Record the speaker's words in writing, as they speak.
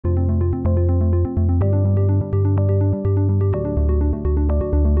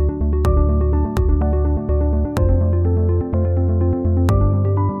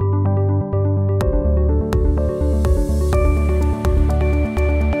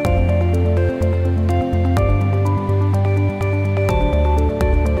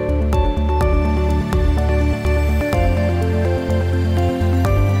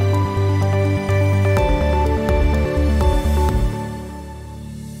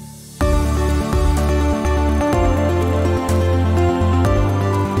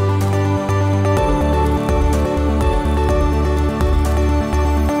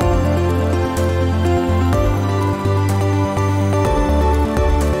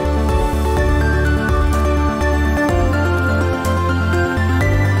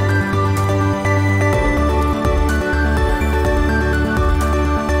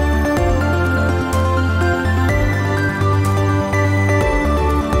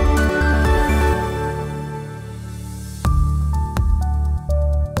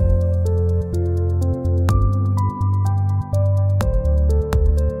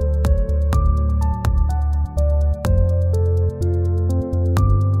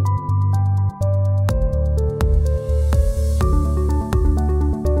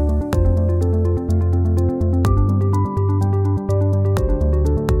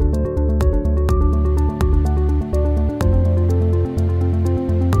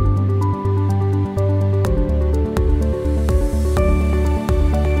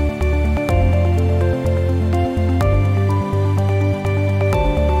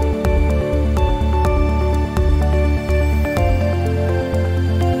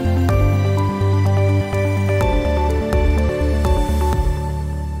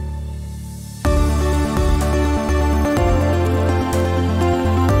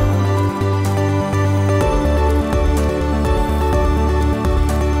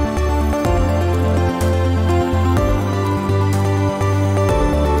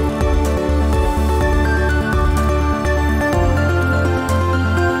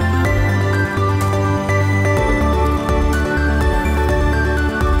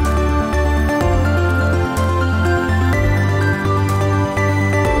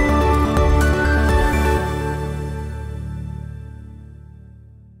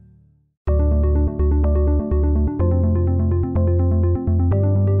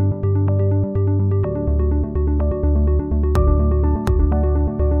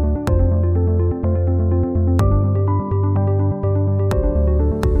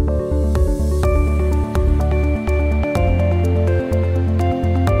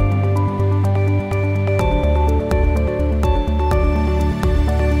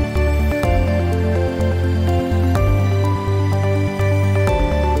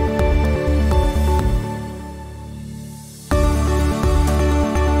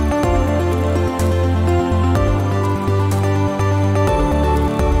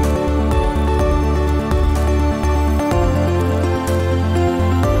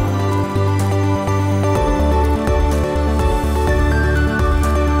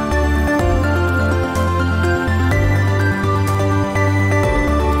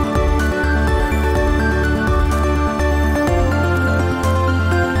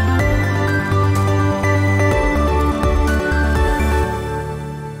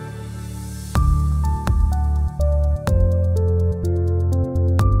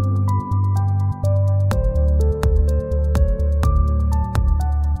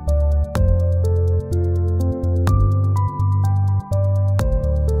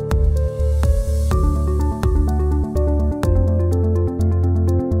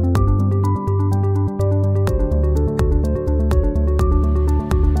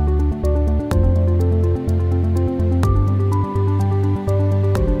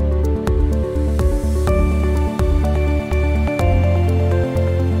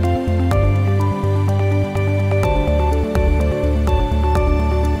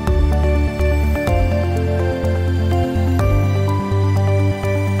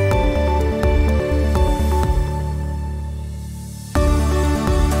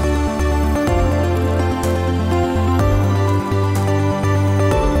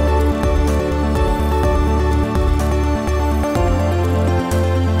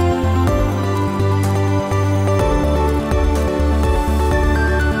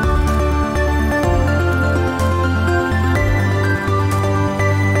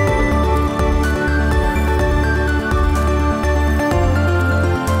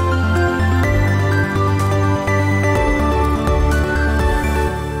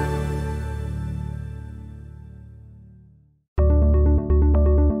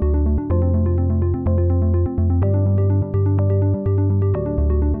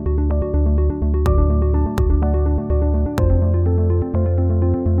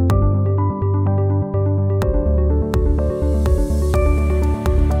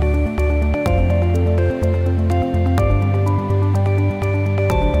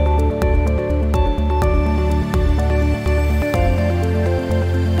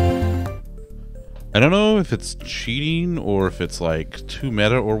I don't know if it's cheating or if it's like too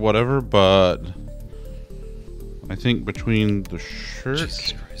meta or whatever, but I think between the shirt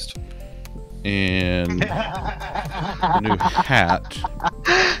Jesus Christ. and the new hat.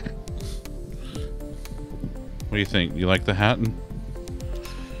 What do you think? You like the hat?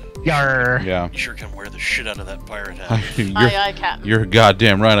 Yarr. Yeah. You sure can wear the shit out of that pirate hat. I can. You're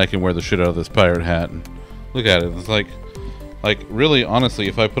goddamn right I can wear the shit out of this pirate hat. Look at it. It's like really, honestly,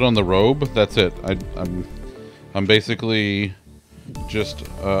 if I put on the robe, that's it. I'm basically just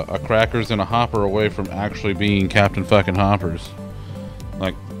a crackers and a hopper away from actually being Captain fucking Hoppers.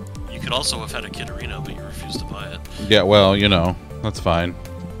 Like, You could also have had a Kitterino, but you refused to buy it. yeah, well, you know, that's fine.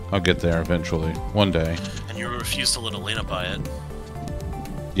 I'll get there eventually, one day. And you refused to let Elena buy it.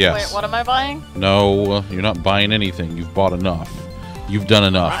 Yes. Wait, what am I buying? No, you're not buying anything. You've bought enough. You've done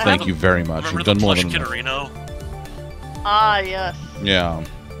enough. I Thank have you very much. Remember You've the done more plush than enough. Kitterino? Ah, yes. Yeah.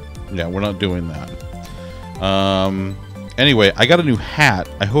 Yeah, we're not doing that. Anyway, I got a new hat.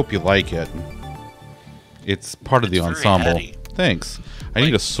 I hope you like it. It's part of the It's very ensemble. hatty. Thanks. I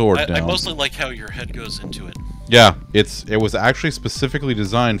need a sword now. I mostly like how your head goes into it. Yeah, it was actually specifically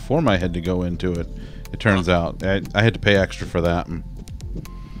designed for my head to go into it. It turns out I had to pay extra for that.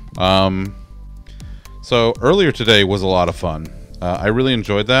 So earlier today was a lot of fun. I really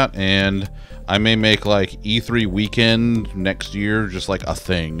enjoyed that, and I may make like E3 weekend next year just like a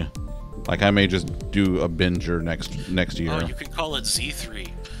thing. Like I may just do a binger next year. Oh, you can call it Z3.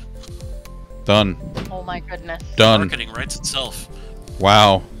 Done. Oh my goodness. Done. Marketing writes itself.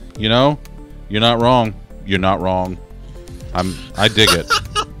 Wow. You know, you're not wrong. You're not wrong. I dig it.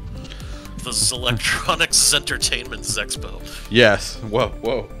 The Zlectronics Entertainment Zexpo. Yes.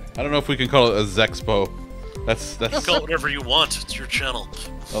 Whoa. I don't know if we can call it a Zexpo. That's Call it whatever you want. It's your channel.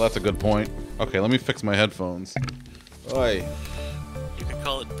 Oh, that's a good point. Okay, let me fix my headphones. Oi. You can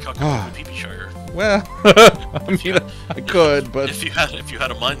call it Cockapoo Pee Shire. Well, I mean, I could, but If you had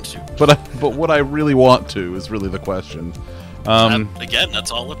a mind to. but what I really want to is really the question. Again,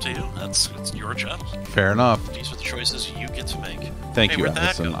 that's all up to you. It's your channel. Fair enough. These are the choices you get to make. Thank Hey, you, where'd the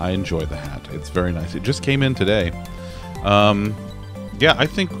hat Allison. go? I enjoy the hat. It's very nice. It just came in today. Yeah, I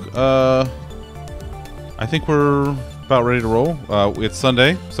think we're about ready to roll. It's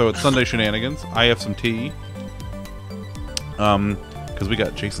Sunday, so it's Sunday shenanigans. I have some tea. Because we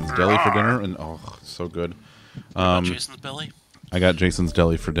got Jason's Deli for dinner, and oh, so good. Jason's Belly? I got Jason's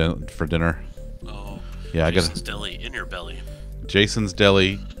Deli for dinner. Oh. Yeah, Jason's Deli in your belly. Jason's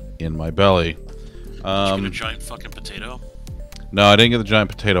Deli in my belly. Did you get a giant fucking potato? No, I didn't get the giant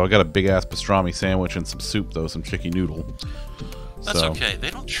potato. I got a big ass pastrami sandwich and some soup, though, some chicken noodle. That's okay. They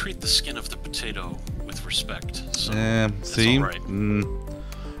don't treat the skin of the potato with respect. So it's see, all right.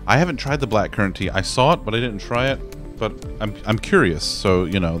 I haven't tried the blackcurrant tea. I saw it, but I didn't try it. But I'm curious, so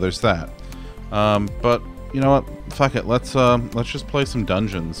you know, there's that. But you know what? Fuck it. Let's just play some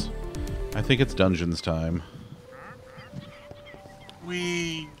dungeons. I think it's dungeons time.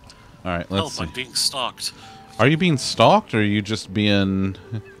 All right, let's see. I'm being stalked. Are you being stalked, or are you just being?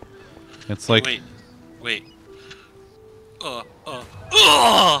 It's like. Wait.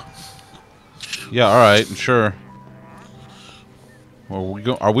 Yeah. All right. Sure.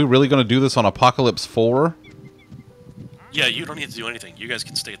 Are we really going to do this on Apocalypse 4? Yeah, you don't need to do anything. You guys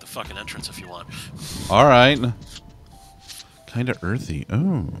can stay at the fucking entrance if you want. All right. Kind of earthy.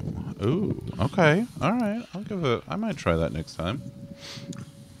 Oh. Ooh. Okay. All right. I'll give it. I might try that next time.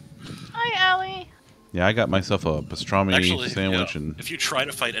 Hi, Allie. Yeah, I got myself a pastrami sandwich, yeah, and if you try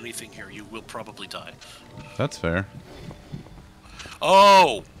to fight anything here, you will probably die. that's fair.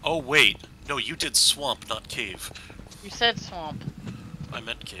 Oh wait. No, you did swamp, not cave. You said swamp. I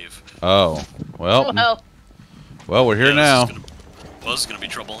meant cave. Oh. Well. Well, Well, we're here Yeah, now. This is gonna be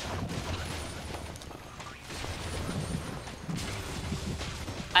trouble.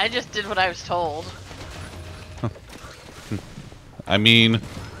 I just did what I was told. I mean,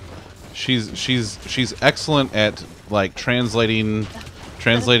 she's excellent at like translating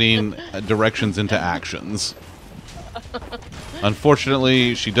directions into actions.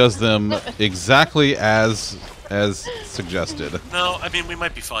 Unfortunately, she does them exactly as suggested. No, I mean we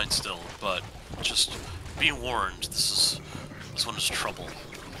might be fine still, but just be warned. This one is trouble.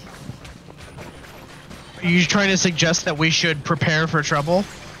 Are you trying to suggest that we should prepare for trouble?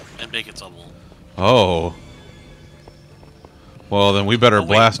 And make it double. Oh. Well, then we better Oh, wait,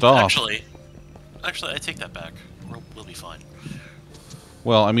 blast off. Actually, I take that back. We'll be fine.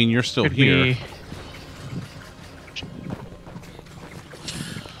 Well, I mean, you're still Could here. be-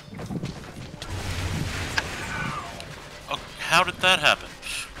 Oh, how did that happen?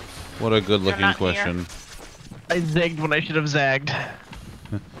 What a good-looking not question. I zigged when I should have zagged.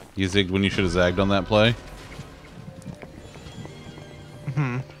 You zigged when you should have zagged on that play?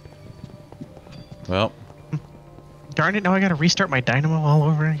 Hmm. Well. Darn it, now I gotta restart my dynamo all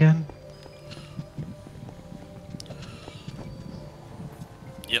over again.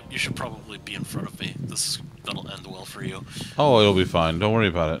 Yep, you should probably be in front of me. That'll end well for you. Oh, it'll be fine. Don't worry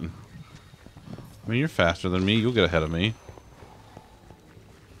about it. I mean, you're faster than me. You'll get ahead of me.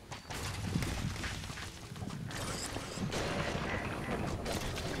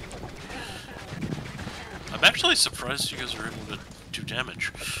 I'm actually surprised you guys are able to do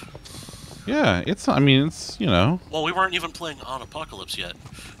damage. Yeah, it's, I mean, it's, you know. Well, we weren't even playing on Apocalypse yet.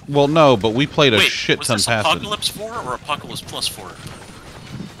 Well, no, but we played a Wait, shit was ton this past it. Apocalypse 4 or Apocalypse Plus 4?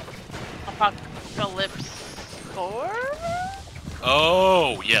 Apocalypse 4?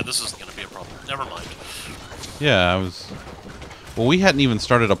 Oh, yeah, this isn't going to be a problem. Never mind. Yeah, I was... Well, we hadn't even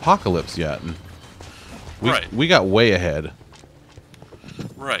started Apocalypse yet. Right. We got way ahead.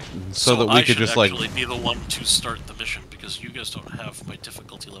 Right. So that we I could just, like... actually be the one to start the mission, because you guys don't have my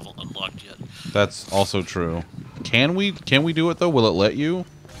difficulty level unlocked yet. That's also true. Can we do it, though? Will it let you?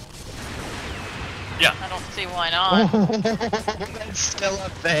 Yeah. I don't see why not. That's still a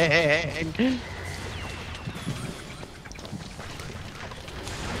thing.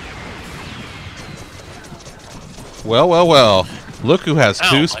 Well, well, well. Look who has Ow,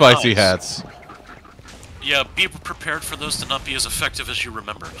 two my spicy eyes. hats. Yeah, be prepared for those to not be as effective as you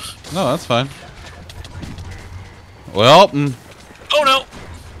remember. No, that's fine. Well, Oh no!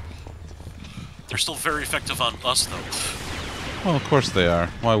 They're still very effective on us, though. well, of course they are.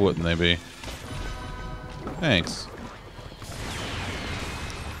 Why wouldn't they be? Thanks.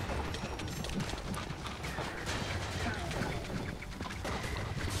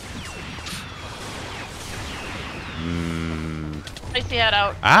 Spicy hat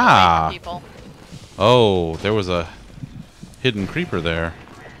out. Ah. Away from people. Oh, there was a hidden creeper there.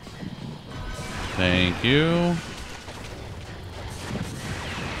 Thank you.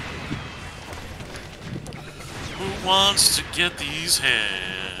 Who wants to get these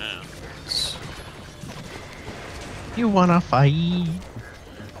hands? You wanna fight?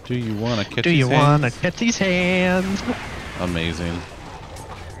 Do you want to catch Do these you wanna hands? get these hands? Amazing.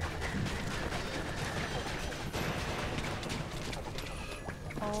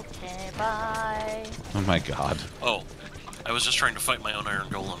 Okay, bye. Oh my god. Oh, I was just trying to fight my own iron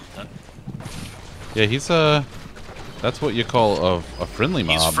golem. Yeah, he's that's what you call a friendly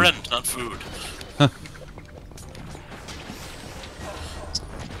mob. He's friend, not food.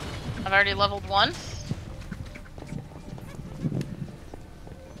 I've already leveled once.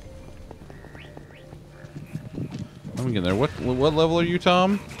 I'm getting there. What level are you,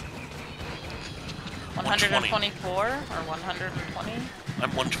 Tom? 124 or 120?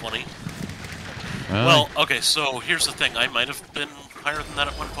 I'm 120. Oh, Well, okay, so here's the thing. I might have been higher than that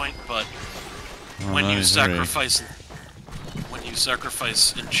at one point, but oh, when you nice, sacrifice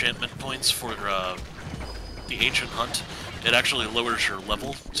enchantment points for the ancient hunt, it actually lowers your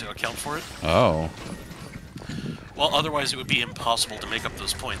level to account for it. Oh. Well, otherwise it would be impossible to make up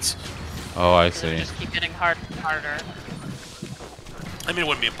those points. Oh, I So they see. just keep getting harder and harder. I mean, it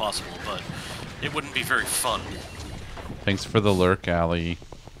wouldn't be impossible, but it wouldn't be very fun. Thanks for the lurk, Allie.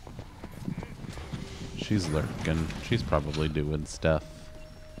 She's lurking. She's probably doing stuff.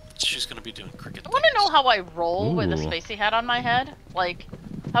 She's gonna be doing cricket I want to things. know how I roll with a Ooh. spicy hat on my head. Like,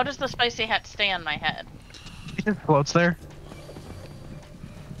 how does the spicy hat stay on my head? It just floats there.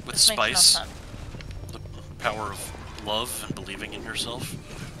 With This makes no spice, sense. the power of love and believing in yourself.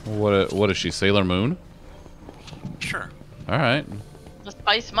 What is she, Sailor Moon? Sure. All right. The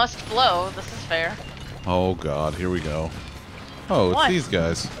spice must flow. This is fair. Oh god, here we go. Oh, it's What? these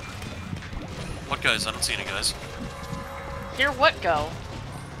guys. What guys? I don't see any guys. Here, what go?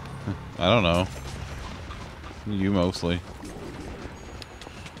 I don't know. You mostly.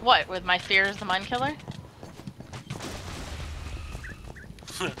 What, with my fear as the mind killer?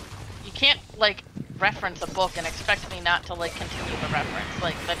 You can't, like, reference a book and expect me not to, like, continue the reference.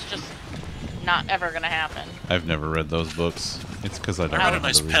 Like, that's just not ever gonna happen. I've never read those books. It's because I don't I know read a how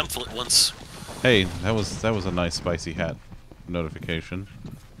nice to read. pamphlet once. Hey, that was a nice spicy hat notification.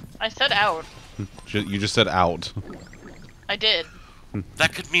 I said out. You just said out. I did.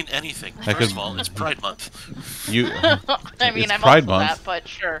 That could mean anything. That First could- of all, it's Pride Month. You I mean, It's I'm Pride also Month. that, but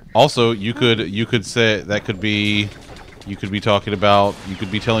sure. also you could say that could be. You could be talking about. You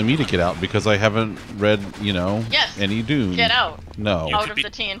could be telling me to get out because I haven't read, Yes. any Dune. Get out. No. You Out could of be- the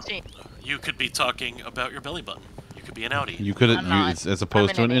TNT. You could be talking about your belly button. You could be an outie. You could I'm not. as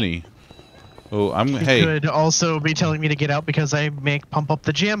opposed to I'm an an innie. Oh, I'm You hey could also be telling me to get out because I make pump up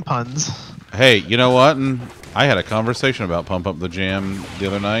the jam puns. hey. You know what? I had a conversation about Pump Up the Jam the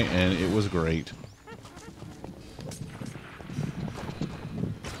other night, and it was great.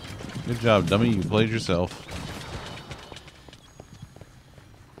 Good job, dummy. You played yourself.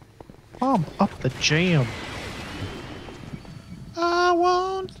 Pump up the jam. I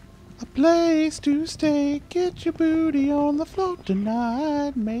want a place to stay. Get your booty on the floor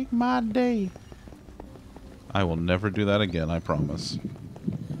tonight. Make my day. I will never do that again, I promise.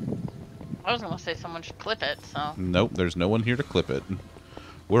 I was gonna say someone should clip it, so Nope, there's no one here to clip it.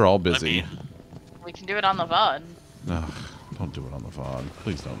 We're all busy. I mean, we can do it on the VOD. Ugh, don't do it on the VOD.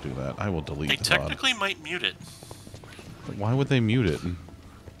 Please don't do that. I will delete they the VOD. technically might mute it. Why would they mute it?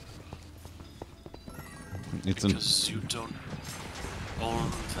 It's an, Because you don't own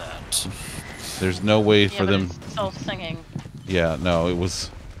that. there's no way Yeah, for but them. it's still singing. Yeah, no, it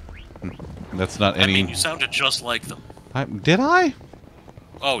was. That's not I any. mean, you sounded just like them. Did I?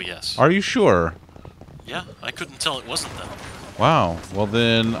 Oh, yes. Are you sure? Yeah, I couldn't tell it wasn't them. Wow. Well,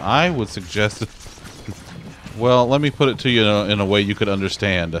 then I would suggest. Well, let me put it to you in a way you could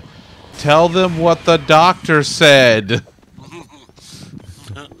understand. Tell them what the doctor said.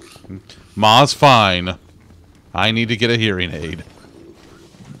 Ma's fine. I need to get a hearing aid.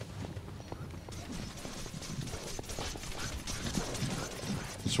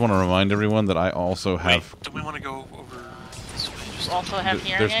 Just want to remind everyone that I also have. Wait, do we want to go over this way? Just You also have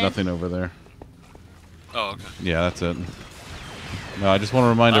hearing There's aids? nothing over there. Oh, okay. Yeah, that's it. No, I just want to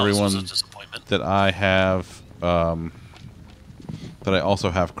remind Well, this was everyone a disappointment. that I have, that I also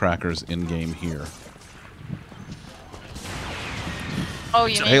have crackers in game here. Oh,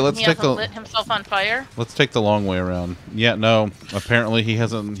 you Hey, mean let's he take hasn't the- lit himself on fire? Let's take the long way around. Yeah, no. Apparently he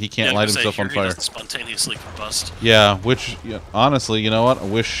hasn't. He can't Yeah, light I was gonna himself say, on here fire. He doesn't spontaneously combust. Yeah, which honestly, you know what? I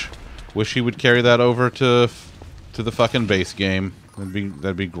wish he would carry that over to the fucking base game.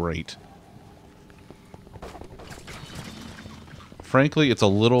 That'd be great. Frankly, it's a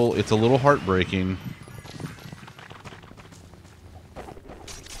little heartbreaking.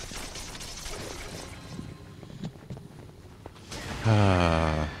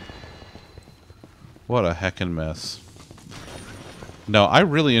 What a heckin' mess. No, I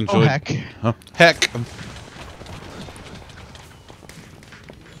really enjoyed. Oh, heck. Huh? Heck.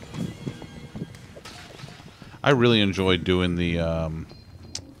 I really enjoyed doing the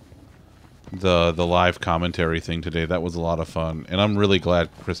live commentary thing today. That was a lot of fun, and I'm really glad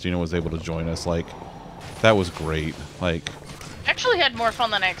Christina was able to join us. Like, that was great. Like, Actually had more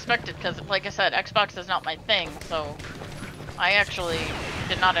fun than I expected because, like I said, Xbox is not my thing, so I actually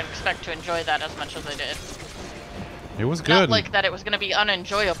did not expect to enjoy that as much as I did. it was Not good. like that it was going to be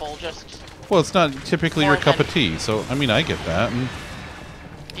unenjoyable, just, Well, it's not typically your more cup than- of tea, so I mean, I get that. And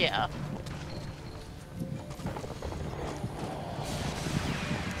yeah.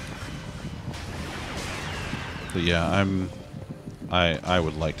 but yeah, I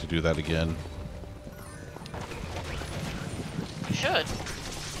would like to do that again. You should.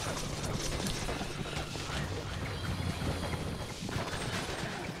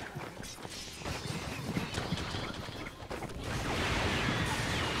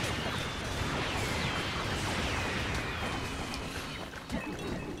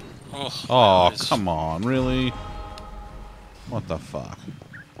 Oh, Oh, guys. come on, really? What the fuck?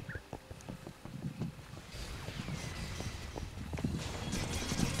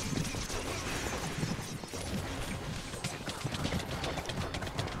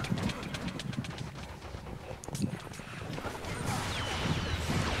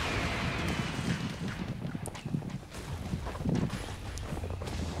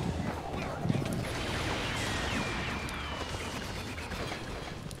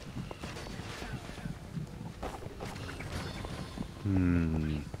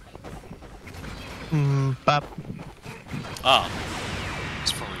 Bop. Ah,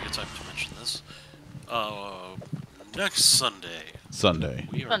 it's probably a good time to mention this. Next Sunday,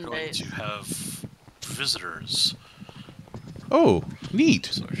 we are going Sundays. to have visitors. Oh, neat.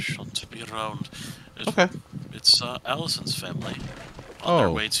 So I shan't be around. Okay. It's Allison's family on their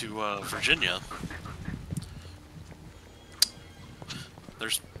Oh. way to Virginia. They're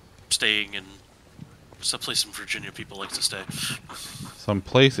staying in some place in Virginia people like to stay. Some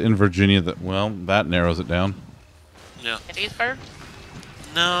place in Virginia that, well, that narrows it down. Yeah. Gettysburg?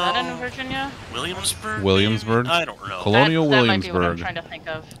 No. Is that in Virginia? Williamsburg? Williamsburg? maybe? I don't know. Colonial that might be what I'm Williamsburg. trying to think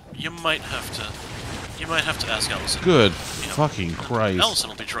of. You might have to ask Allison. Good You know, fucking Christ. Allison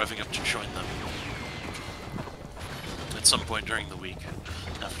will be driving up to join them at some point during the week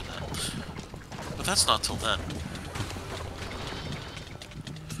after that. But that's not till then.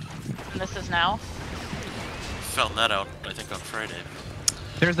 And this is now? Found that out, I think, on Friday.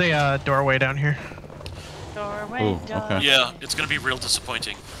 There's a doorway down here. Doorway, Ooh, okay. Yeah, it's gonna be real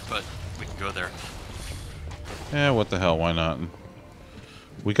disappointing, but we can go there. Yeah, what the hell? Why not?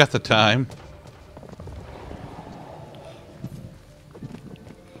 We got the time.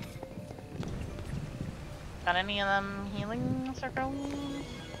 Got any of them healing circles?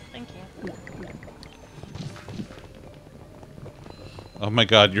 Thank you. Oh my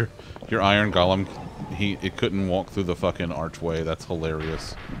god, your iron golem, it couldn't walk through the fucking archway. That's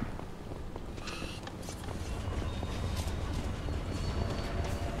hilarious.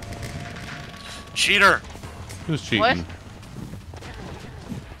 Cheater! Who's cheating? What?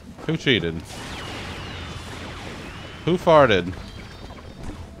 Who cheated? Who farted?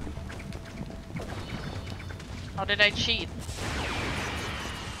 How did I cheat?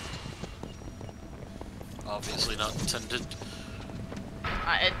 Obviously not intended.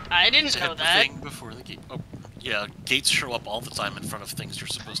 I didn't To know hit the that. thing before the gate. Oh, yeah, gates show up all the time in front of things you're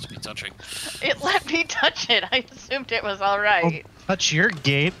supposed to be touching. It let me touch it. I assumed it was Well, alright. touch your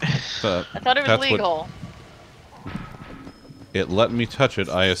gate. But I thought it was that's what- legal. It let me touch it.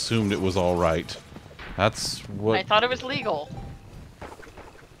 I assumed it was all right. That's what. I thought it was legal.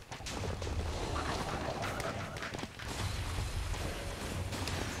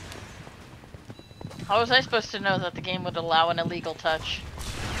 How was I supposed to know that the game would allow an illegal touch?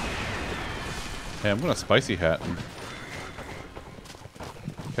 Hey, I'm gonna spicy hat.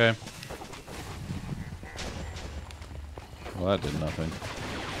 Okay. Well, that did nothing.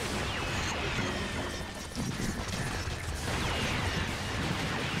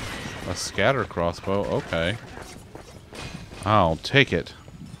 A scatter crossbow. Okay. I'll take it.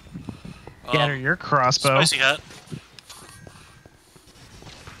 Scatter your crossbow. Spicy hat.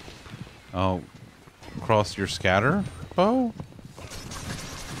 I'll cross your scatter bow.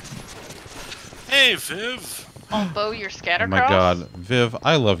 Hey, Viv! I'll bow your scattercross. Oh my god, Viv,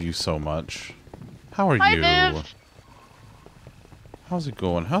 I love you so much. How are Hi, you? Viv. How's it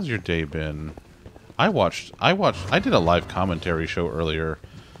going? How's your day been? I did a live commentary show earlier.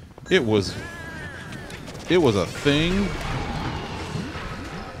 It was a thing.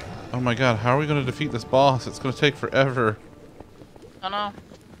 Oh my god, how are we going to defeat this boss? It's going to take forever. I don't know.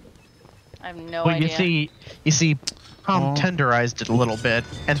 I have no Well, idea. you see, Oh. tenderized it a little bit,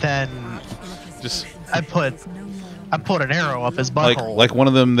 and then Just I put an arrow up his butthole. like one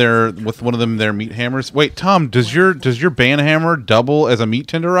of them there with one of them their meat hammers. Wait, Tom, does your band hammer double as a meat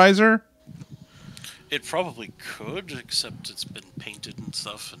tenderizer? It probably could, except it's been painted and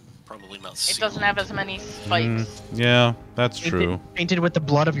stuff, and probably not It sealed. doesn't have as many spikes. Yeah, that's true. Painted with the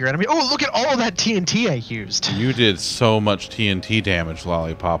blood of your enemy. Oh, look at all of that TNT I used. You did so much TNT damage,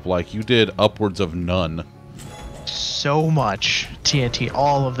 Lollipop. Like, you did upwards of none. So much TNT,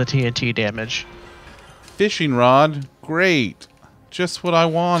 all of the TNT damage. Fishing rod, great. Just what I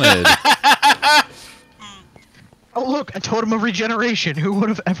wanted. Oh, look, a totem of regeneration. Who would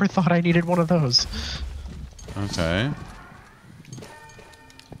have ever thought I needed one of those? Okay.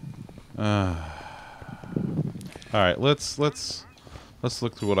 Alright, let's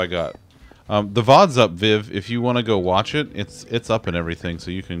look through what I got. The VOD's up, Viv. If you want to go watch it, it's up and everything, so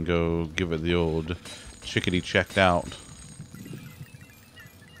you can go give it the old chickadee checked out.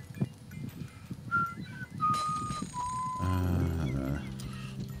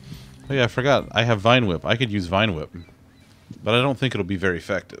 Oh yeah, I forgot. I have Vine Whip. I could use Vine Whip, but I don't think it'll be very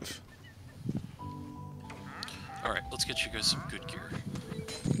effective. Alright, let's get you guys some good gear.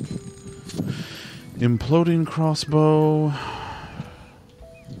 Imploding crossbow.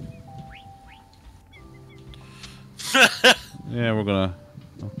 Yeah, we're gonna...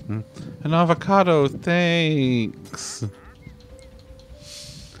 An avocado, thanks.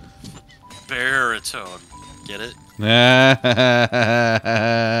 Baritone. Get it?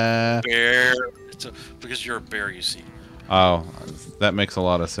 Baritone. Because you're a bear, you see. Oh, that makes a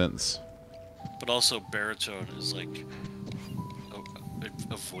lot of sense. But also, baritone is like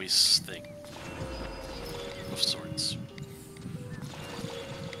a voice thing of sorts.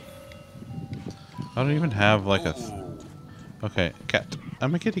 I don't even have like a... Ooh. Okay, cat.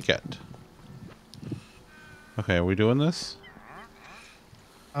 I'm a kitty cat. Okay, are we doing this?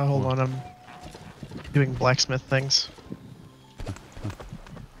 Hold on, I'm doing blacksmith things.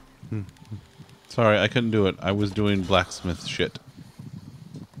 Sorry, I couldn't do it. I was doing blacksmith shit.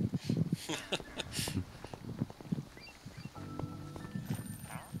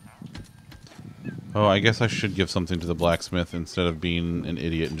 Oh, I guess I should give something to the blacksmith instead of being an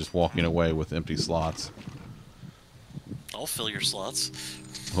idiot and just walking away with empty slots. I'll fill your slots.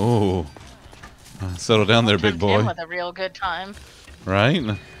 Oh. Settle down there, big Tempt him boy. with a real good time. Right?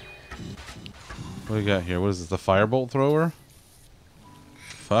 What do we got here? What is this, the firebolt thrower?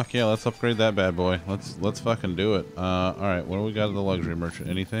 Fuck yeah, let's upgrade that bad boy. Let's fucking do it. Alright, what do we got at the luxury merchant?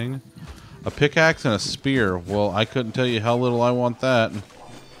 Anything? A pickaxe and a spear. Well, I couldn't tell you how little I want that.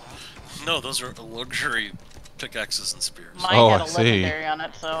 No, those are luxury pickaxes and spears. Mine Oh, had I a see. legendary on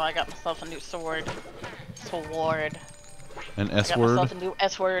it, so I got myself a new sword. Sword. An I got S-word? myself a new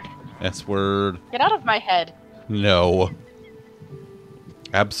S-word. S-word. Get out of my head. No.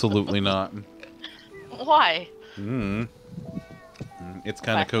 Absolutely not. Why? It's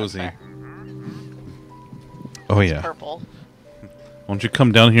kind of Fair, cozy. fair. Oh yeah. Purple. Why don't you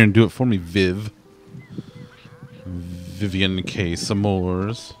come down here and do it for me, Viv? Vivian K.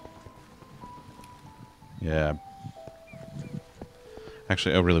 S'mores. Yeah.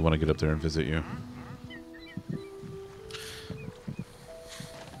 Actually, I really want to get up there and visit you.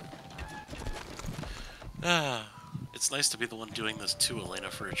 It's nice to be the one doing this too, Elena,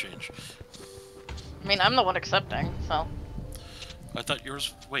 for a change. I mean, I'm the one accepting, so. I thought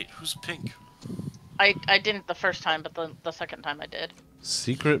yours... Wait, who's pink? I didn't the first time, but the second time I did.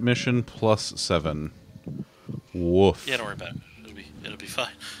 Secret mission +7. Woof. Yeah, don't worry about it. It'll be fine.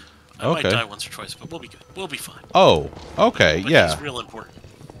 I Okay. might die once or twice, but we'll be good. We'll be fine. Oh, okay, But yeah. it's real important.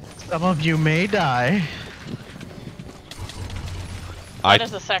 Some of you may die. That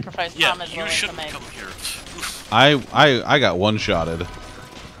is a sacrifice Yeah, Tom is you willing to shouldn't make. come here. I got one-shotted.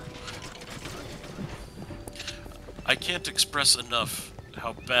 I can't express enough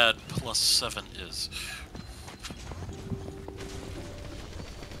how bad +7 is.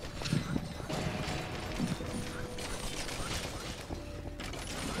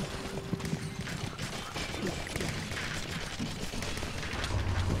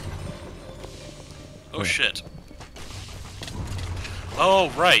 Oh shit. Oh,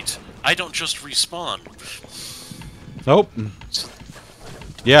 right. I don't just respawn. Nope.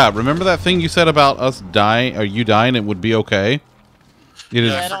 Yeah, remember that thing you said about us dying, or you dying, it would be okay? It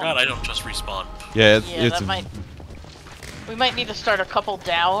is. Yeah, I I don't- forgot I don't just respawn. Yeah, Yeah, it's. that might. We might need to start a couple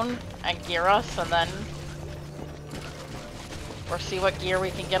down and gear us, and then. Or see what gear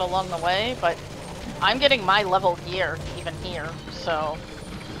we can get along the way, but I'm getting my level gear even here, so.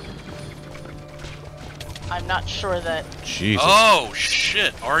 I'm not sure that. Jesus. Oh,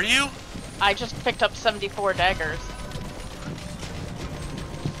 shit. Are you? I just picked up 74 daggers.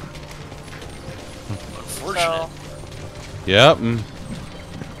 Unfortunate. So. Yep.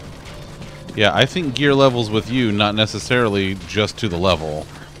 Yeah, I think gear levels with you, not necessarily just to the level.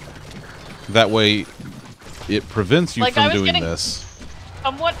 That way, it prevents you Like, from I was doing getting- this.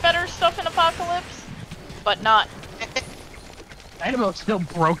 Somewhat better stuff in Apocalypse, but not. Dynamo's still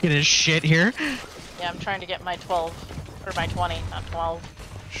broken as shit here. Yeah, I'm trying to get my 12. Or my 20, not 12.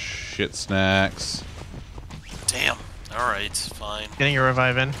 Shit snacks. Damn. Alright, fine. Getting your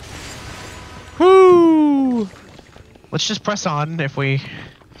revive in. Whoo! Let's just press on. If we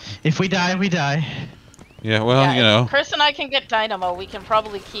die, we die. Yeah, well, Yeah, you know. if Chris and I can get Dynamo, we can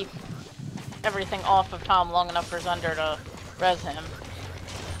probably keep everything off of Tom long enough for Zunder to res him.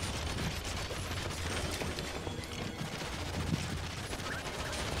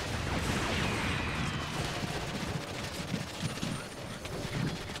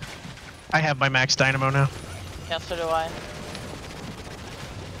 I have my max dynamo now. Yeah, so do I.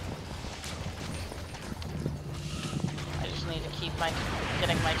 I just need to keep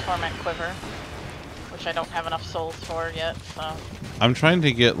getting my Torment Quiver, which I don't have enough souls for yet, so. I'm trying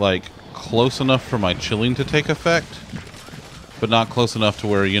to get, like, close enough for my chilling to take effect, but not close enough to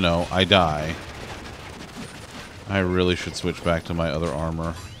where, you know, I die. I really should switch back to my other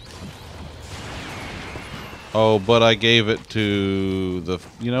armor. Oh, but I gave it to the...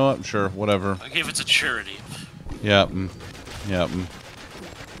 You know what? Sure, whatever. I gave it to charity. Yep. Yep.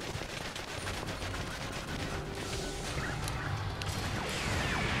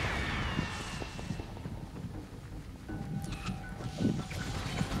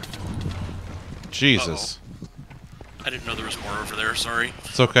 Jesus. I didn't know there was more over there, sorry.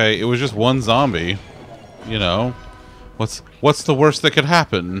 It's okay. It was just one zombie. You know. What's the worst that could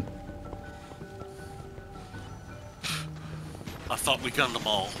happen? I thought we gunned them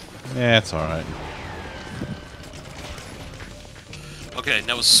all. Yeah, it's alright. Okay,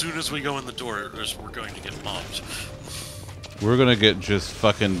 now as soon as we go in the door, we're going to get mobbed. We're gonna get just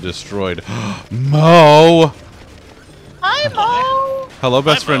fucking destroyed. Mo! Hi, Mo! Hello,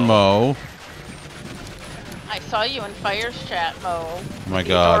 best Hi, friend Mo. I saw you in Fire's chat, Mo. My The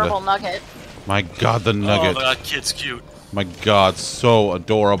god. adorable nugget. My god, the nugget. Oh, that kid's cute. My god, so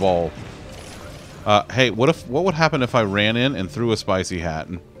adorable. Hey, what would happen if I ran in and threw a spicy hat?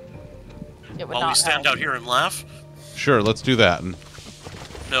 It would While not we stand help. out here and laugh? Sure, let's do that.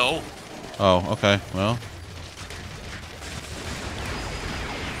 No. Oh, okay, well.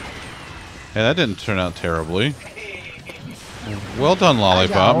 Hey, that didn't turn out terribly. Well done, I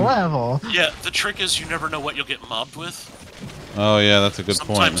got a Lollipop. level. Yeah, the trick is you never know what you'll get mobbed with. Oh yeah, that's a good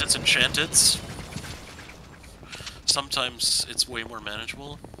Sometimes point. it's enchanted. Sometimes it's way more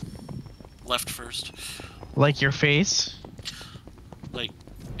manageable. Left first. Like your face. Like,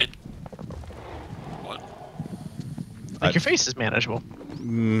 it... What? Like your face is manageable.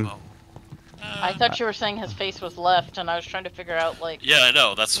 Oh. I thought you were saying his face was left, and I was trying to figure out like Yeah, I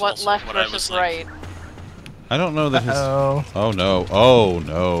know, that's what also left what I versus was like. right. I don't know that his... Oh. Oh no. Oh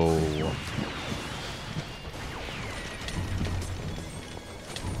no.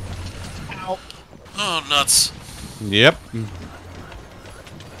 Ow. Oh, nuts. Yep.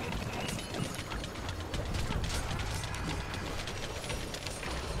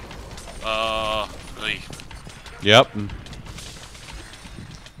 Oy. Yep.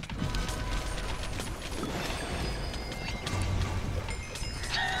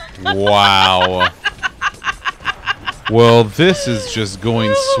 Wow. Well, this is just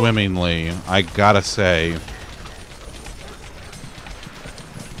going swimmingly, I gotta say.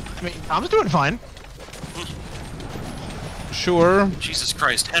 I mean, Tom's doing fine. Sure. Jesus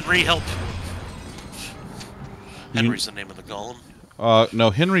Christ. Henry, help! Henry's the name of the golem. No,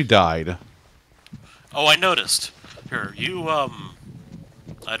 Henry died. Oh, I noticed. Here, you, I don't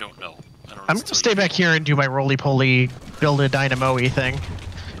know. I don't know I'm what gonna to stay tell back here and do my roly-poly, build a dynamo-y thing.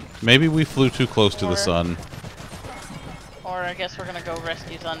 Maybe we flew too close to the sun. Or I guess we're gonna go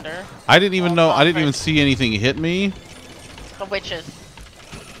rescue Zunder. I didn't even know. I didn't even Right. see anything hit me. The witches.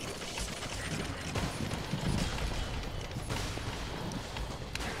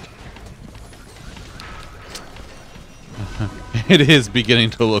 It is beginning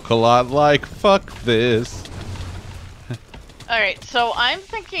to look a lot like fuck this. Alright, so I'm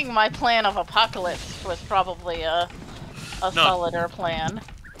thinking my plan of apocalypse was probably a solider plan.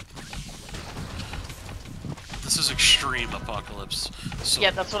 This is extreme apocalypse. So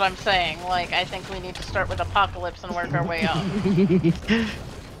Yeah, that's what I'm saying. Like, I think we need to start with apocalypse and work our way up.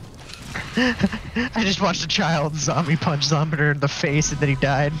 I just watched a child zombie punch Zombier in the face and then he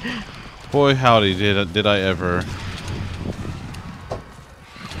died. Boy, howdy, did I ever.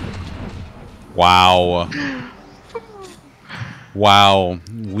 Wow. Wow.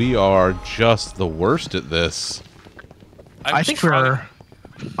 We are just the worst at this. I think we're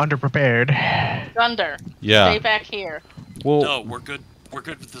underprepared. Zunder, Yeah. stay back here. Well, No, we're good. We're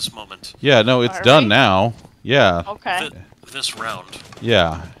good with this moment. yeah, no, it's Are done we? now. Yeah. Okay. This round.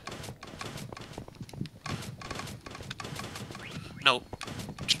 Yeah. No,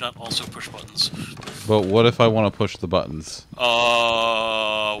 do not also push buttons. But what if I want to push the buttons?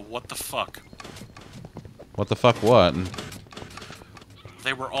 What the fuck? What the fuck what?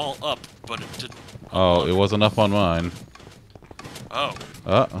 They were all up, but it didn't. Oh, it wasn't up on mine. Oh,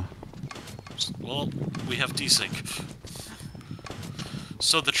 well, we have desync.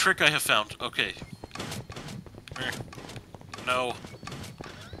 So the trick I have found. Okay. No.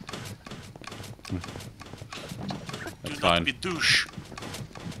 That's Do fine. not be douche.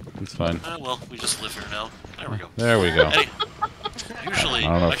 It's fine. Well, we just live here now. There we go. There we go. Hey, usually,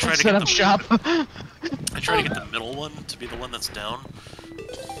 I don't know I if- try to Set get up the shop. I try to get the middle one to be the one that's down.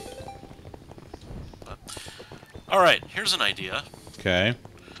 Alright, here's an idea Okay.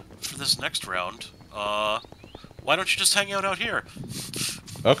 for this next round. Why don't you just hang out here?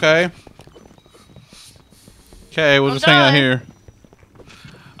 Okay. Okay, we'll I'm just hang out done. here.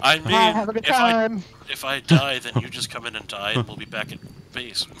 I mean, Have a good time. if I die, then you just come in and die, and we'll be back at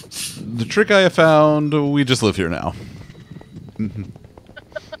base. The trick I have found, we just live here now.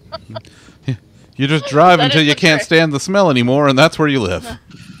 You just drive That until is you the can't trick. stand the smell anymore, and that's where you live.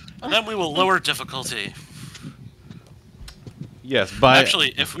 And then we will lower difficulty. Yes, by Actually,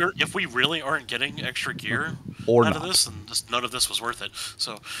 if we really aren't getting extra gear Or out not. of this, then none of this was worth it.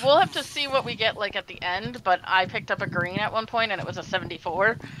 So We'll have to see what we get like at the end, but I picked up a green at one point and it was a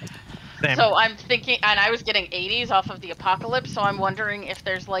 74. Same. So I'm thinking, and I was getting 80s off of the apocalypse, so I'm wondering if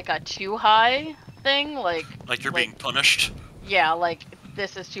there's like a too high thing, like you're being punished. yeah, like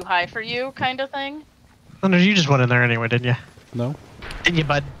this is too high for you kind of thing. Thunder, you just went in there anyway, didn't you? No, Didn't you,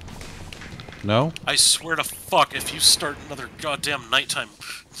 bud? no, I swear to fuck, if you start another goddamn nighttime.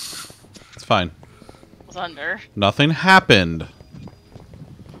 it's fine. Zunder. Nothing happened.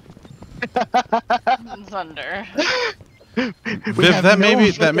 Zunder. Viv, have that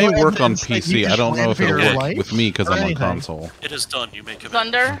no may work on evidence that you PC. I just don't know ran if for it'll your work life with me because or I'm on anything. console. It is done. You may come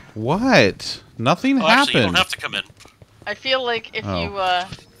in. Zunder. What? Nothing Oh, actually, you happened. don't have to come in. I feel like if Oh. you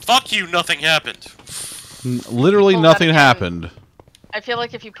Fuck you, nothing happened. Literally Pull that nothing again. happened. I feel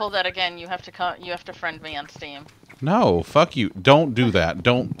like if you pull that again, you have to friend me on Steam. No, fuck you. Don't do that.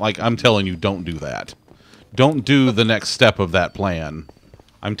 Don't, like, I'm telling you, don't do that. Don't do the next step of that plan.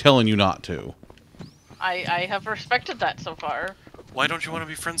 I'm telling you not to. I have respected that so far. Why don't you want to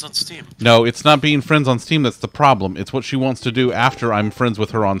be friends on Steam? No, it's not being friends on Steam that's the problem. It's what she wants to do after I'm friends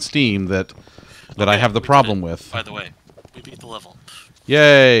with her on Steam that I have the problem with. By the way, we beat the level.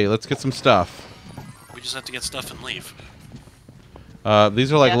 Yay, let's get some stuff. We just have to get stuff and leave.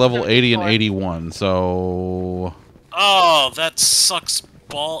 These are like Yeah, level 80 and 34. 81, so... Oh, that sucks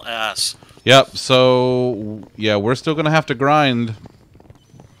ball ass. Yep, so... Yeah, we're still gonna have to grind.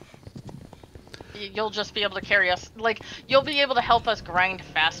 You'll just be able to carry us, like, you'll be able to help us grind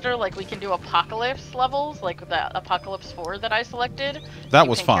faster, like we can do Apocalypse levels, like the Apocalypse 4 that I selected. That You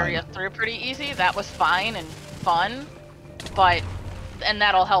was can fine. carry us through pretty easy, that was fine and fun, but, and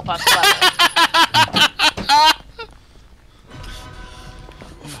that'll help us level.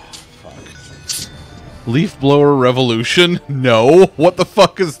 Leaf Blower Revolution? No. What the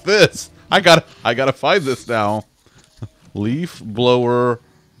fuck is this? I gotta find this now. Leaf Blower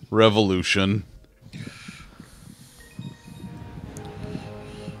Revolution.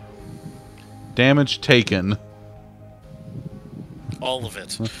 Damage taken. All of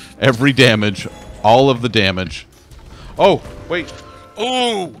it. Every damage. All of the damage. Oh, wait.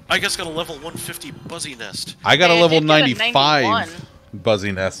 Oh, I just got a level 150 Buzzy Nest. I got a Hey, I level did get a 95 91.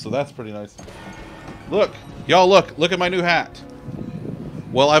 Buzzy Nest, so that's pretty nice. Look. Y'all look. Look at my new hat.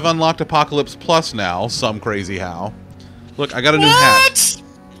 Well, I've unlocked Apocalypse Plus now, some crazy how. Look, I got a new hat.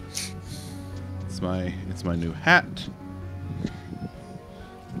 It's my new hat.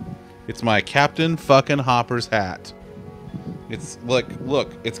 It's my Captain fucking Hopper's hat. It's look,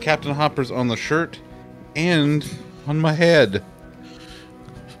 it's Captain Hopper's on the shirt and on my head.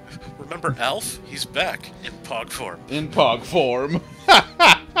 Remember Alf? He's back in Pog form. In Pog form.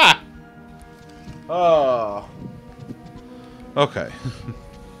 Oh. Okay.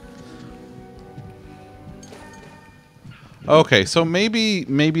 Okay, so maybe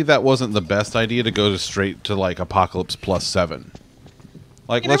that wasn't the best idea to go straight to like Apocalypse Plus 7.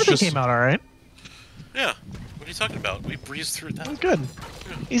 Like, let's Everything just came out all right. Yeah. What are you talking about? We breezed through that. It was good.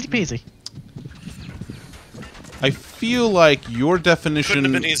 Easy peasy. I feel like your Couldn't definition.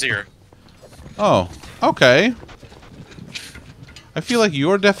 have been easier. Oh, okay. I feel like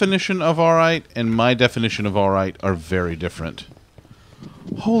your definition of alright and my definition of alright are very different.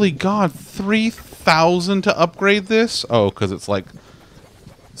 Holy God, 3,000 to upgrade this? Oh, because it's like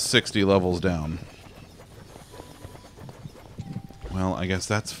 60 levels down. Well, I guess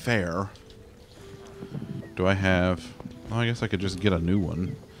that's fair. Do I have... Oh, I guess I could just get a new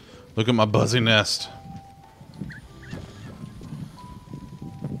one. Look at my Buzzy Nest.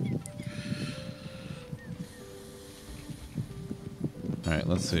 Alright,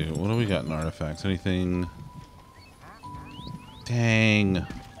 let's see. What do we got in artifacts? Anything... Dang.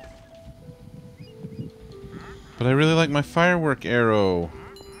 But I really like my firework arrow.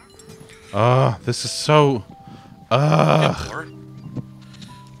 This is so... Get more.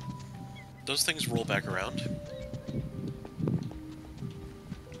 Those things roll back around.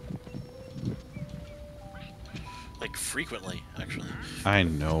 Like, frequently, actually. I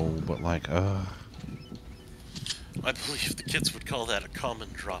know, but like, I believe the kids would call that a common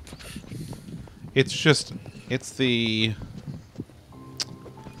drop. It's just... It's the...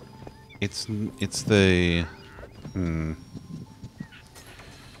 It's the...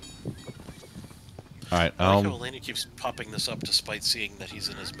 Alright, I like how Elena keeps popping this up despite seeing that he's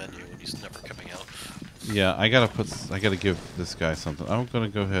in his menu and he's never coming out. Yeah, I gotta give this guy something. I'm gonna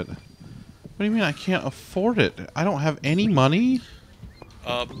go ahead... What do you mean I can't afford it? I don't have any money?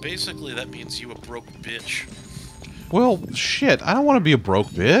 Basically that means you a broke bitch. Well, shit, I don't want to be a broke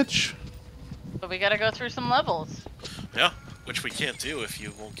bitch. But we gotta go through some levels. Yeah, which we can't do if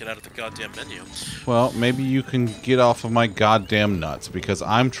you won't get out of the goddamn menu. Well, maybe you can get off of my goddamn nuts, because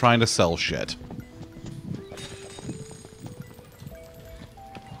I'm trying to sell shit.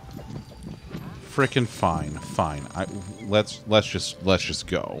 Frickin' fine. Let's just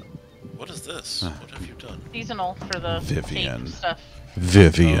go. What is this? What have you done? Seasonal for the Vivian. tape stuff.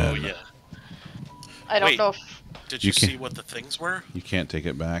 Vivian. Oh, yeah. I don't Wait. know if Did You you see can't- what the things were? You can't take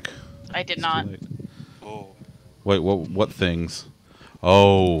it back. I did It's not. too late. Oh. Wait, what things?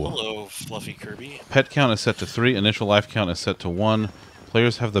 Oh. Hello, Fluffy Kirby. Pet count is set to 3. Initial life count is set to 1.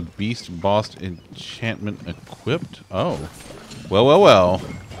 Players have the Beast Boss enchantment equipped. Oh. Well.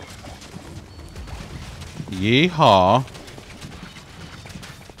 Yeehaw.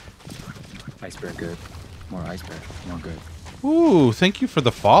 Ice bear good. More ice bear. More good. Ooh, thank you for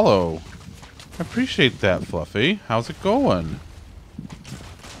the follow. I appreciate that, Fluffy. How's it going?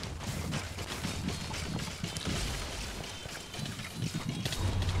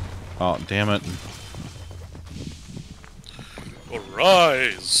 Oh, damn it.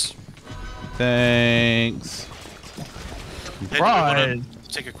 Arise! Thanks. Hey, do we Right. want to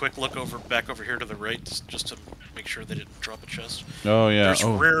take a quick look back over here to the right, just to make sure they didn't drop a chest? Oh, yeah. There's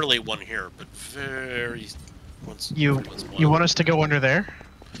Oh. rarely one here, but very You want us to go under there?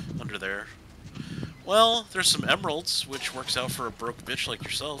 under there. Well, there's some emeralds, which works out for a broke bitch like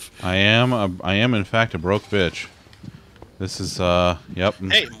yourself. I am in fact a broke bitch. This is yep.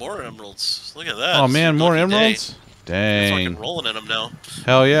 Hey, more emeralds! Look at that. Oh man, more Lucky day. emeralds? You're Dang. fucking rolling in them now.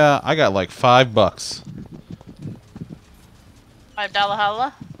 Hell yeah, I got like $5. $5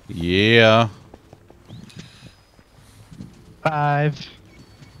 holla. Yeah.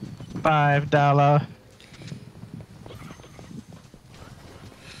 $5.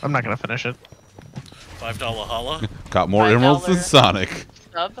 I'm not gonna finish it. $5 holla. Got more $5 emeralds than Sonic.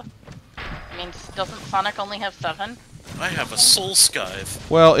 Sub. I mean, doesn't Sonic only have 7? I have a soul scythe.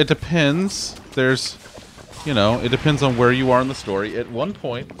 Well, it depends. There's, you know, it depends on where you are in the story. At one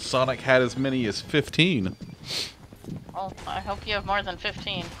point, Sonic had as many as 15. Well, I hope you have more than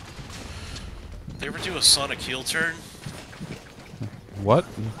 15. They ever do a Sonic heel turn? What?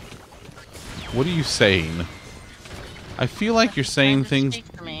 What are you saying? I feel like you're saying things, Speak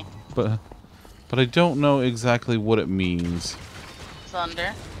for me, but I don't know exactly what it means.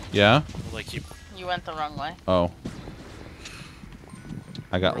 Zunder. Yeah? Like You went the wrong way. Oh.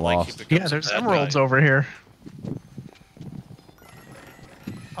 I got or like lost. he becomes Yeah, a there's bad emeralds guy. over here.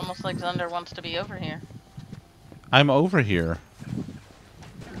 Almost like Zunder wants to be over here. I'm over here.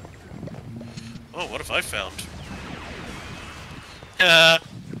 Oh, what have I found? Yeah.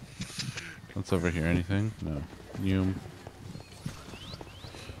 What's over here? Anything? No. You.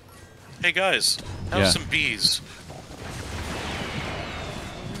 Hey guys, have Yeah. some bees.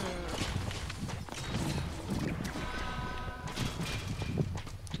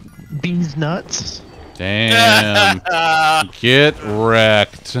 Bees nuts. Damn. Get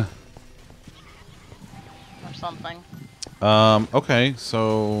wrecked. Or something. Okay,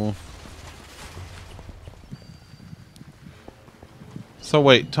 so... So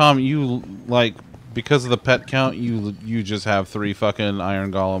wait, Tom, you, like, because of the pet count, you just have 3 fucking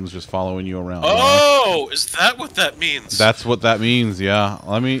iron golems just following you around. Right? Oh, is that what that means? That's what that means, yeah.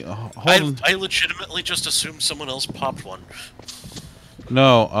 Let me... hold on. I legitimately just assumed someone else popped one.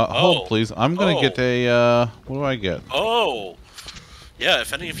 No, hold Oh. please. I'm gonna Oh. get a, what do I get? Oh! Yeah,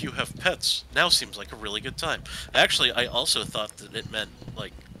 if any of you have pets, now seems like a really good time. Actually, I also thought that it meant,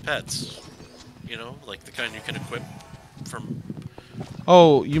 like, pets. You know, like the kind you can equip from...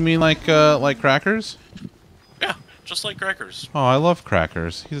 Oh, you mean like Crackers? Yeah, just like crackers. Oh, I love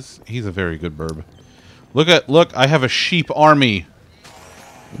Crackers. He's a very good burb. Look, I have a sheep army.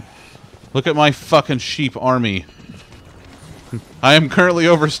 Look at my fucking sheep army. I am currently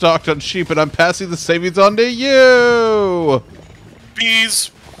overstocked on sheep, and I'm passing the savings on to you!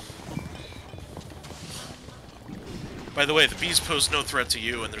 Bees! By the way, the bees pose no threat to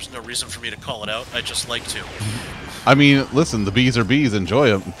you, and there's no reason for me to call it out. I just like to. I mean, listen, the bees are bees.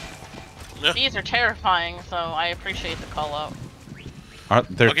 Enjoy them. Bees are terrifying, so I appreciate the call out.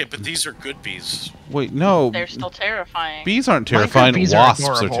 Okay, but these are good bees. Wait, no. They're still terrifying. Bees aren't Minecraft terrifying. bees are Wasps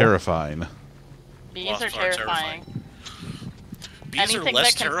are adorable. terrifying. Bees Wasps are are terrifying. terrifying. Bees Anything are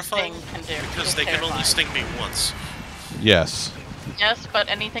less that can terrifying sting can do. because is they can only terrifying. sting me once. Yes. Yes, but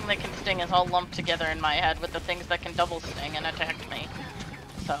anything that can sting is all lumped together in my head with the things that can double sting and attack me.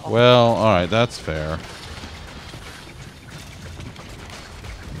 So. Well, alright, that's fair.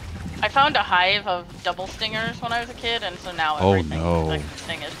 I found a hive of double stingers when I was a kid, and so now Oh, everything no. that can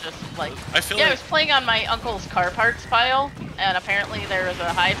sting is just like. I feel Yeah, I like was playing on my uncle's car parts pile, and apparently there was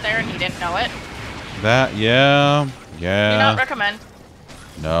a hive there, and he didn't know it. That, yeah. Do not Yeah. recommend.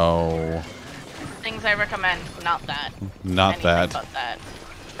 No. Things I recommend, not that. Not Anything that. but that,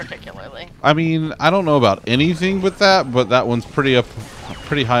 particularly. I mean, I don't know about anything with that, but that one's pretty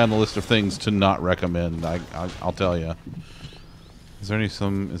high on the list of things to not recommend. I'll tell you. Is there What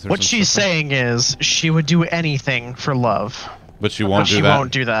some she's stuff there? saying is she would do anything for love. But she But won't she do that.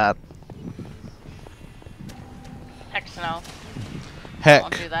 won't do that. Heck no. Won't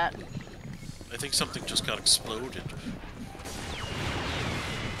Heck. do that. I think something just got exploded.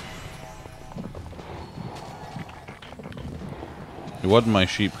 It wasn't my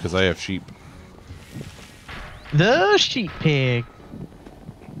sheep because I have sheep. The sheep pig.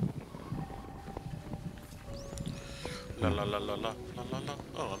 La la la la la la la la.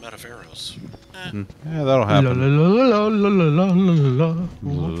 Oh, I'm out of arrows. Yeah, that'll La, happen. la, la, la, la, la, la,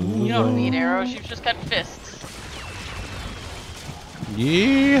 la. You don't need arrows, you've just got fists.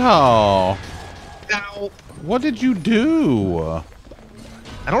 Yeehaw! Ow. What did you do?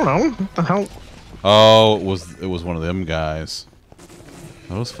 I don't know. What the hell? Oh, it was one of them guys.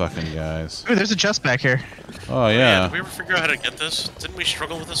 Those fucking guys. Ooh, there's a chest back here. Oh Did yeah. we ever figure out how to get this? Didn't we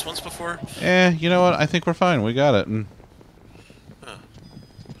struggle with this once before? You know what? I think we're fine. We got it. And Huh.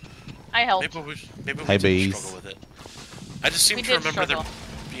 I helped. Maybe we Hi, didn't bees. struggle with it. I just seem We to did remember struggle. there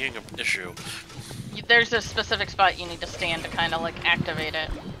being an issue. There's a specific spot you need to stand to kind of like activate it.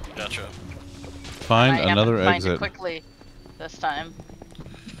 Gotcha. find I another happened to find it exit. quickly this time.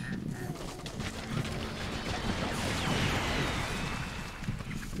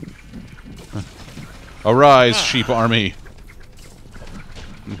 Arise, sheep army.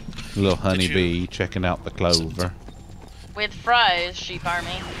 Little honeybee checking out the clover. With fries, sheep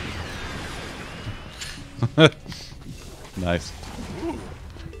army. Nice.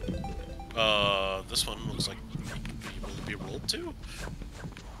 This one looks like able to be rolled to.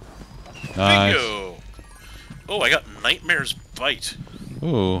 Nice. Bingo! Oh, I got Nightmare's Bite.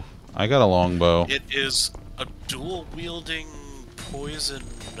 Ooh, I got a longbow. It is a dual-wielding poison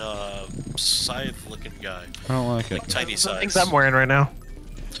scythe-looking guy. I don't like it. Like tiny Those are the things size. I'm wearing right now.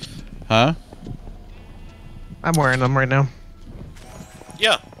 Huh? I'm wearing them right now.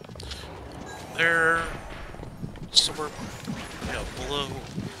 Yeah. They're somewhere, yeah, below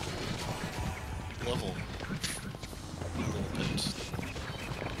level. A little bit.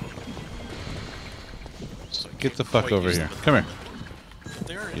 So I Get can't the fuck quite over use here. them at Come the here. moment.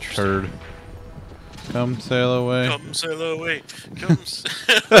 They are You interesting. turd. Come sail away. Come sail away. Come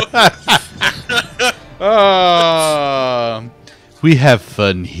Ah, we have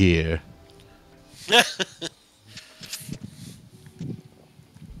fun here.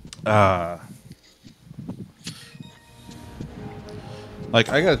 Like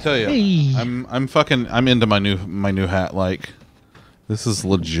I gotta tell you, Hey. I'm into my new hat. Like, this is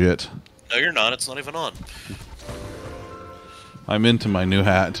legit. No, you're not. It's not even on. I'm into my new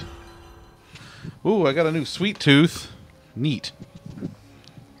hat. Ooh, I got a new sweet tooth. Neat.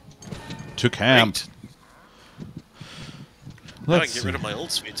 To camp. Great. Now I Let's can get see. rid of my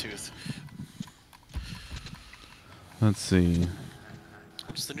old sweet tooth. Let's see.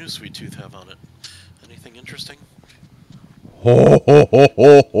 What does the new sweet tooth have on it? Anything interesting? Ho ho ho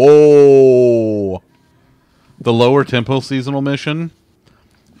ho ho! The lower tempo seasonal mission.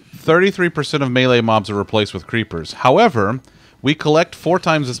 33% of melee mobs are replaced with creepers. However, we collect 4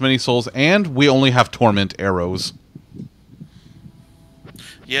 times as many souls, and we only have torment arrows.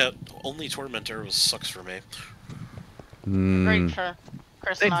 Yeah, only torment arrows sucks for me. Great for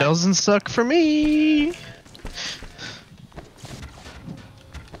Chris It and I. doesn't suck for me.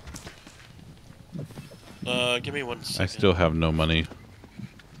 Give me 1 second. I still have no money.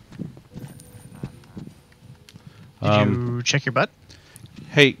 Did you check your butt?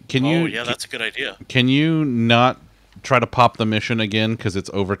 Hey, can you Oh, yeah, that's a good idea. can you not try to pop the mission again because it's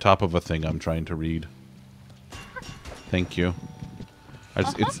over top of a thing I'm trying to read? Thank you.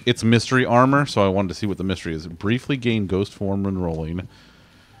 It's mystery armor, so I wanted to see what the mystery is. Briefly gain ghost form when rolling.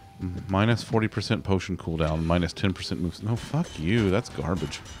 Minus 40% potion cooldown. Minus 10% moves. No, fuck you. That's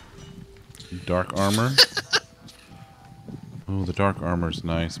garbage. Dark armor. Oh, the dark armor's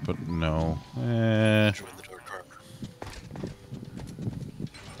nice, but no. Join the dark armor.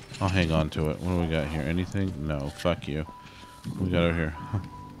 I'll hang on to it. What do we got here? Anything? No. Fuck you. What we got over here?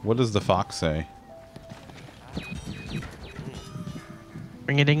 What does the fox say?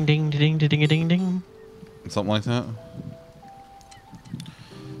 Ring a ding ding ding ding ding ding ding. Something like that?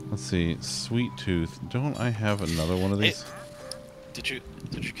 Let's see. Sweet tooth. Don't I have another one of these? Did you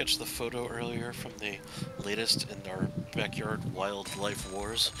catch the photo earlier from the latest in our backyard wildlife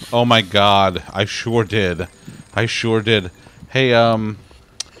wars? Oh my god. I sure did. I sure did. Hey,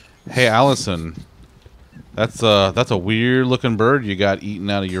 hey Allison. That's a weird looking bird you got eaten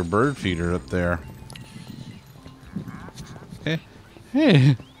out of your bird feeder up there.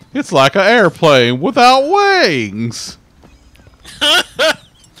 Hey, it's like an airplane without wings.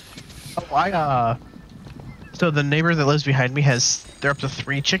 Oh, so the neighbor that lives behind me they're up to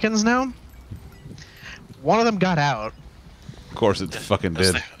 3 chickens now. One of them got out. Of course, it fucking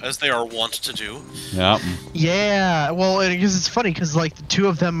did. As they are wont to do. Yeah. Yeah, well, because it's funny because like the 2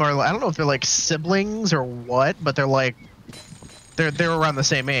 of them are, I don't know if they're like siblings or what, but they're like they're around the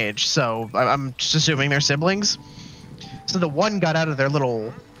same age, so I'm just assuming they're siblings. So the one got out of their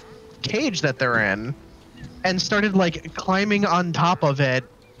little cage that they're in and started like climbing on top of it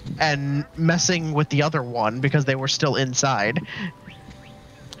and messing with the other one because they were still inside.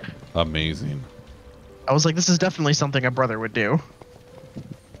 Amazing. I was like, this is definitely something a brother would do.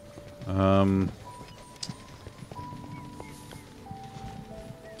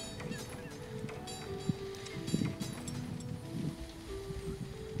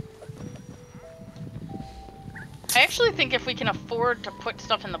 I actually think if we can afford to put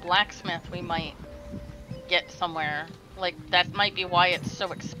stuff in the blacksmith, we might get somewhere. Like, that might be why it's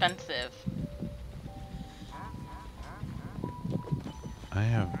so expensive.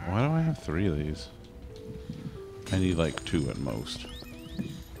 Why do I have 3 of these? I need like 2 at most.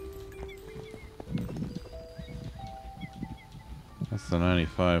 That's the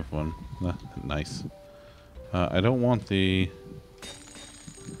 95 one. Nice. I don't want the...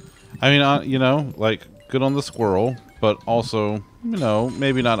 I mean, you know, like, good on the squirrel, but also, you know,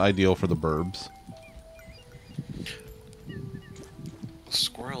 maybe not ideal for the burbs.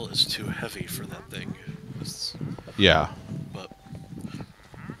 Squirrel is too heavy for that thing. Yeah. But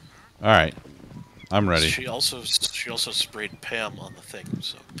alright. I'm ready. She also sprayed Pam on the thing,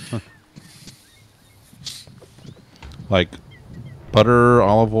 so. Like, butter,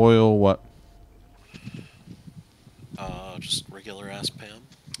 olive oil, what? Just regular ass Pam.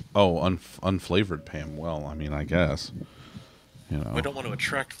 Oh, unflavored Pam. Well, I mean, I guess. You know. We don't want to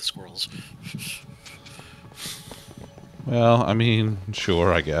attract the squirrels. Well, I mean,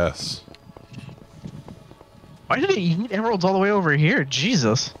 sure, I guess. Why did he eat emeralds all the way over here?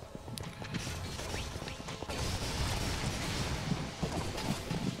 Jesus.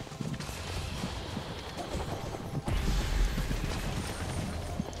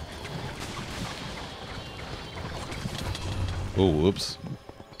 Oh, whoops.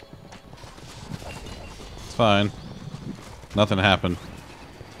 It's fine. Nothing happened.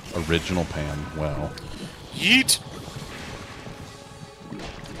 Original Pam. Well. Yeet!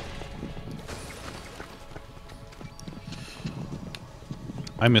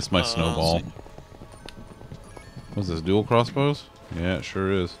 I missed my snowball. Was this dual crossbows? Yeah, it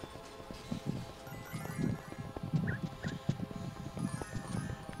sure is.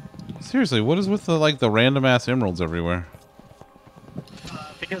 Seriously, what is with the like the random ass emeralds everywhere?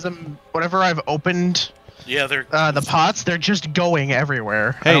 Because whenever I've opened Yeah, they're the pots, they're just going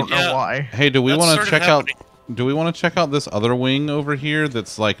everywhere. Hey, I don't know yeah. why. Hey, do we That want to started check happening. out? Do we want to check out this other wing over here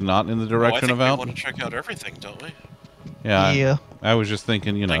that's like not in the direction I of think out? we want to check out everything, don't we? Yeah. Yeah. I was just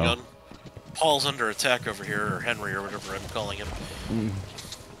thinking, you Hang know. on. Paul's under attack over here, or Henry, or whatever I'm calling him.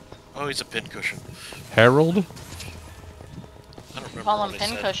 Oh, he's a pincushion. Harold? I don't remember Call him what I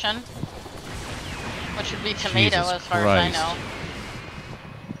said. pincushion. Which would be tomato, Jesus as far Christ. as I know.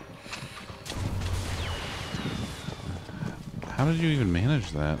 How did you even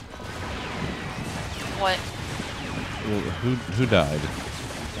manage that? What? Well, who died?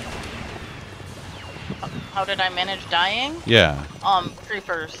 How did I manage dying? Yeah.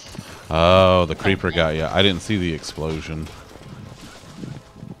 Creepers. Oh, the creeper got you. I didn't see the explosion.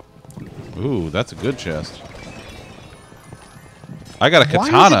 Ooh, that's a good chest. I got a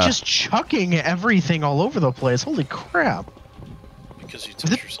katana. Why is it just chucking everything all over the place? Holy crap. Because you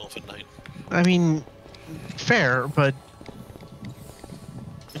touch yourself at night. I mean, fair, but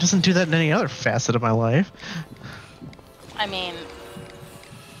it doesn't do that in any other facet of my life. I mean...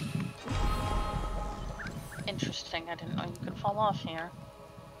 Interesting, I didn't know you could fall off here.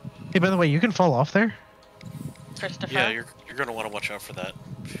 Hey, by the way, you can fall off there? Christopher? Yeah, you're gonna want to watch out for that.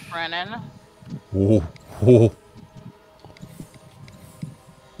 Brennan? Oh, oh.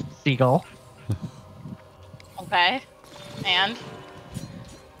 Seagull. Okay. And?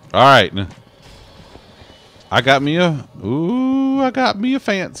 All right. I got me a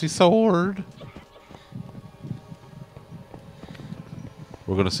fancy sword.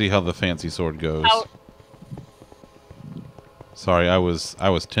 We're gonna see how the fancy sword goes. Out. Sorry, I was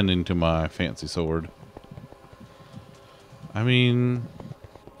tending to my fancy sword. I mean,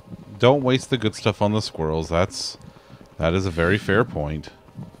 don't waste the good stuff on the squirrels. That is a very fair point.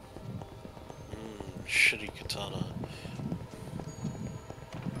 Shitty katana.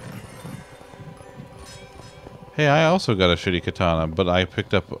 Hey, I also got a shitty katana, but I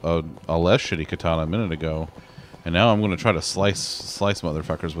picked up a less shitty katana a minute ago, and now I'm gonna try to slice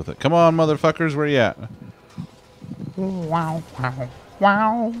motherfuckers with it. Come on, motherfuckers, where you at? Wow, wow,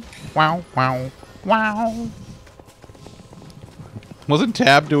 wow, wow, wow, wow. Wasn't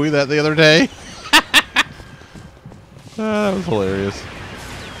Tab doing that the other day? That was hilarious.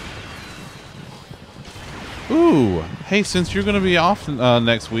 Ooh, hey, since you're going to be off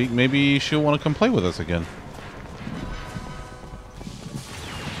next week, maybe she'll want to come play with us again.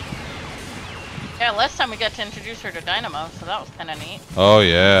 Yeah, last time we got to introduce her to Dynamo, so that was kind of neat. Oh,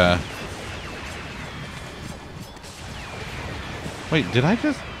 yeah. Wait, did I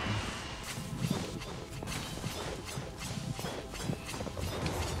just...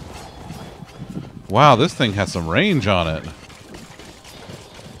 Wow, this thing has some range on it.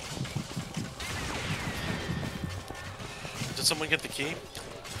 Did someone get the key?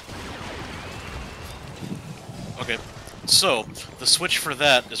 Okay, so the switch for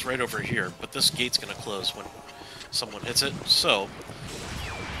that is right over here, but this gate's gonna close when someone hits it, so...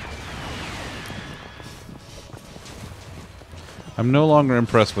 I'm no longer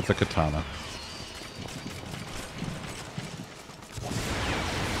impressed with the katana.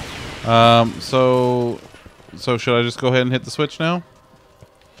 So should I just go ahead and hit the switch now?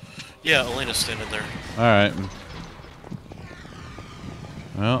 Yeah, Elena's standing there. Alright.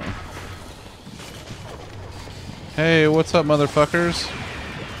 Well. Hey, what's up, motherfuckers?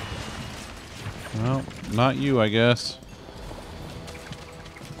 Well, not you, I guess.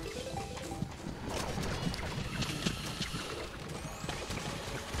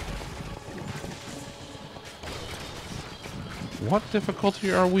 What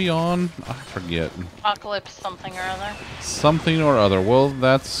difficulty are we on? I forget. Apocalypse something or other. Something or other. Well,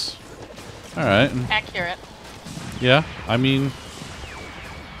 that's... Alright. Accurate. Yeah, I mean...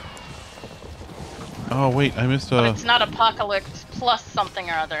 Oh, wait, I missed a... But it's not Apocalypse plus something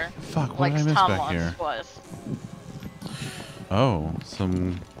or other. Fuck, what like did I miss Tom back once here? was. Oh,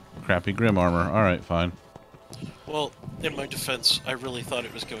 some crappy Grim armor. Alright, fine. Well, in my defense, I really thought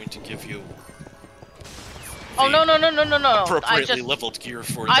it was going to give you... Oh no no no no no no! appropriately leveled gear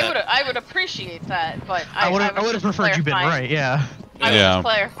for that. I would appreciate that, but I would have preferred you been right. Yeah. I was just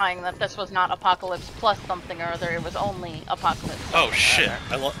clarifying that this was not Apocalypse plus something or other. It was only Apocalypse. Oh shit!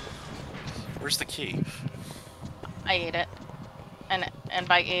 Where's the key? I ate it, and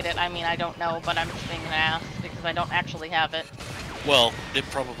by ate it I mean I don't know, but I'm just being an ass because I don't actually have it. Well, it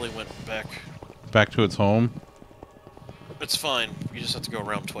probably went back. Back to its home? It's fine. You just have to go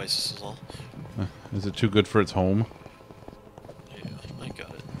around twice. This is all. Is it too good for its home? Yeah, I got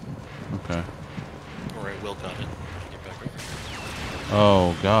it. Okay. Alright, Will got it. Get back over here.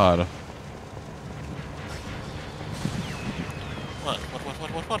 Oh, God. What?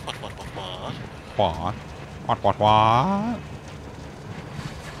 What?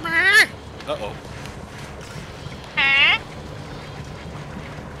 Uh-oh.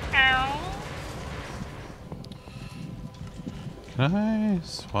 Can I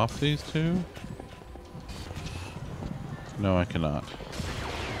swap these two? No, I cannot.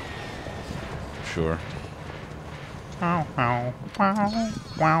 Sure.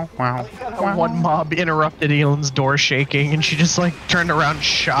 One mob interrupted Elan's door shaking, and she just like turned around,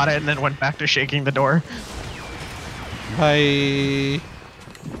 shot it, and then went back to shaking the door. Bye.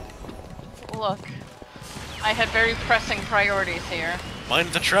 Look, I had very pressing priorities here. Mind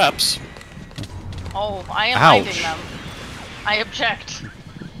the traps. Oh, I am Ouch. hiding them. I object.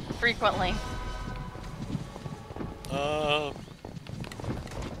 Frequently. Oh.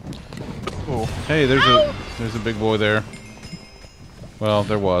 Hey, there's a big boy there. Well,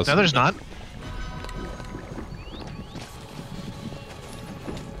 there was. No, there's not.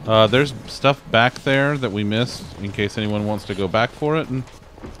 There's stuff back there that we missed in case anyone wants to go back for it. And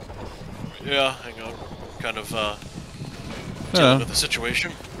Yeah, hang on. Kind of dealing with the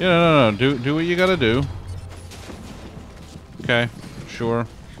situation. Yeah, no. Do what you gotta do. Okay, sure.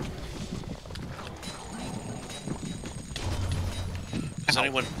 Does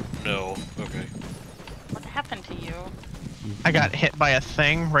anyone know? Okay. What happened to you? I got hit by a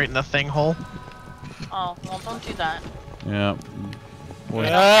thing right in the thing hole. Oh, well, don't do that. Yeah. I Boy.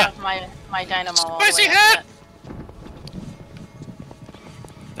 don't have my dynamo all the way Spicy up hat! yet.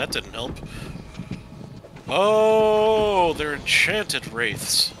 That didn't help. Oh, they're enchanted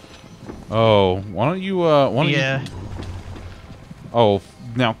wraiths. Oh, why don't you? Yeah. Oh,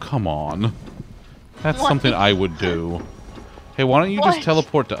 now come on. That's What? something I would do. Hey, why don't you just What?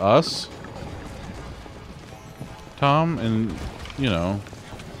 teleport to us, Tom? And you know.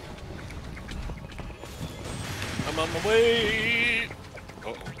 I'm on my way.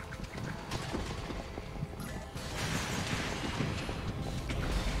 Uh-oh.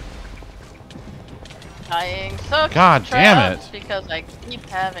 Dying sucks. God damn traps it. Because I keep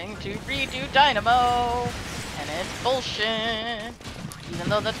having to redo dynamo, and it's bullshit. Even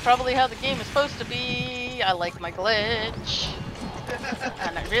though that's probably how the game is supposed to be, I like my glitch.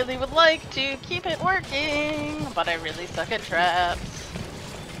 And I really would like to keep it working, but I really suck at traps.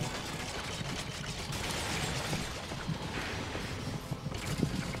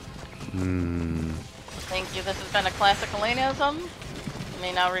 Thank you, this has been a classic Elenaism. You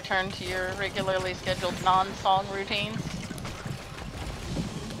may now return to your regularly scheduled non-song routines.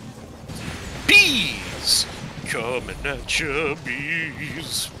 Bees! Coming at you,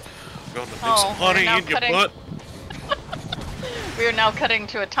 bees. Gonna make Oh, some honey we're now in your cutting- butt. We are now cutting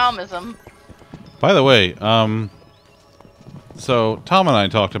to a Tomism. By the way, so Tom and I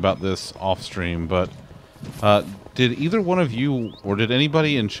talked about this off stream, but Did either one of you, or did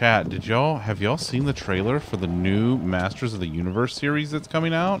anybody in chat, have y'all seen the trailer for the new Masters of the Universe series that's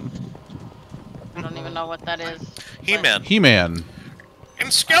coming out? I don't even know what that is. He-Man. He-Man. And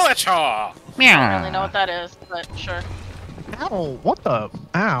Skeletor! I don't really know what that is, but sure. Ow! What the?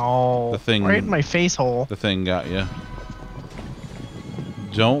 Ow! The thing. Right in my face hole. The thing got you.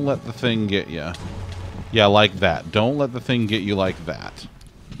 Don't let the thing get you. Yeah, like that. Don't let the thing get you like that.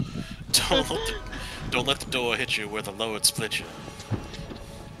 Don't let the door hit you where the load split you.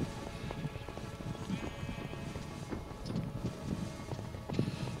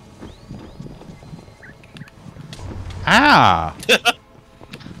 Ah!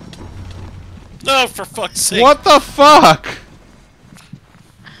 No, for fuck's sake! What the fuck?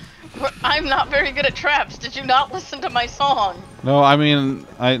 I'm not very good at traps. Did you not listen to my song? No, I mean,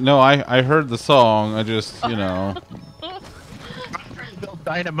 I heard the song. I just, you know. Build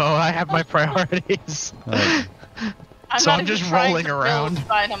Dynamo. I have my priorities. Like, I'm So not I'm even just trying rolling to around. build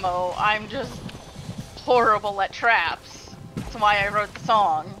Dynamo. I'm just horrible at traps. That's why I wrote the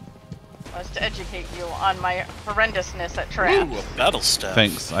song. Was to educate you on my horrendousness at traps. Ooh, a battle staff.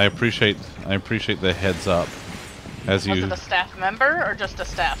 thanks. I appreciate the heads up. As Was you. it a staff member or just a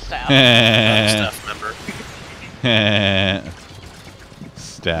staff? Battle staff member.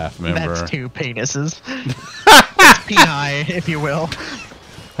 Staff member. That's 2 penises. It's peni, if you will.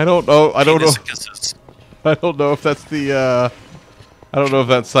 I don't know. I don't know. Penis-kisses. I don't know if that's the. I don't know if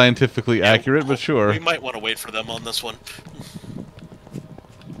that's scientifically accurate, but sure. We might want to wait for them on this one.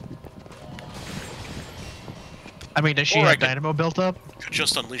 I mean, does she Or I have could- Dynamo built up? Could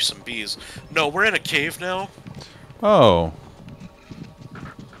just unleash some bees. No, we're in a cave now. Oh.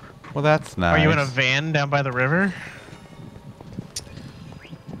 Well, that's nice. Are you in a van down by the river?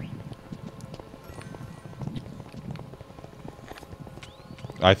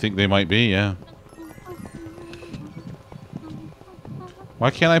 I think they might be, yeah. Why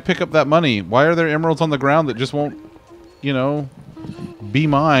can't I pick up that money? Why are there emeralds on the ground that just won't, you know, be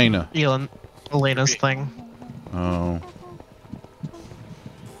mine? Elena's thing. Oh.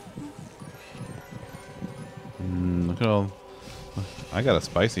 Look at all. I got a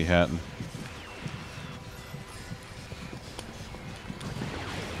spicy hat.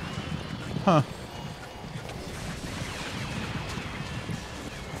 Huh.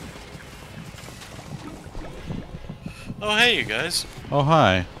 Oh, hey, you guys. Oh,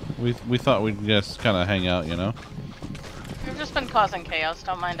 hi. We thought we'd just kind of hang out, you know? You've just been causing chaos.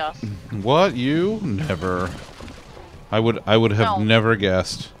 Don't mind us. What? You? Never. I would have No. never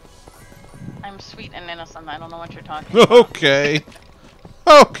guessed. I'm sweet and innocent. I don't know what you're talking about. Okay.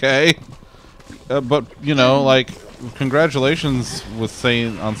 Okay. But, you know, like, congratulations with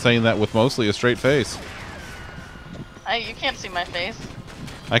saying that with mostly a straight face. You can't see my face.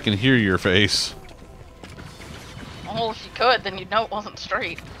 I can hear your face. Well, if you could, then you'd know it wasn't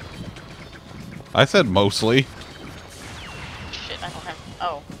straight. I said mostly. Shit, I don't have.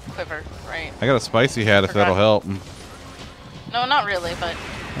 Oh, quiver. Right. I got a spicy hat if Forgot. that'll help. No, not really, but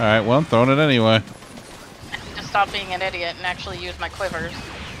Alright, well, I'm throwing it anyway. I need to stop being an idiot and actually use my quivers.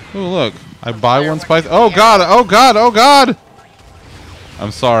 Ooh, look. I Some buy clear one one spicy. in Oh the god! Oh god! Oh god!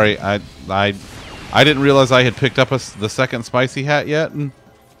 I'm sorry. I didn't realize I had picked up the second spicy hat yet, and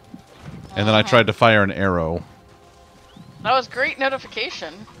then I tried to fire an arrow. That was great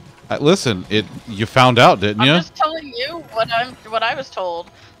notification. Listen, you found out, didn't I'm you? just telling you what I was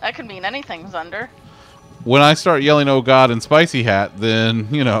told. That could mean anything, Zunder. When I start yelling "Oh God" and spicy hat, then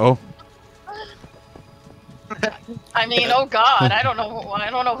you know. I mean, oh God, I don't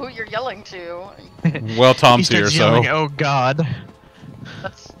know who you're yelling to. Well, Tom's He here, starts so yelling, oh god.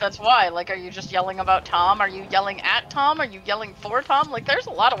 That's why. Like, are you just yelling about Tom? Are you yelling at Tom? Are you yelling for Tom? Like, there's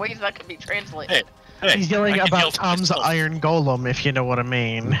a lot of ways that could be translated. Hey, He's yelling I can yell about for Tom's myself. iron golem, if you know what I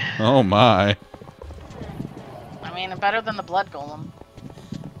mean. oh my. I mean, better than the blood golem.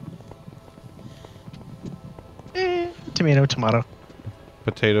 Tomato, tomato.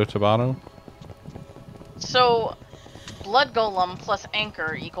 Potato tomato. So, blood golem plus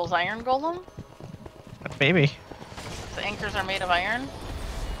anchor equals iron golem? Maybe. The anchors are made of iron?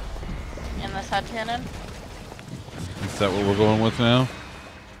 In this headcanon? Is that what we're going with now?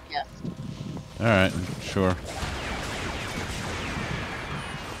 Yes. Alright, sure.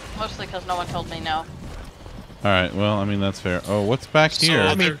 Mostly because no one told me no. Alright, well, I mean, that's fair. Oh, what's back So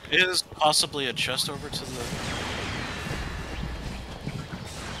here? there is possibly a chest over to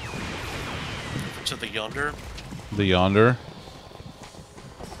the yonder. The yonder?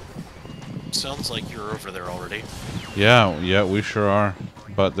 Sounds like you're over there already. Yeah, we sure are.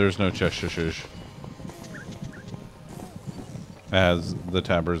 But there's no cheshish, as the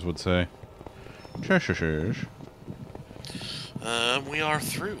tabbers would say. Cheshish. We are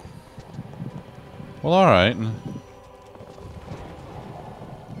through. Well, all right.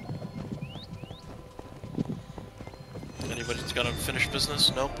 Anybody's got unfinished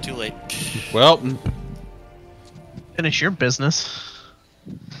business? Nope, too late. Well, Finish your business.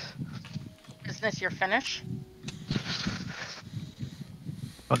 Business your finish?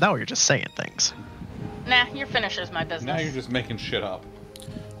 Well, now you're just saying things. Nah, your finish is my business. now you're just making shit up.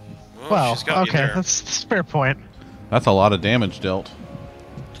 Well, she's got you okay, there. that's a fair point. That's a lot of damage dealt.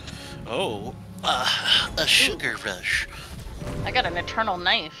 Oh, a sugar rush. I got an eternal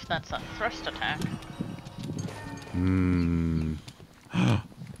knife. That's a thrust attack. Hmm.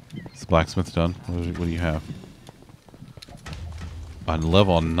 Is the blacksmith done? What do you have? A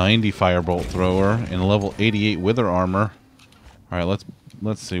level 90 firebolt thrower and a level 88 wither armor. All right,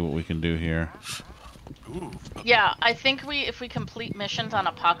 let's see what we can do here. Ooh. Yeah, I think if we complete missions on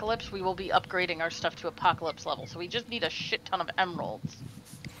Apocalypse, we will be upgrading our stuff to Apocalypse level. So we just need a shit ton of emeralds.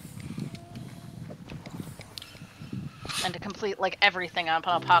 And to complete like everything on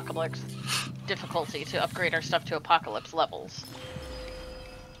Apocalypse difficulty to upgrade our stuff to Apocalypse levels.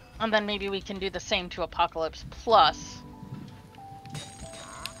 And then maybe we can do the same to Apocalypse Plus.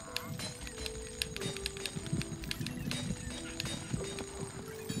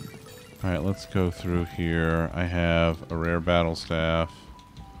 Alright, let's go through here. I have a rare battle staff.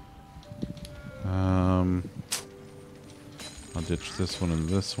 I'll ditch this one and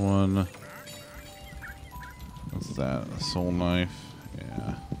this one. What's that? A soul knife?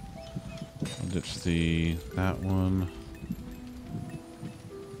 Yeah. I'll ditch that one.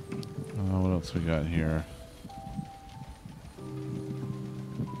 What else we got here?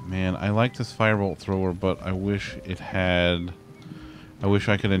 Man, I like this firebolt thrower, but I wish it had... I wish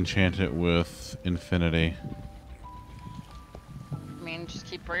I could enchant it with infinity. I mean, just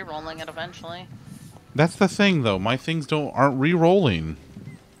keep re-rolling it eventually. That's the thing, though. My things aren't re-rolling.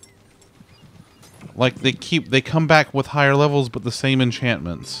 Like they come back with higher levels, but the same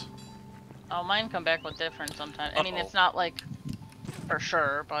enchantments. Oh, mine come back with different sometimes. I mean, it's not like for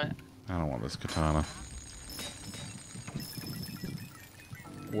sure, but I don't want this katana.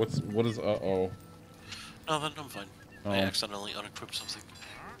 What is uh-oh? No, then I'm fine. I accidentally unequipped something.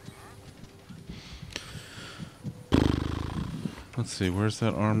 Let's see, where's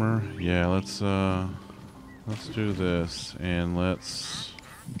that armor? Yeah, let's do this and let's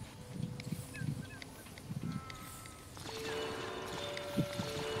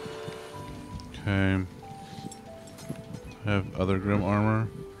okay. Have other grim armor.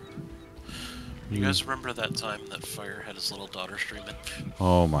 You guys remember that time that Fire had his little daughter streaming?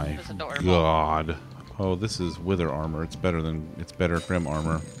 Oh my It was adorable. god. Oh, this is wither armor. It's better grim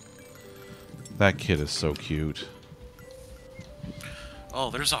armor. That kid is so cute.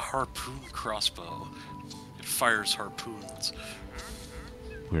 Oh, there's a harpoon crossbow. It fires harpoons.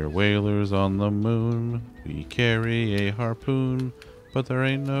 We're whalers on the moon. We carry a harpoon, but there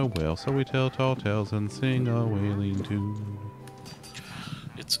ain't no whale, so we tell tall tales and sing a whaling tune.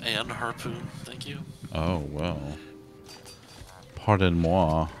 It's an harpoon, thank you. Oh, well.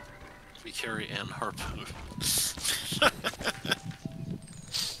 Pardon-moi. We carry an harpoon.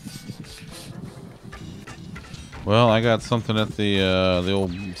 Well, I got something at the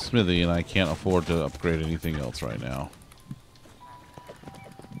old smithy, and I can't afford to upgrade anything else right now.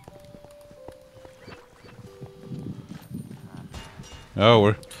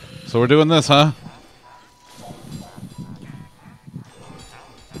 Oh, we're doing this, huh?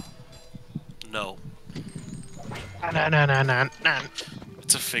 No. No.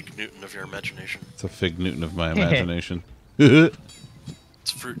 It's a fig Newton of your imagination. It's a fig Newton of my imagination.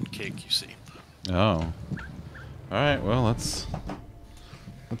 It's fruit and cake, you see. Oh. Alright, well, let's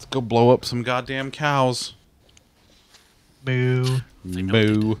go blow up some goddamn cows. Boo.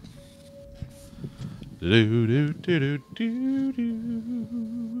 Boo. Do do do do do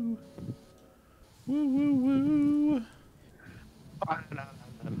do. Woo woo woo.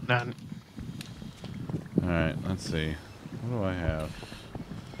 Alright, let's see. What do I have?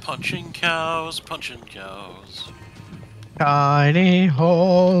 Punching cows, punching cows. Tiny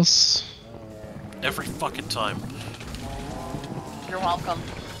horse. Every fucking time. you're welcome.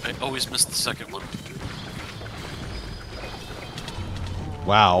 I always miss the second one.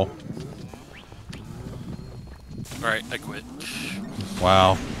 Wow. Alright, I quit.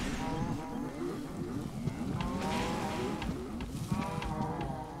 Wow.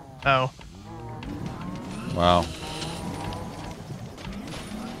 Oh. Wow.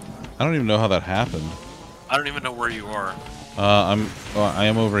 I don't even know how that happened. I don't even know where you are. I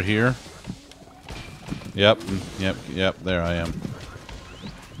am over here. Yep, yep, there I am.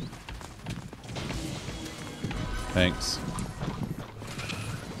 Thanks.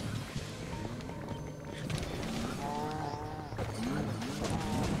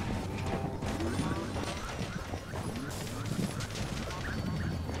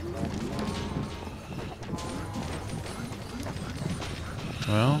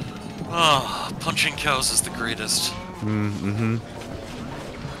 Well. Ah, punching cows is the greatest. Mm-hmm.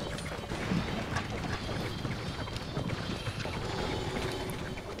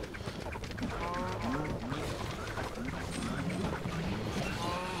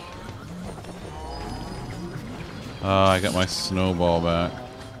 I got my snowball back.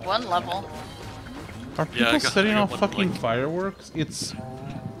 One level. Are Yeah, people setting I off got one, fucking like- fireworks? It's...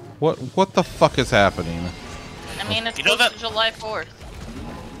 What the fuck is happening? I mean, it's You know close that- to July 4th.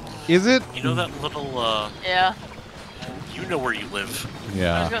 Is it? You know that little, Yeah. you know where you live. I was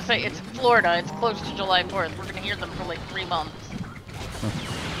Yeah. gonna say, it's Florida. It's close to July 4th. We're gonna hear them for like 3 months.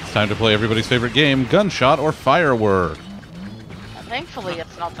 It's time to play everybody's favorite game, Gunshot or Firework. Thankfully,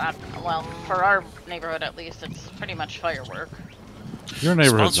 it's not that... Well, for our neighborhood at least, it's pretty much firework. Your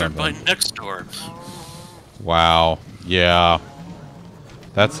neighborhood's Sponsored by not bad. Nextdoor. Wow. Yeah.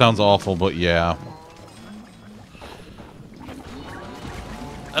 That sounds awful, but yeah.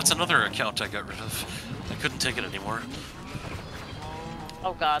 That's another account I got rid of. I couldn't take it anymore.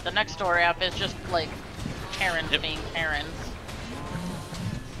 Oh god, the Nextdoor app is just like Karens Yep. being Karens.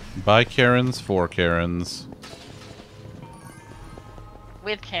 By Karens, for Karens.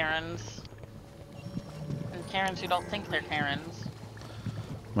 With Karens. And Karens who don't think they're Karens.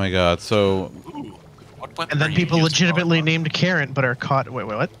 My god, so... Ooh. What weapon And are then you people using? legitimately named Karen, but are caught. Wait,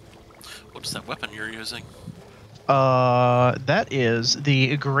 what? What is that weapon you're using? That is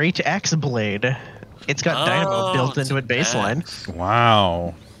the Great Axe Blade. It's got dynamo Oh, built it's into an it baseline. axe.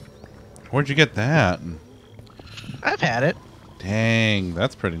 Wow. Where'd you get that? I've had it. Dang,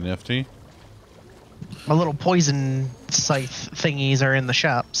 that's pretty nifty. My little poison scythe thingies are in the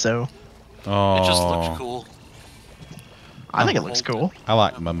shop, so Oh, It just looks cool. I think it looks cool. I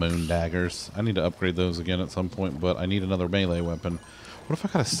like my moon daggers. I need to upgrade those again at some point, but I need another melee weapon. What if I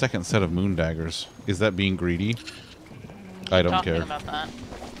got a second set of moon daggers? Is that being greedy? I don't Talking care. about that.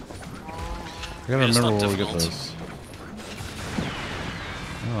 I gotta It's remember not where we get difficult. those.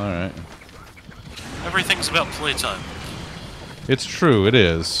 Oh, alright. Everything's about playtime. It's true, it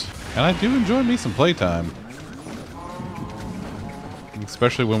is. And I do enjoy me some playtime.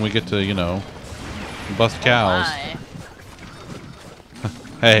 Especially when we get to, you know, bust cows. My.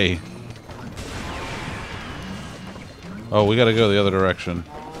 Hey. Oh, we gotta go the other direction.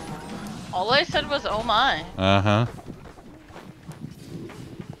 All I said was, oh my. Uh-huh.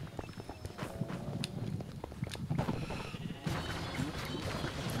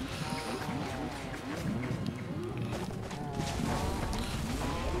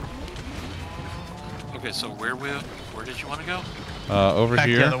 Okay, so where did you want to go? Over Back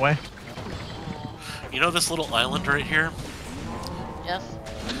here. the other way. You know this little island right here? Yes.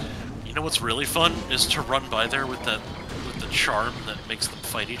 You know what's really fun is to run by there with the charm that makes them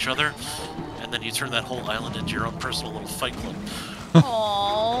fight each other, and then you turn that whole island into your own personal little fight club.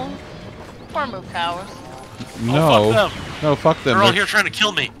 Aww. Poor moo cows. No. Oh, fuck them. No, fuck them. They're all They're- here trying to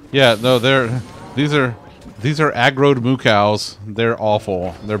kill me. Yeah, no, these are aggroed moo cows. They're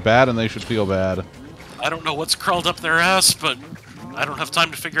awful. They're bad and they should feel bad. I don't know what's crawled up their ass, but I don't have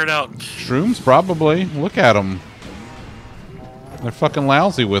time to figure it out. Shrooms, probably. Look at them. They're fucking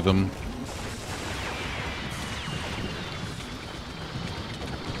lousy with them.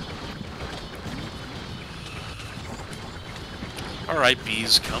 Alright,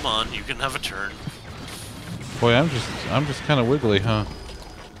 bees, come on, you can have a turn. Boy, I'm just kind of wiggly, huh?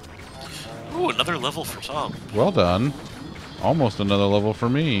 Ooh, another level for Tom. Well done. Almost another level for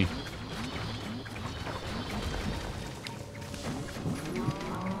me.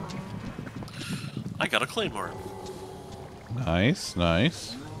 I got a claymore. Nice,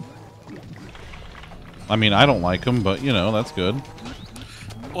 nice. I mean, I don't like them, but you know, that's good.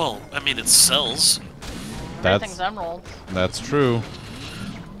 Well, I mean, it sells. Everything's That's emeralds. that's true.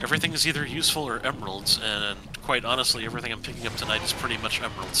 Everything is either useful or emeralds, and quite honestly, everything I'm picking up tonight is pretty much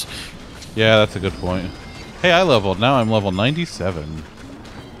emeralds. Yeah, that's a good point. Hey, I leveled. Now I'm level 97.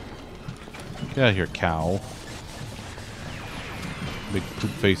 Get out of here, cow. Big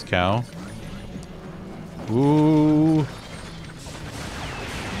poop face cow. Ooh.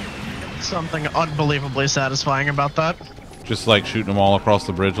 Something unbelievably satisfying about that. Just like shooting them all across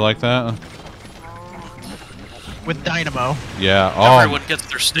the bridge like that. With dynamo, Yeah. Oh. Everyone gets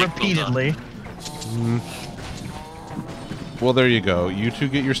their steak well done. repeatedly. Well, there you go. You two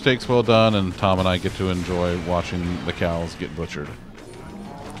get your steaks well done, and Tom and I get to enjoy watching the cows get butchered.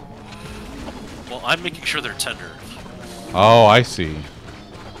 Well, I'm making sure they're tender. Oh, I see.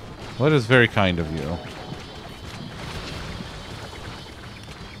 Well, that is very kind of you.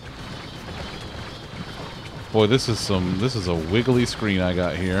 Boy, this is a wiggly screen I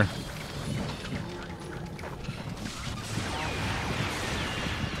got here.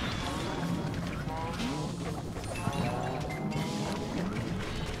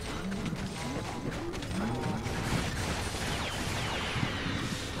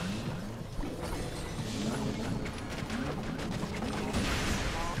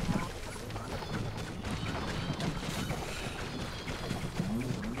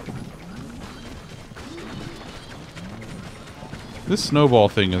 This snowball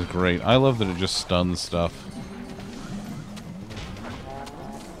thing is great. I love that it just stuns stuff.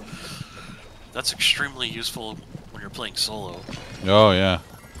 That's extremely useful when you're playing solo. Oh, yeah.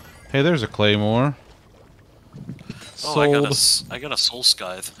 Hey, there's a claymore. Oh, Sold. I got a soul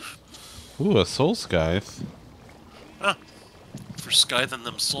scythe. Ooh, a soul scythe. Huh. For scything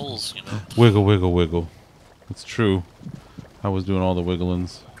them souls, you know. Wiggle, wiggle, wiggle. It's true. I was doing all the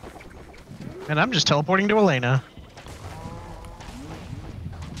wigglings. And I'm just teleporting to Elena.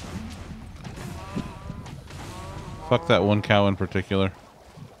 Fuck that one cow in particular.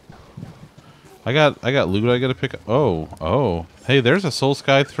 I got loot I gotta pick up. Oh. Hey, there's a soul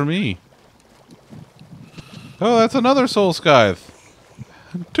scythe for me. Oh, that's another soul scythe.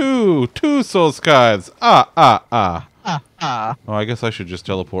 Two soul scythes. Ah. Oh, I guess I should just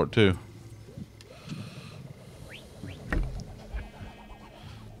teleport too.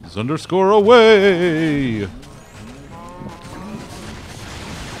 Zunderscore away!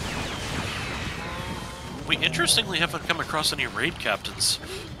 We interestingly haven't come across any raid captains.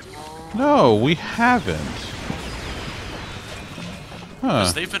 No, we haven't. Huh.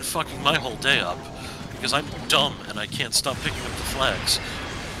 Because they've been fucking my whole day up. Because I'm dumb and I can't stop picking up the flags.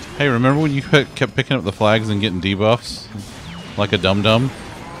 Hey, remember when you kept picking up the flags and getting debuffs? Like a dum-dum?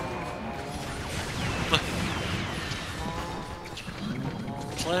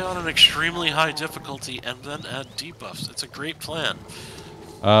 Play on an extremely high difficulty and then add debuffs. It's a great plan.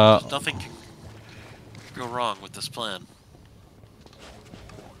 Nothing can go wrong with this plan.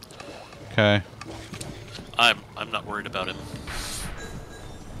 Okay. I'm not worried about him.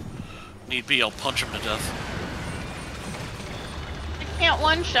 Need be, I'll punch him to death. I can't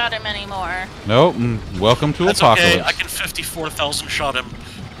one-shot him anymore. Nope. Welcome to That's Apocalypse. okay, I can 54,000 shot him.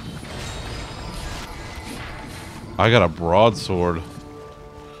 I got a broadsword.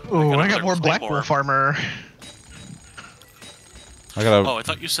 Ooh, I got another more Black claymore. Wolf armor. I got a... Oh, I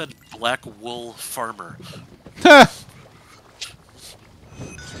thought you said black wool farmer.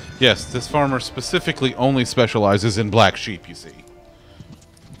 Yes, this farmer specifically only specializes in black sheep, you see.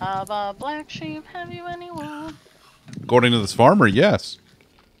 Black sheep, have you anyone? According to this farmer, yes.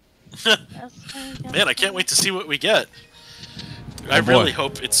 Man, I can't wait to see what we get. I Oh, boy. really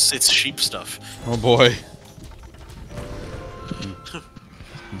hope it's sheep stuff. Oh boy.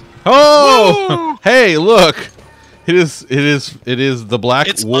 Oh! Hey, look! It is the black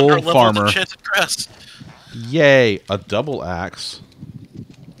It's wool under-leveled farmer. enchanted grass. Yay, a double axe.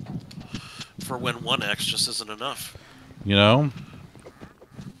 For when one axe just isn't enough. You know?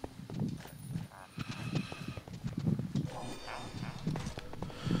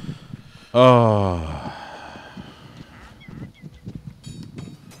 Oh.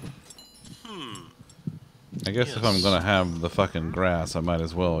 I guess if I'm Yes. gonna have the fucking grass, I might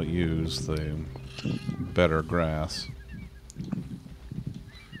as well use the better grass.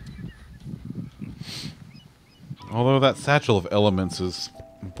 Although that satchel of elements is,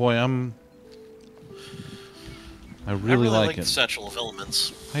 boy, I really like the it. satchel of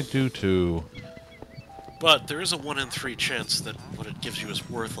elements. I do too. But there is a 1 in 3 chance that what it gives you is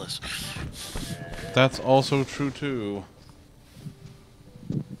worthless. That's also true too.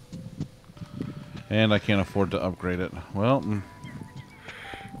 And I can't afford to upgrade it. Well,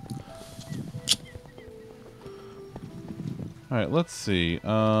 alright, let's see.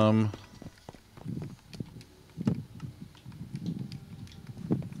 What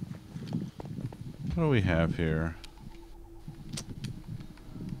do we have here?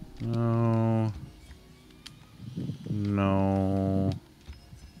 No. No.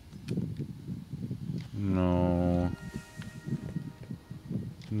 No.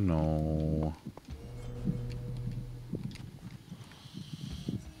 No.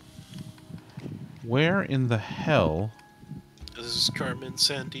 Where in the hell? This is Carmen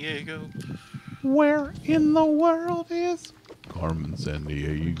San Diego. Where in the world is Carmen San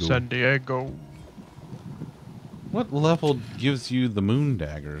Diego? San Diego. What level gives you the moon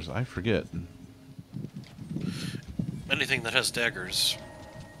daggers? I forget. Anything that has daggers.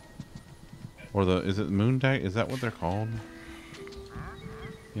 Or is it moon dag? Is that what they're called?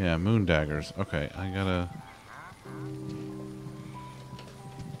 Yeah, moon daggers. Okay, I gotta.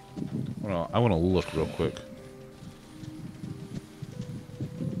 Well, I want to look real quick.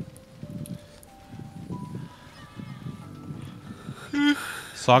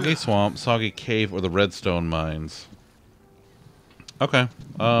 Soggy Swamp, Soggy Cave, or the Redstone Mines. Okay.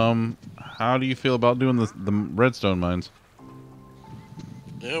 How do you feel about doing the Redstone Mines?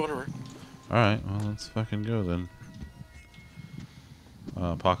 Yeah, whatever. Alright, well, let's fucking go then.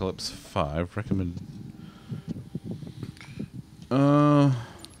 Apocalypse 5, recommend...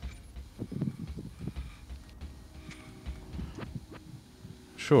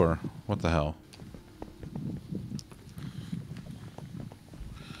 Sure. What the hell?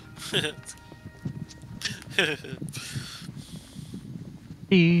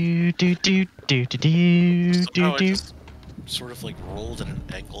 Do do do do do do Somehow I do. just sort of like rolled at an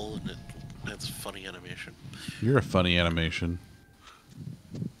angle, and it's funny animation. You're a funny animation.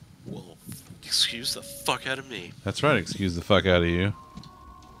 Well, excuse the fuck out of me. That's right. Excuse the fuck out of you.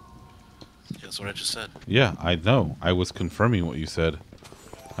 Yeah, that's what I just said. Yeah, I know. I was confirming what you said.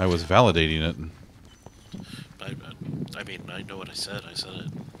 I was validating it. I mean, I know what I said. I said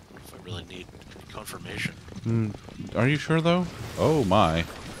it. If I really need confirmation. Are you sure, though? Oh, my.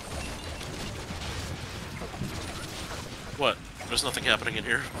 What? There's nothing happening in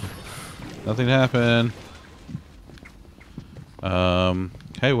here. Nothing happened.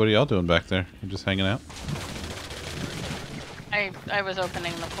 Hey, what are y'all doing back there? You just hanging out? I was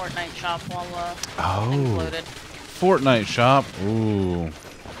opening the Fortnite shop while Oh. things loaded. Fortnite shop. Ooh.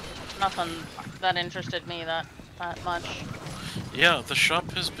 Nothing that interested me that much. Yeah, the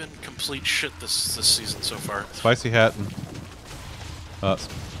shop has been complete shit this season so far. Spicy hat. And,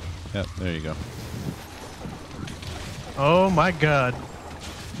 yeah, there you go. Oh my god.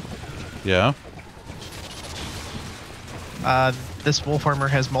 Yeah. This wolf armor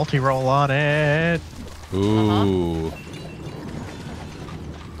has multi-roll on it. Ooh.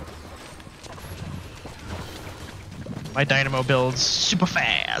 My dynamo builds super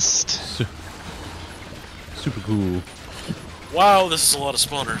fast. Super cool. Wow, this is a lot of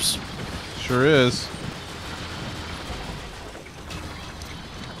spawners. Sure is.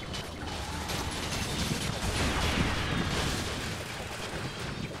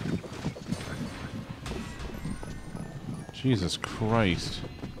 Jesus Christ.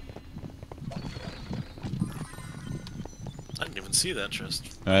 I didn't even see that chest.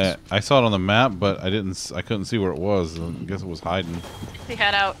 I saw it on the map, but I couldn't see where it was. I guess it was hiding. He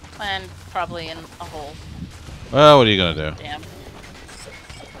had out and probably in a hole. Well, what are you gonna do? Damn.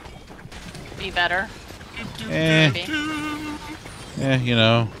 Be better. Eh, Maybe. you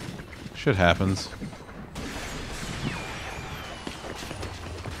know, shit happens.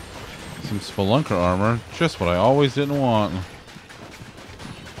 Some Spelunker armor, just what I always didn't want.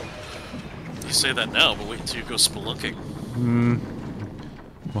 You say that now, but wait until you go spelunking.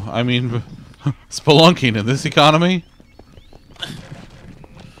 Well, I mean, spelunking in this economy?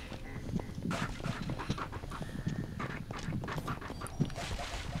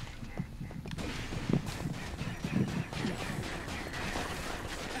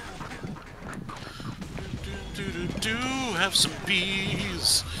 Have some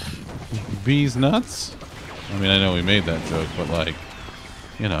bees. Bees nuts? I mean, I know we made that joke, but like,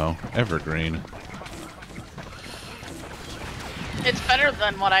 you know, evergreen. It's better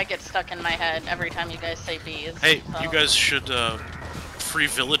than what I get stuck in my head every time you guys say bees. Hey, so. you guys should free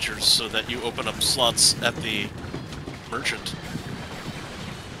villagers so that you open up slots at the merchant.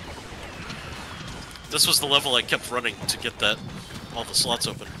 This was the level I kept running to get all the slots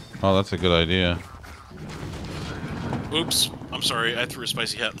open. Oh, that's a good idea. Oops, I'm sorry, I threw a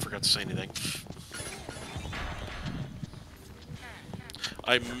spicy hat and forgot to say anything.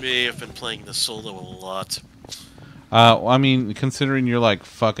 I may have been playing this solo a lot. I mean, considering you're like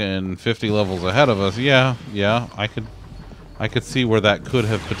fucking 50 levels ahead of us, yeah, I could see where that could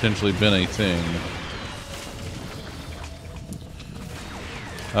have potentially been a thing.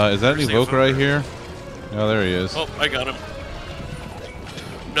 Is that an Where's the evoker I evoker? hear? Oh, there he is. Oh, I got him.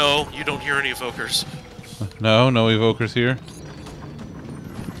 No, you don't hear any evokers. No evokers here.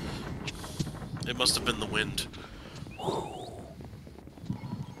 It must have been the wind.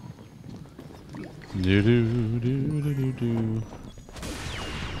 Do do do do do do.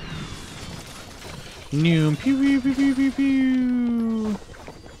 New pew pew pew pew pew pew.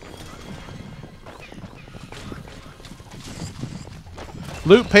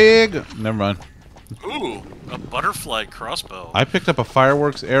 Loot pig. Never mind. Ooh, a butterfly crossbow. I picked up a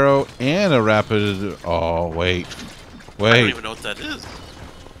fireworks arrow and a rapid. Oh wait, I don't wait. even know what that is.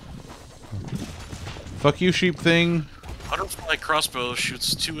 Fuck you, sheep thing. Butterfly crossbow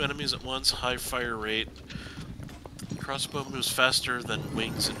shoots 2 enemies at once, high fire rate. Crossbow moves faster than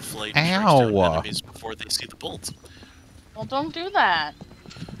wings in flight. And strikes down Ow. enemies before they see the bolt. Well, don't do that.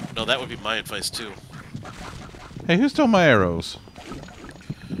 No, that would be my advice too. Hey, who stole my arrows?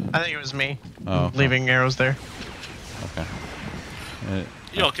 I think it was me. Oh, okay. Leaving arrows there. Okay.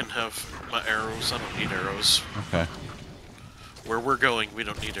 Y'all can have my arrows. I don't need arrows. Okay. Where we're going, we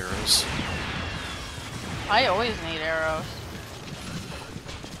don't need arrows. I always need arrows.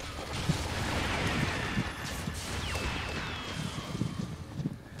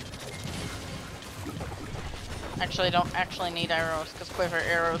 Actually, I don't actually need arrows because quiver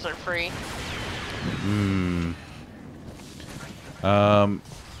arrows are free. Hmm.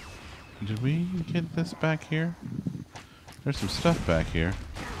 Did we get this back here? There's some stuff back here.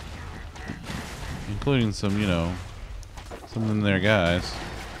 Including some, you know, something there, guys.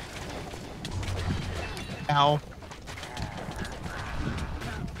 Ow.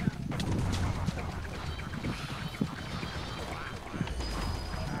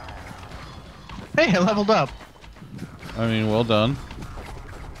 Hey, I leveled up. I mean, well done.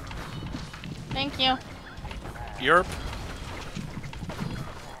 Thank you. Europe.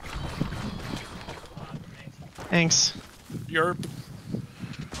 Thanks. Europe.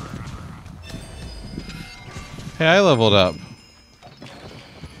 Hey, I leveled up.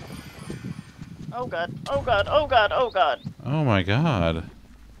 Oh god, oh god, oh god, oh god. Oh my god.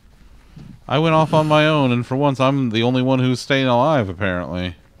 I went off on my own, and for once I'm the only one who's staying alive,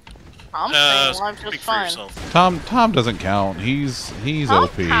 apparently. I'm staying alive just Speak for fine. yourself. Tom doesn't count. He's Tom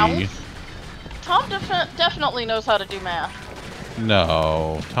OP. counts. Tom definitely knows how to do math.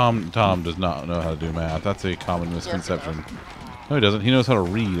 No, Tom does not know how to do math. That's a common misconception. No, he doesn't. He knows how to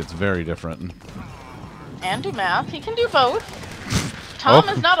read. It's very different. And do math. He can do both. Tom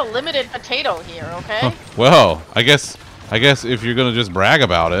Oh. is not a limited potato here, okay? Huh. Well, I guess if you're gonna just brag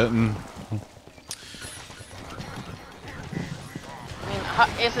about it, and I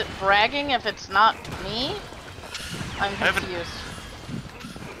mean, is it bragging if it's not me? I'm confused.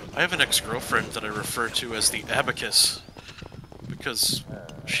 I have an ex-girlfriend that I refer to as the abacus because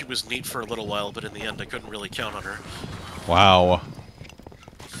she was neat for a little while, but in the end I couldn't really count on her. wow,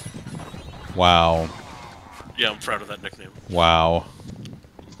 wow, Yeah, I'm proud of that nickname. wow.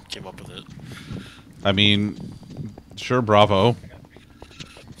 Came up with it. I mean, sure, bravo.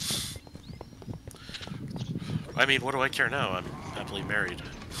 I mean, what do I care now? I'm happily married.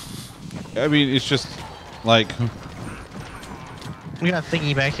 I mean, it's just like We got a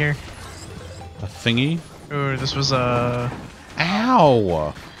thingy back here. a thingy. Ooh, this was Ow!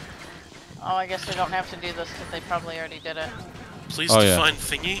 Oh, I guess we don't have to do this because they probably already did it. Please Oh, yeah. define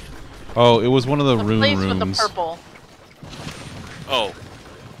thingy. Oh, it was one of the The rune place with the rooms. purple. Oh,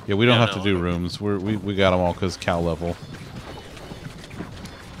 Yeah, we don't Yeah, have to no, do okay. rooms. We got them all because cow level.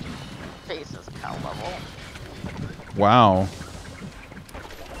 Face is cow level. Wow.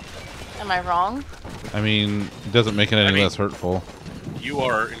 Am I wrong? I mean, it doesn't make it any I mean- less hurtful. you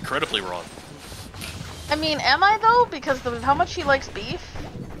are incredibly wrong. I mean, am I though? Because of how much he likes beef?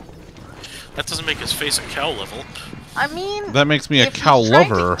 That doesn't make his face a cow level. I mean, That makes me a if cow he's trying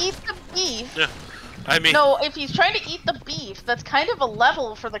lover. to eat the beef, Yeah. I mean, no, if he's trying to eat the beef, that's kind of a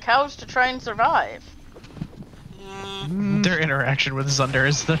level for the cows to try and survive. their interaction with Zunder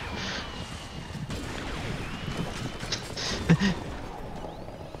is the.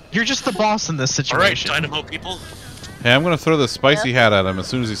 You're just the boss in this alright, situation. Dynamo people. Hey, I'm gonna throw the spicy hat at him as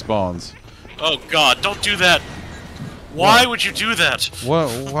soon as he spawns. Oh god, don't do that! Why would you do that? What?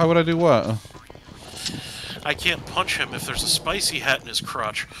 Why would I do what? I can't punch him if there's a spicy hat in his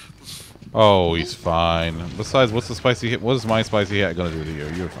crotch. Oh, he's fine. Besides, what's the spicy hat? What is my spicy hat gonna do to you?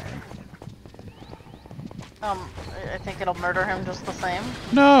 You're fine. I think it'll murder him just the same.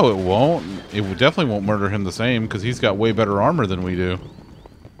 No, it won't. It definitely won't murder him the same because he's got way better armor than we do.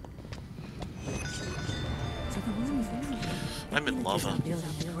 I'm in lava.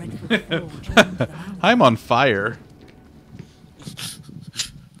 I'm on fire.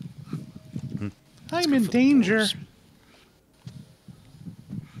 I'm in danger.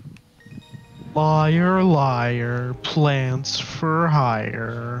 Liar, liar, plants for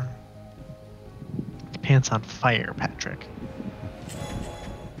hire. Pants on fire, Patrick.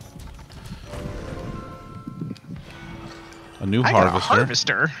 A new I got a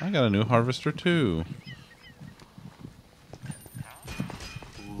harvester. harvester. I got a new harvester too.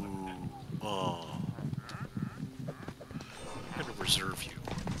 Ooh. Oh. I'm gonna reserve you.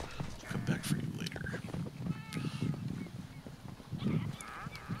 I'll come back for you later.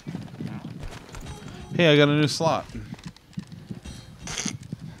 Hey, I got a new slot.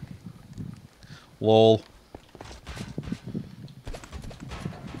 Lol.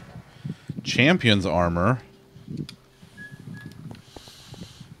 Champion's armor.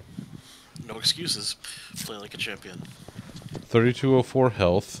 No excuses. Play like a champion. 3204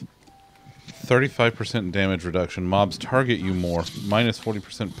 health. 35% damage reduction. Mobs target you more. Minus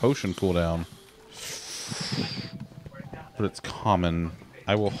 40% potion cooldown. But it's common.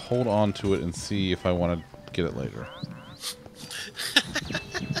 I will hold on to it and see if I want to get it later.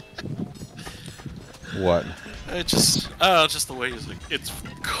 What? Just the way he's like, it's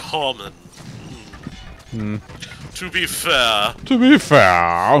common. Hmm. To be fair, To be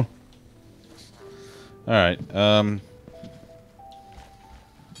fair. Alright,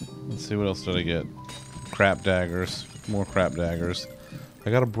 let's see, what else did I get? Crap daggers. More crap daggers.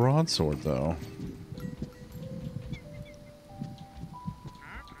 I got a broadsword, though.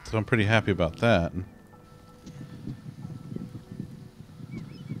 So I'm pretty happy about that.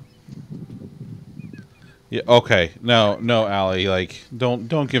 Yeah, okay. No, Allie, like, don't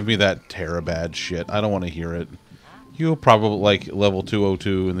give me that Terabad shit. I don't want to hear it. You'll probably, like, level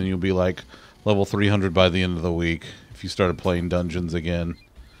 202, and then you'll be, like, level 300 by the end of the week if you started playing dungeons again.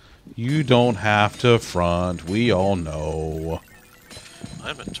 You don't have to front. We all know.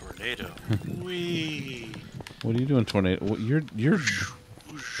 I'm a tornado. Whee! What are you doing, tornado? What, you're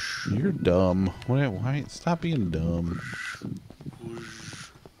dumb. Why? Stop being dumb.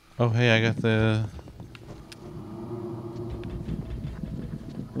 Oh, hey, I got the...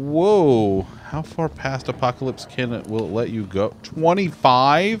 Whoa! How far past Apocalypse will it let you go?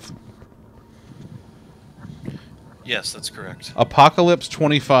 25? Yes, that's correct. Apocalypse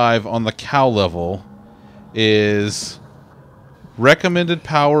 25 on the cow level is recommended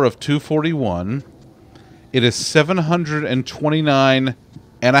power of 241. It is 729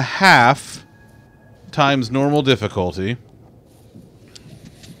 and a half times normal difficulty.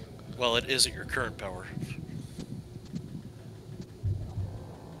 Well, it is at your current power.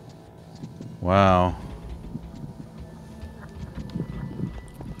 Wow.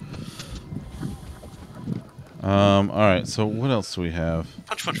 Alright, so what else do we have?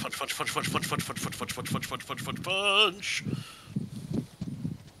 Punch, punch, punch, punch, punch, punch, punch, punch, punch, punch, punch, punch, punch, punch, punch, punch, punch. Do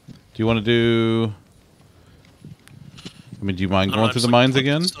you want to do... I mean, do you mind going through the mines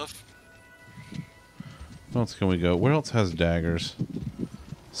again? Where else can we go? Where else has daggers?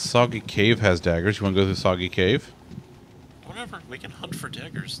 Soggy Cave has daggers. You want to go through Soggy Cave? Whatever, we can hunt for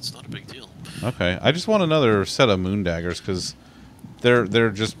daggers. It's not a big deal. Okay, I just want another set of moon daggers because they're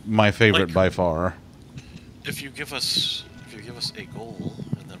just my favorite Like, by far. If you give us a goal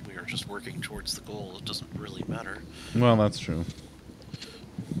and then we are just working towards the goal, it doesn't really matter. Well, that's true.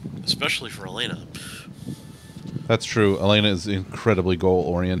 Especially for Elena. That's true. Elena is incredibly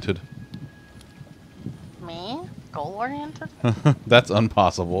goal-oriented. Me? Goal-oriented? That's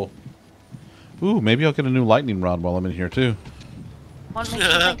impossible. Ooh, maybe I'll get a new lightning rod while I'm in here, too. What makes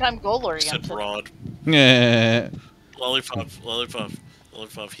you think I'm He goal-oriented? said rod. Yeah. Lollipop, lollipop,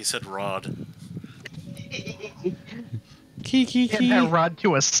 lollipop. He said rod. Key. Give that rod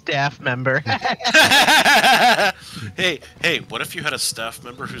to a staff member. Hey, what if you had a staff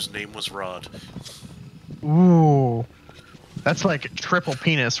member whose name was Rod? Ooh. That's like a triple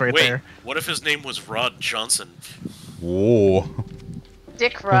penis right Wait, there. what if his name was Rod Johnson? Whoa.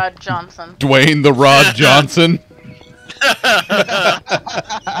 Dick Rod Johnson. Dwayne the Rod Johnson.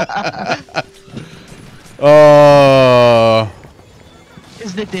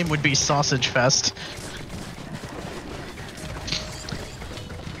 His nickname would be Sausage Fest.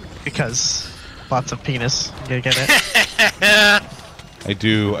 Because lots of penis. You get it? I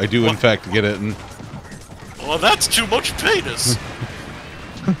do in fact get it. And Well, that's too much penis.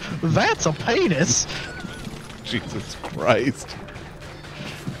 That's a penis. Jesus Christ.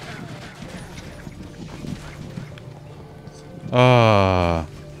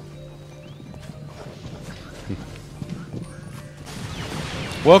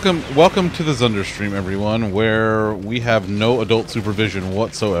 Welcome to the zunderstream, everyone, where we have no adult supervision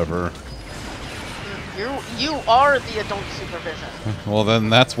whatsoever. You are the adult supervision. Well, then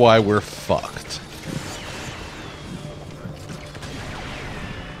that's why we're fucked.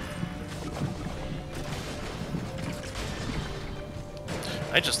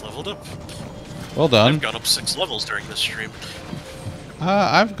 I just leveled up. Well done. I've gone up 6 levels during this stream.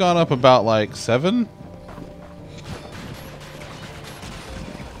 I've gone up about like 7.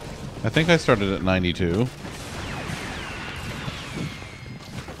 I think I started at 92.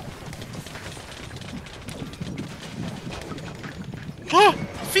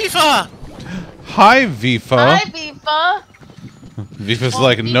 FIFA! Hi, Vifa. Hi, Vifa. Vifa's Well,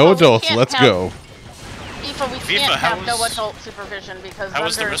 like, Vifa, no we adults, can't let's have- go. Vifa, we Vifa, can't how have no was- adult supervision because how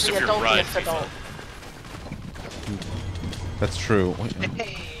was the Zunder rest is of the your ride, adultiest Vifa? adult. That's true. Wait,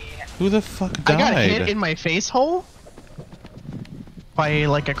 who the fuck I got hit died? in my face hole by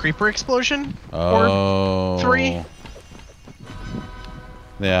like a creeper explosion. Oh. 3.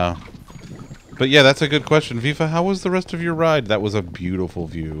 Yeah. But yeah, that's a good question. Vifa, how was the rest of your ride? That was a beautiful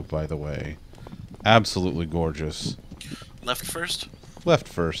view, by the way. Absolutely gorgeous. Left first? Left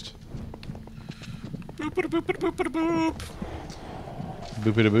first. Boop, boop, boop, boop, boop, boop.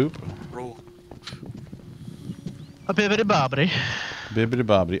 Boopity boop. Roll. A bibbity bobbity. Bibbity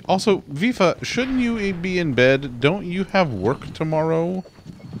bobbity. Also, Vifa, shouldn't you be in bed? Don't you have work tomorrow?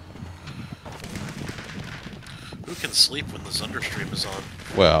 can sleep when the zunderstream is on.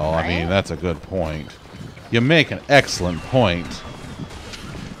 Well, I mean, Right? that's a good point. You make an excellent point.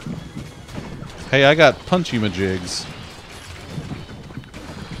 Hey, I got punchy majigs.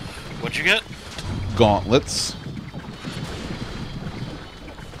 What'd you get? Gauntlets.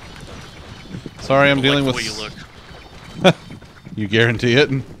 Sorry, I'm I dealing like with... the way you look. You guarantee it?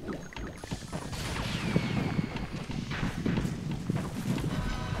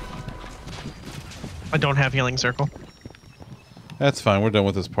 I don't have healing circle. That's fine. We're done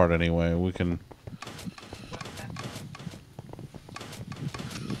with this part anyway. We can...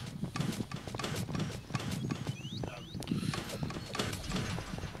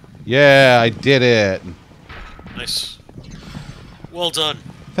 Yeah, I did it. Nice. Well done.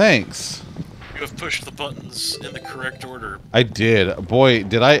 Thanks. You have pushed the buttons in the correct order. I did. Boy,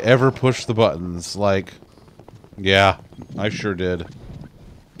 did I ever push the buttons. Like, yeah, I sure did.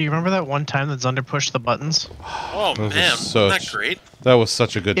 Do you remember that one time that Zunder pushed the buttons? Oh Those are man, so wasn't that great? That was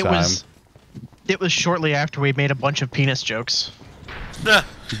such a good time. It was shortly after we made a bunch of penis jokes. Nah.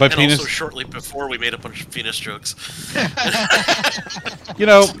 By and penis- also shortly before we made a bunch of penis jokes. You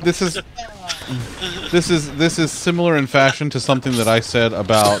know, this is similar in fashion to something that I said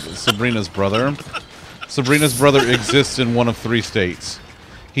about Sabrina's brother. Sabrina's brother exists in one of three states.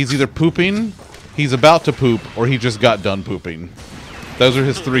 He's either pooping, he's about to poop, or he just got done pooping. Those are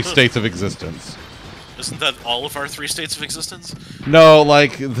his three states of existence. Isn't that all of our three states of existence? No,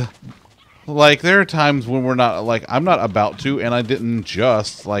 like there are times when we're not, like, I'm not about to, and I didn't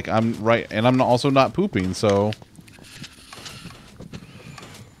just, like, I'm right, and I'm also not pooping, so...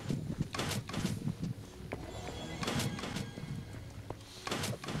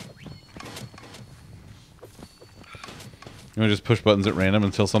 You want to just push buttons at random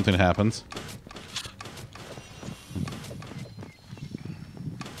until something happens?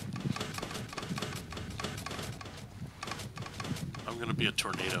 I'm gonna be a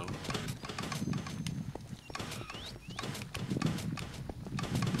tornado.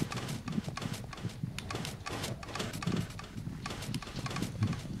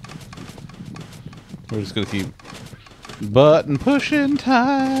 We're just gonna keep button pushing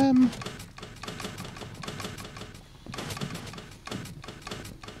time.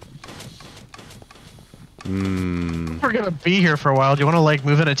 We're gonna be here for a while. Do you want to like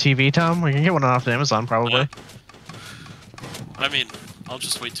move in a TV, Tom? We can get one off Amazon probably. I mean, I'll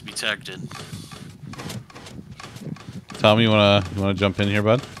just wait to be tagged in. Tom, you wanna jump in here,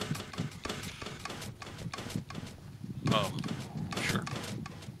 bud? Sure.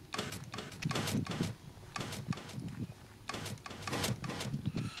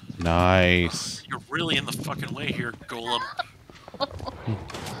 Nice. You're really in the fucking way here, Golem.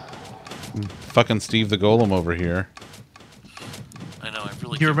 Fucking Steve the Golem over here. I know, I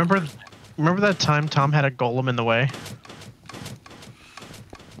really Do you can't remember that time Tom had a golem in the way?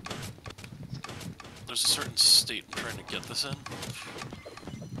 There's a certain state I'm trying to get this in.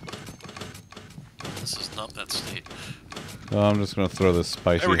 This is not that state. Oh, I'm just gonna throw this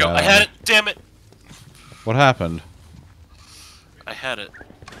spicy There we go. hat I had on. it. Damn it. What happened? I had it.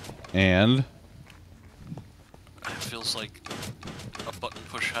 And It feels like a button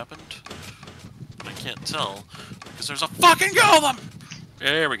push happened, but I can't tell because there's a fucking golem.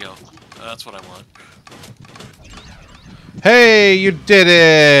 There we go. That's what I want. hey, you did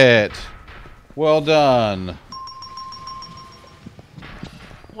it! Well done.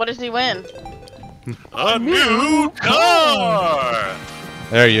 What does he win? A new car.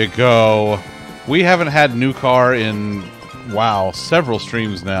 There you go. We haven't had new car in, wow, several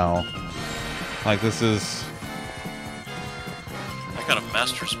streams now. Like, this is... I got a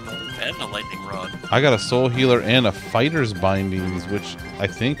master's bow and a lightning rod. I got a soul healer and a fighter's bindings, which I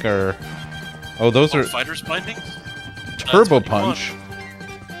think are... Oh, those are Fighter's bindings. turbo That's what you want. punch.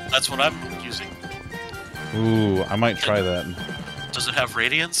 That's what I'm using. Ooh, I might try that. Does it have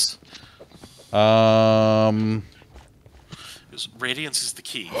radiance? 'Cause radiance is the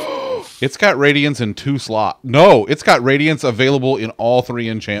key. It's got radiance in 2 slots. No, it's got radiance available in all 3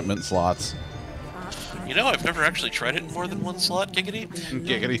 enchantment slots. You know, I've never actually tried it in more than one slot, Giggity.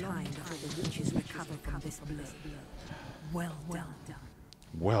 Giggity. Well done.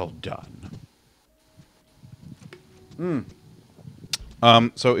 Well done.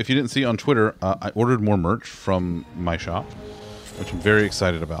 So if you didn't see on Twitter, I ordered more merch from my shop, which I'm very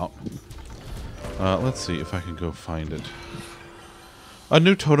excited about. Let's see if I can go find it. A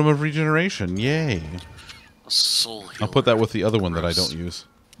new totem of regeneration. Yay. A soul healer. I'll put that with the other one that I Gross. don't use.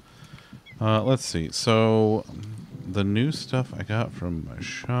 Let's see. So the new stuff I got from my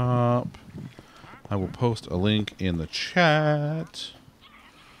shop. I will post a link in the chat.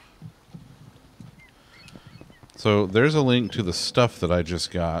 So there's a link to the stuff that I just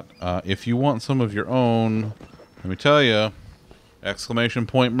got. If you want some of your own, let me tell you, exclamation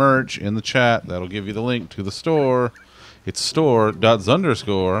point merch in the chat. That'll give you the link to the store. It's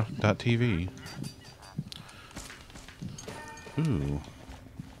store.zunderscore.tv. Ooh.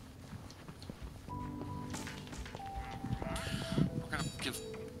 We're gonna give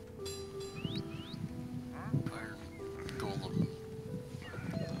Iron Golem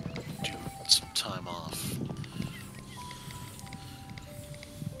dude some time off.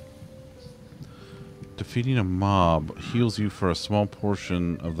 Defeating a mob heals you for a small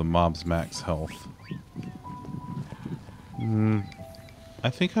portion of the mob's max health. I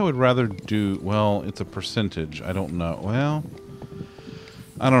think I would rather do... Well, it's a percentage. I don't know. Well,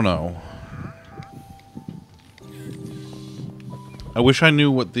 I don't know. I wish I knew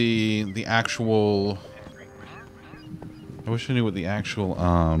what the actual... I wish I knew what the actual,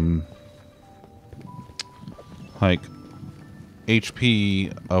 like,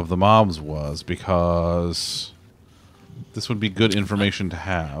 HP of the mobs was, because this would be good information to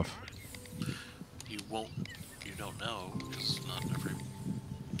have. You don't know, because not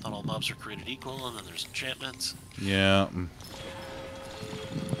all mobs are created equal, and then there's enchantments. Yeah.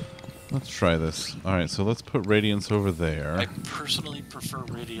 Let's try this. Alright, so let's put Radiance over there. I personally prefer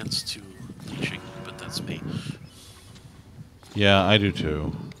Radiance to Leeching, but that's me. Yeah, I do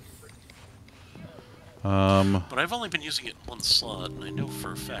too. But I've only been using it in one slot, and I know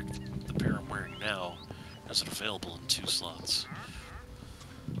for a fact the pair I'm wearing now has it available in 2 slots.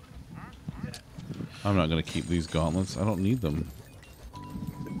 I'm not going to keep these gauntlets. I don't need them.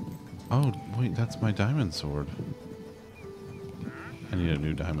 Oh, wait, that's my diamond sword. I need a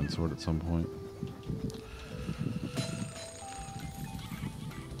new diamond sword at some point.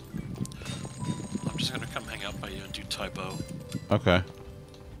 I'm just gonna come hang out by you and do Tybo. Okay.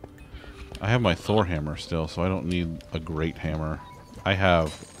 I have my Thor hammer still, so I don't need a great hammer. I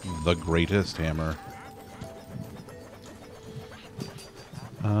have the greatest hammer.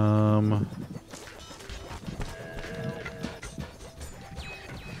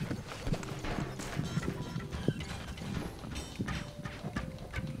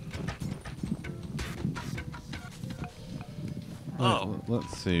 Oh.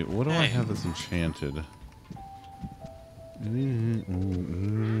 Let's see. What do I have that's enchanted?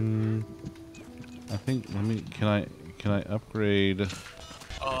 I think. Can I upgrade?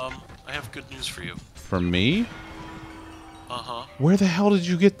 I have good news for you. For me? Uh-huh. Where the hell did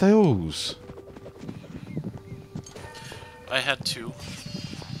you get those? I had 2.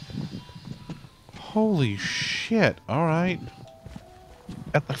 Holy shit! All right.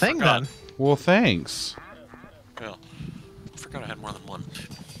 Got the thing forgot. done. Well, thanks. Well, I forgot I had more than 1.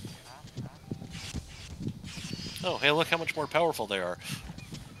 Oh, hey, look how much more powerful they are.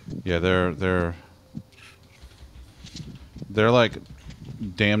 Yeah, they're like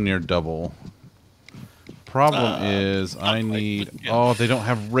damn near double. Problem is, I need... yeah. Oh, they don't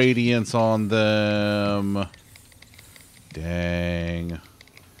have radiance on them. Dang.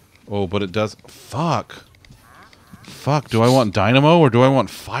 Oh, but it does... Fuck. Fuck, do I want Dynamo or do I want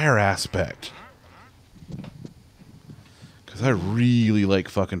Fire Aspect? Because I really like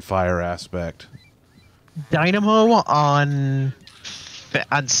fucking Fire Aspect. Dynamo on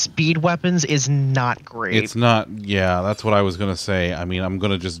speed weapons is not great. It's not... Yeah, that's what I was going to say. I mean, I'm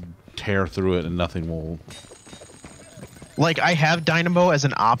going to just tear through it and nothing will... Like, I have Dynamo as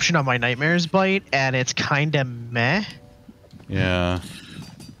an option on my Nightmares Bite, and it's kind of meh. Yeah.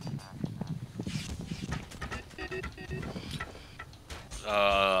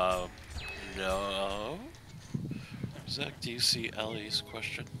 No. Zach, do you see Ellie's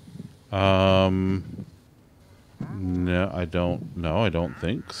question? No, I don't. No, I don't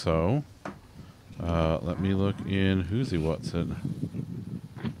think so. Let me look in Who's He What's It.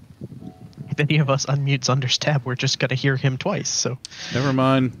 If any of us unmute Zunder's tab, we're just gonna hear him twice, so... Never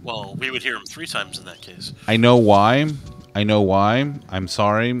mind. Well, we would hear him 3 times in that case. I know why. I know why. I'm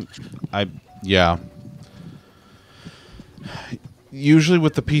sorry. Yeah. Usually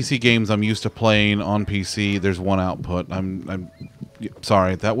with the PC games I'm used to playing on PC, there's one output. I'm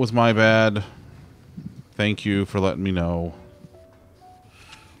sorry. That was my bad. Thank you for letting me know.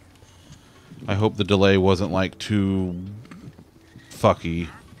 I hope the delay wasn't like too fucky.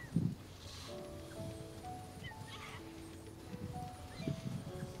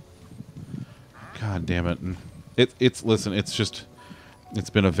 God damn it. Listen, it's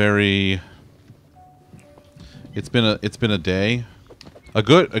been a very it's been a day. A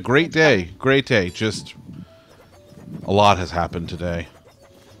great day. Great day. Just a lot has happened today.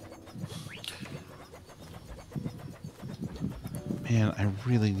 Man, I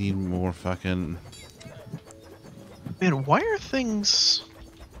really need more fucking... Man, why are things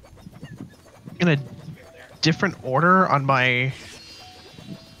in a different order on my...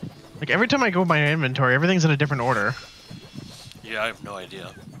 Like, every time I go in my inventory, everything's in a different order. Yeah, I have no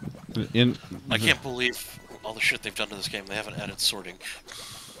idea. In I can't believe all the shit they've done to this game. They haven't added sorting.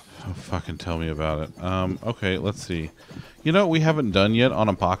 oh, fucking tell me about it. Okay, let's see. You know what we haven't done yet on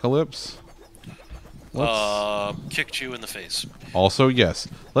Apocalypse? Kicked you in the face. Also, yes.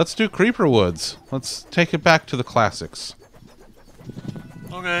 Let's do Creeper Woods. Let's take it back to the classics.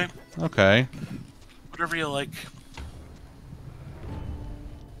 Okay. Okay. Whatever you like.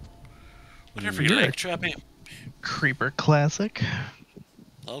 Whatever you You're like, a Chappie. Creeper classic.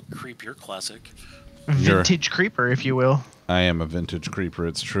 I'll creep your classic. Vintage creeper, if you will. I am a vintage creeper,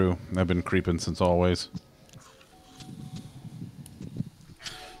 it's true. I've been creeping since always.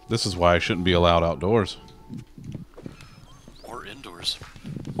 This is why I shouldn't be allowed outdoors. Or indoors.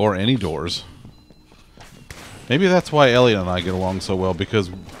 Or any doors. Maybe that's why Elliot and I get along so well, because,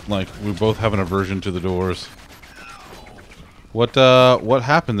 like, we both have an aversion to the doors. What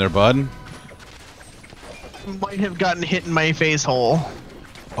happened there, bud? Might have gotten hit in my face hole.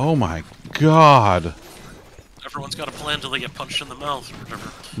 Oh my god. Everyone's got a plan till they get punched in the mouth or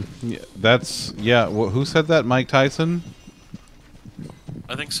whatever. Yeah, who said that? Mike Tyson?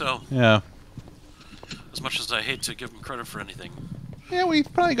 I think so. Yeah. As much as I hate to give him credit for anything. Yeah, we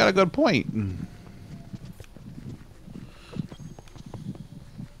probably got a good point.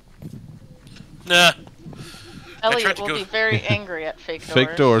 Nah. Elliot will be very angry at fake doors.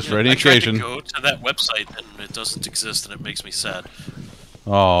 Fake doors for any I tried occasion. to go to that website and it doesn't exist and it makes me sad.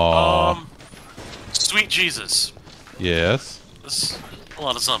 Aww. Sweet Jesus. Yes. This a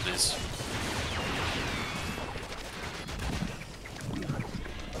lot of zombies.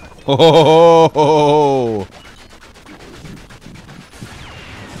 Oh,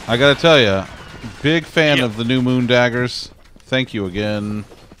 I gotta tell you, big fan of the new moon daggers. Thank you again.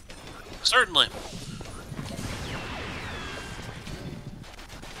 Certainly.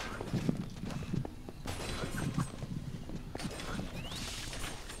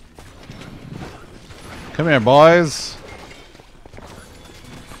 Come here, boys.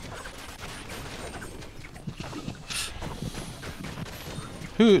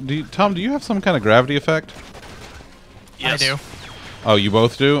 Tom, do you have some kind of gravity effect? Yes. I do. Oh, you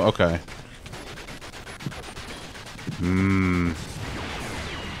both do? Okay. Hmm.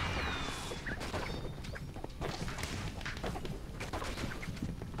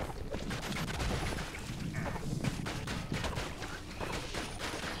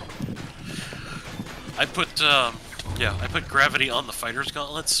 I put gravity on the fighter's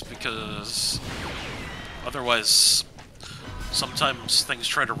gauntlets because otherwise sometimes things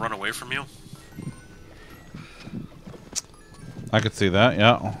try to run away from you. I could see that,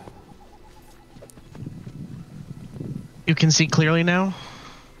 yeah. You can see clearly now?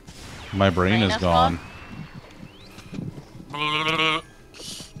 My brain is gone. Can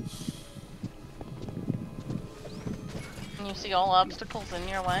you see all obstacles in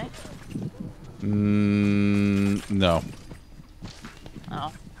your way? No.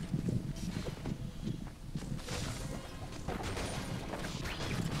 Oh.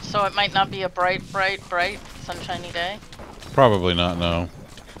 So it might not be a bright, sunshiny day? Probably not, no.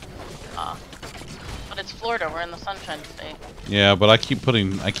 Ah. But it's Florida, we're in the sunshine state. Yeah, but I keep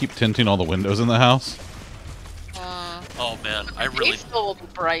tinting all the windows in the house. Oh man, I It really. still will be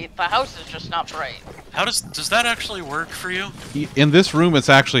bright. The house is just not bright. How does that actually work for you? In this room, it's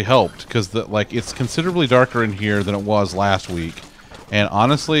actually helped because it's considerably darker in here than it was last week, and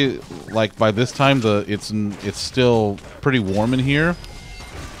honestly, like by this time, it's still pretty warm in here.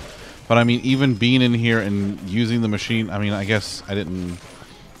 But I mean, even being in here and using the machine, I mean, I guess I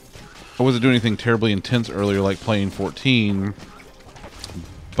wasn't doing anything terribly intense earlier, like playing 14,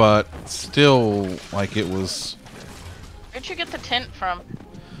 but still, like it was. Where'd you get the tint from?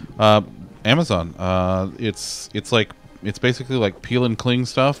 Amazon. It's basically like peel and cling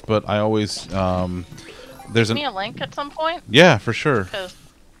stuff, but I always there's Give me a link at some point? Yeah, for sure. Because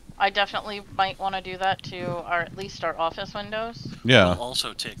I definitely might want to do that to at least our office windows. Yeah. I'll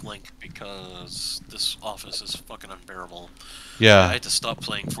also take Link because this office is fucking unbearable. Yeah. I had to stop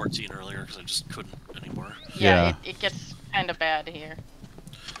playing 14 earlier because I just couldn't anymore. Yeah. It gets kind of bad here.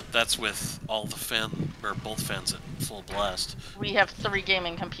 That's with all the both fans at full blast. We have 3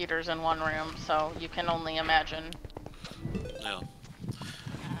 gaming computers in one room, so you can only imagine. Yeah.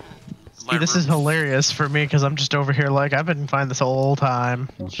 See, this is hilarious for me because I'm just over here like I've been fine this whole time.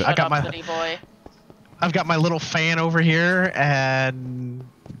 Shut up, city boy. I've got my little fan over here and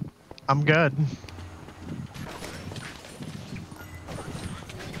I'm good.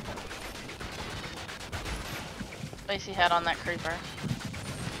 spicy hat on that creeper.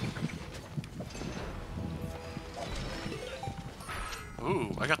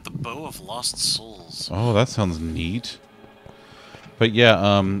 Ooh, I got the Bow of Lost Souls. Oh, that sounds neat. But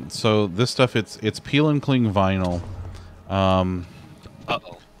yeah, so this stuff, it's peel and cling vinyl.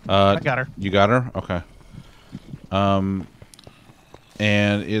 Uh-oh. I got her. You got her? Okay. And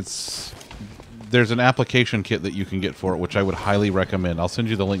there's an application kit that you can get for it, which I would highly recommend. I'll send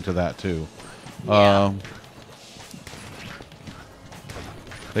you the link to that too. Yeah.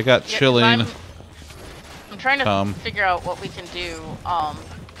 They got Yeah, 'cause chilling. I'm trying to figure out what we can do,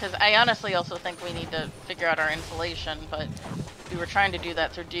 because I honestly also think we need to figure out our insulation, but we were trying to do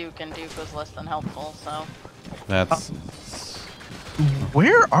that through Duke, and Duke was less than helpful, so... That's...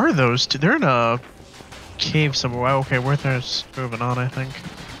 Where are those two? They're in a cave somewhere. Okay, we're there's moving on, I think.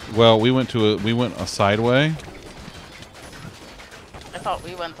 Well, we went a sideway. I thought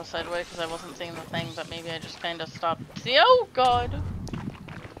we went the side way because I wasn't seeing the thing, but maybe I just kind of stopped. See? Oh, God!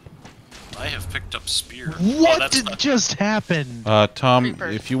 I have picked up spear. What did just happen? Tom,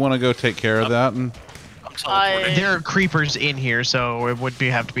 Creepers. if you want to go take care of that, and I'm teleporting. There are creepers in here, so it would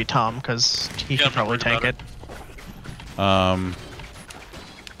have to be Tom, because he Yeah, could probably don't worry take it. about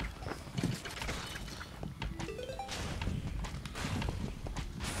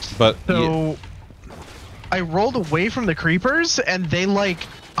but So, I rolled away from the creepers, and they, like,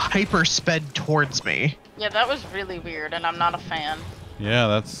 hyper sped towards me. Yeah, that was really weird, and I'm not a fan.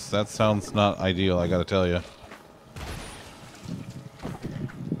 yeah, that sounds not ideal. I gotta tell you.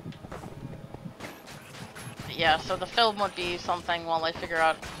 But yeah, so the film would be something while I figure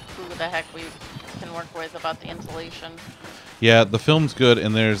out who the heck we can work with about the insulation. Yeah, the film's good,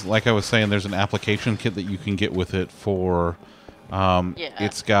 and there's, like I was saying, there's an application kit that you can get with it for. Yeah.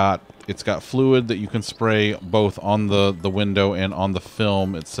 It's got fluid that you can spray both on the window and on the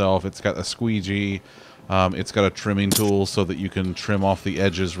film itself. It's got a squeegee. It's got a trimming tool so that you can trim off the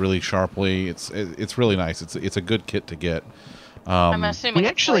edges really sharply. It's really nice. It's a good kit to get. I'm assuming we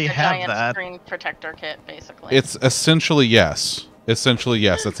it's actually like a have giant that. screen protector kit, basically. It's essentially yes. Essentially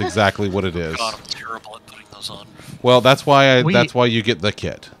yes. That's exactly what it is. God, I'm terrible at putting those on. Well, that's why We- that's why you get the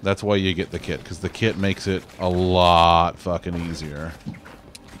kit. That's why you get the kit, because the kit makes it a lot fucking easier.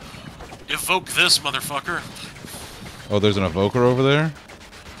 Evoke this, motherfucker. Oh, there's an evoker over there?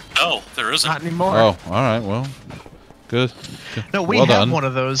 No, there isn't. Not anymore. Oh, alright, well. Good. No, we well have done. one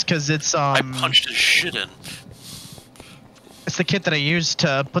of those, because it's, I punched his shit in. it's the kit that I used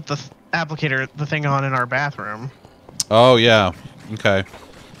to put the the thing on in our bathroom. Oh, yeah. Okay.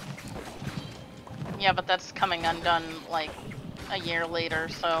 Yeah, but that's coming undone, like, a year later,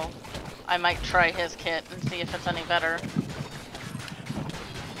 so I might try his kit and see if it's any better.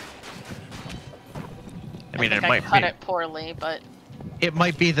 I mean, think it might cut be. it poorly, but It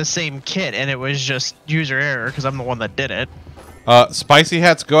might be the same kit, and it was just user error, because I'm the one that did it. Spicy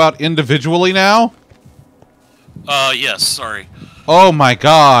hats go out individually now? Yes, sorry. Oh my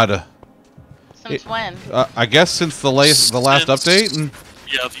god. since when? I guess since the last Since- update? And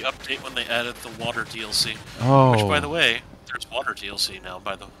Yeah, the update when they added the water DLC. oh. Which, by the way, there's water DLC now,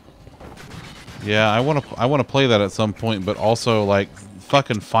 Yeah, I want to play that at some point, but also like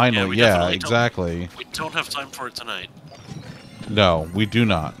fucking finally, we yeah, definitely don't. exactly. We don't have time for it tonight. No, we do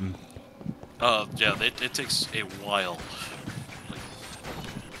not. Yeah, it takes a while.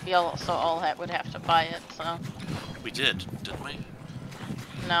 We also all would have to buy it, so... We did, didn't we?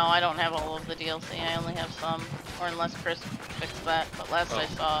 No, I don't have all of the DLC, I only have some. Or unless Chris fixed that, but last I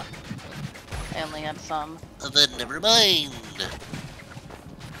saw, I only had some. Then never mind.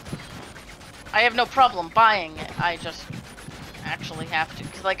 I have no problem buying it, I just actually have to.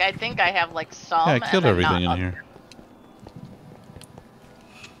 Because, like, I think I have, like, some, Yeah, I killed and then everything not in here.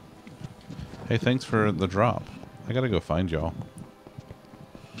 Hey, thanks for the drop. I gotta go find y'all.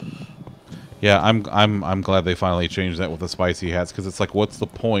 Yeah, I'm glad they finally changed that with the spicy hats, because it's like, what's the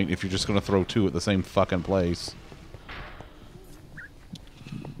point if you're just gonna throw two at the same fucking place?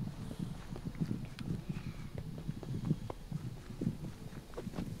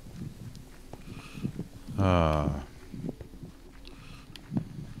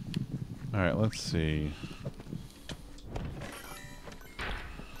 Alright, let's see.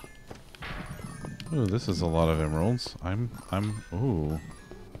 Ooh, this is a lot of emeralds. Ooh.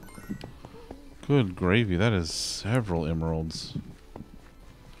 Good gravy, that is several emeralds.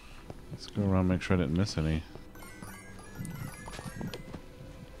 Let's go around and make sure I didn't miss any.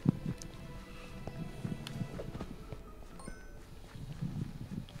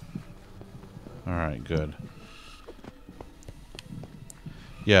 Alright, good.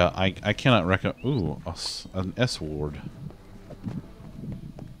 Yeah, I cannot recommend... Ooh, an S ward.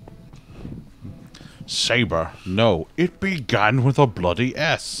 Saber. No, it began with a bloody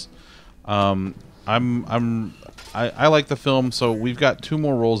S. I like the film, so we've got 2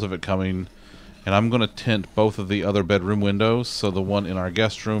 more rolls of it coming, and I'm going to tint both of the other bedroom windows, so the one in our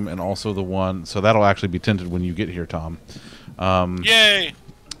guest room and also the one, so that'll actually be tinted when you get here, Tom. Yay!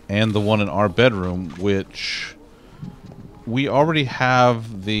 And the one in our bedroom, which we already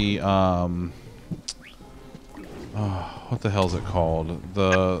have the, what the hell's it called?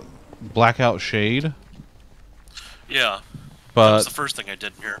 The blackout shade. Yeah. But that was the first thing I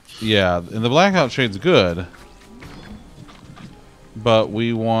did in here. yeah, and the blackout shade's good, but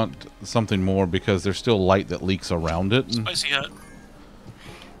we want something more because there's still light that leaks around it. Spicy hat.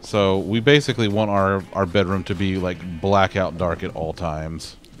 So we basically want our bedroom to be like blackout dark at all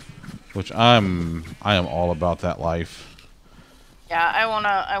times, which I am all about that life. Yeah,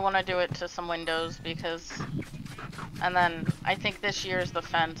 I wanna do it to some windows because, and then I think this year's the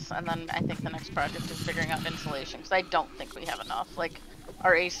fence, and then I think the next project is figuring out insulation because I don't think we have enough. Like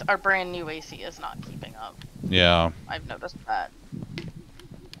our brand new AC is not keeping up. Yeah, I've noticed that.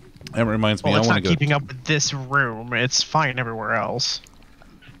 that reminds me. Well, I it's want not to keeping up with this room. It's fine everywhere else.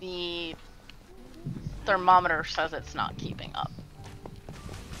 The thermometer says it's not keeping up.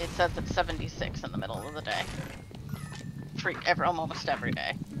 It says it's 76 in the middle of the day. Almost every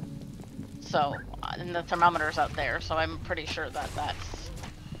day. So, and the thermometer's out there, so I'm pretty sure that that's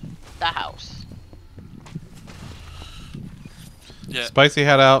the house. Yeah. Spicy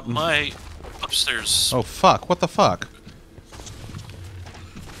hat out. My upstairs, Oh fuck! What the fuck?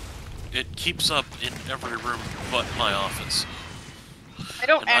 it keeps up in every room but my office. I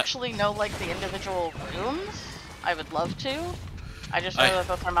don't And actually know like the individual rooms. I would love to. I just know that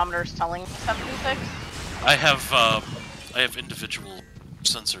the thermometer's telling me 76. I have individual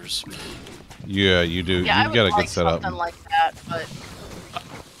sensors. Yeah, you do. Yeah, I You've would got a like good setup. something like that, but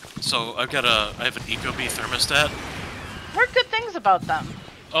So I have an Ecobee thermostat. heard good things about them.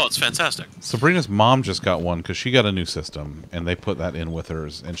 Oh, it's fantastic. Sabrina's mom just got one because she got a new system, and they put that in with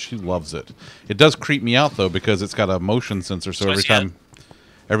hers, and she loves it. It does creep me out though because it's got a motion sensor, so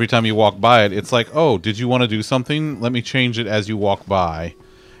every time you walk by it, it's like, oh, did you want to do something? Let me change it as you walk by,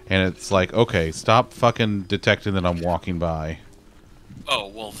 and it's like, okay, stop fucking detecting that I'm walking by. Oh,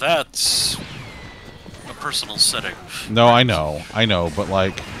 well, that's a personal setting. No, I know, but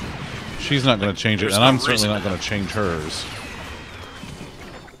like, she's not going to change it, There's and no I'm certainly reason not to going to change hers.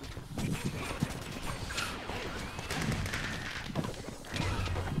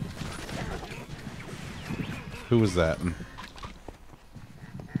 Who was that?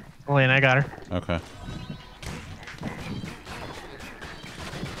 Elaine, I got her. Okay.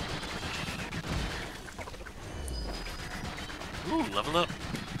 Ooh, level up.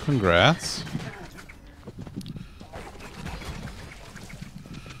 Congrats.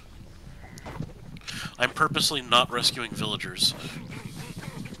 I'm purposely not rescuing villagers.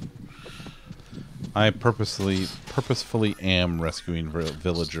 I purposefully am rescuing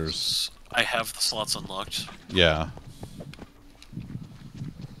villagers. I have the slots unlocked. Yeah.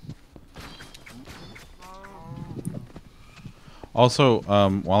 Also,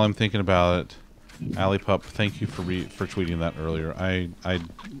 while I'm thinking about it, Alipup, thank you for tweeting that earlier.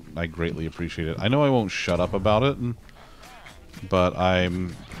 I greatly appreciate it. I know I won't shut up about it, but I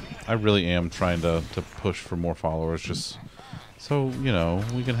really am trying to push for more followers, just so you know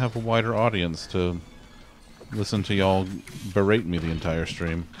we can have a wider audience to listen to y'all berate me the entire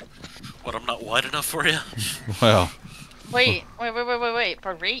stream. What, I'm not wide enough for you? Well. Wait.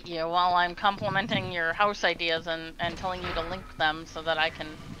 Berate you while I'm complimenting your house ideas and telling you to link them so that I can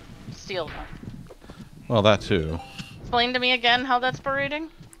steal them. Well, that too. Explain to me again how that's berating?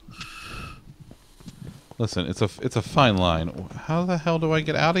 Listen, it's a fine line. How the hell do I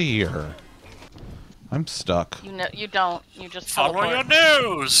get out of here? I'm stuck. You don't. You just Follow teleport.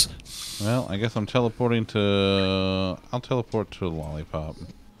 your nose! Well, I guess I'm teleporting to... I'll teleport to Lollipop.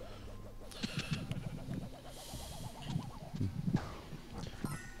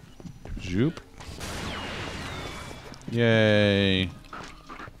 Zoop. Yay. And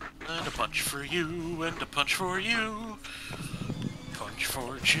a punch for you, and a punch for you. Punch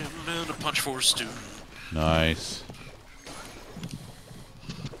for Jim, and a punch for Stu. Nice.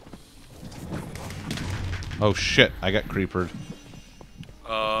 Oh shit, I got creepered.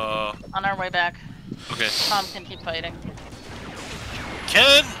 On our way back. Okay. Tom can keep fighting.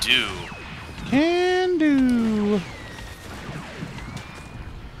 Can do. Can do.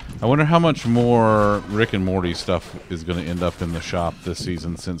 I wonder how much more Rick and Morty stuff is going to end up in the shop this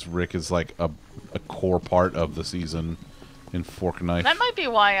season, since Rick is like a core part of the season in Fork Knife. That might be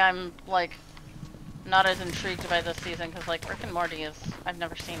why I'm like not as intrigued by this season because, like, Rick and Morty is, I've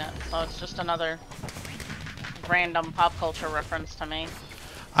never seen it, so it's just another random pop culture reference to me.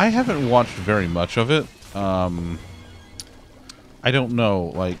 I haven't watched very much of it. I don't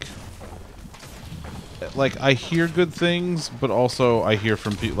know, like I hear good things, but also I hear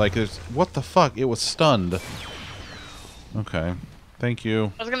from people like, there's, what the fuck? It was stunned. Okay, thank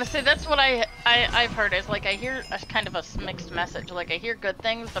you. I was gonna say that's what I've heard is like I hear a kind of a mixed message. Like I hear good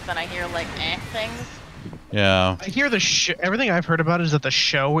things, but then I hear like things. Yeah. I hear everything I've heard about is that the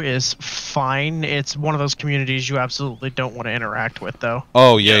show is fine. It's one of those communities you absolutely don't want to interact with, though.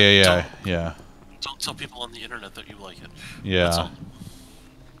 Oh yeah. Don't tell people on the internet that you like it. Yeah.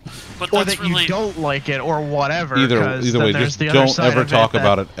 But Or that's that really... you don't like it, or whatever. Either way, just don't ever talk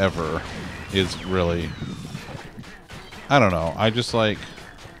about it ever. Is really... I don't know. I just like...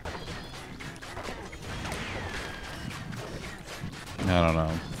 I don't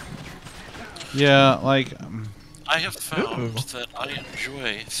know. Yeah, like... I have found that I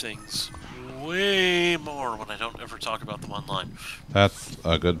enjoy things way more when I don't ever talk about them online. That's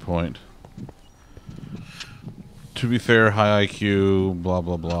a good point. To be fair, high IQ, blah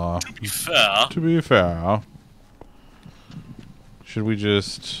blah blah. To be fair. To be fair. Should we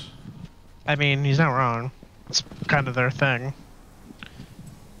just... I mean, he's not wrong. It's kind of their thing.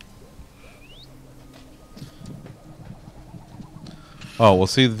 Oh, well,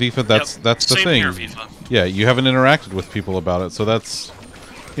 see, Vifa, that's the Same thing. here, Vifa. Yeah, you haven't interacted with people about it, so that's,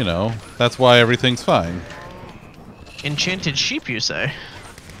 you know, that's why everything's fine. Enchanted sheep, you say?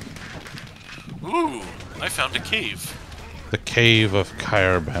 Ooh, I found a cave. The Cave of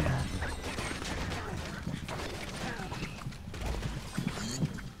Caerbannon.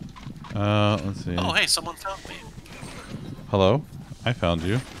 Let's see. Oh, hey, someone found me. Hello? I found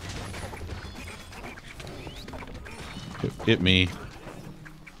you. It me.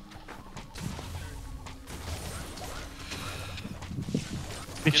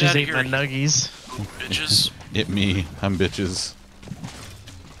 Bitches outta ate my here. nuggies. Bitches. It me. I'm bitches.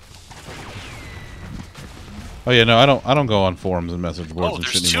 Oh yeah, no, I don't go on forums and message boards Oh, and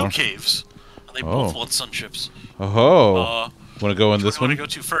there's shit two anymore. caves. And they Oh. both want sunships. Oh. Want Want to go in this one? one? Want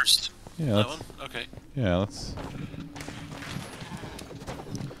to go to first? Yeah, That let's, one? Okay. yeah, let's.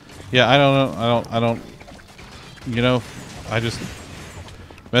 Yeah, I don't know. I don't. You know, I just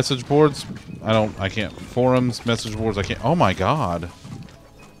message boards. I can't forums, message boards. I can't. Oh my god.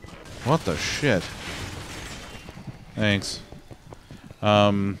 What the shit? Thanks.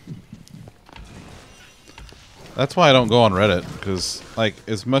 That's why I don't go on Reddit, because, like,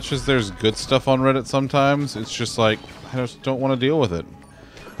 as much as there's good stuff on Reddit sometimes, it's just like, I just don't want to deal with it.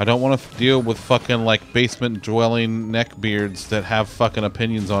 I don't want to deal with fucking, like, basement-dwelling neckbeards that have fucking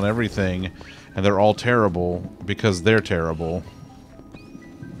opinions on everything, and they're all terrible because they're terrible.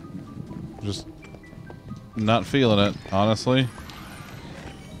 Just not feeling it, honestly.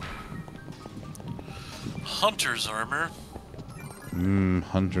 Hunter's armor.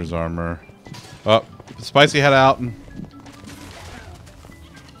 Hunter's armor. Oh, Spicy head out.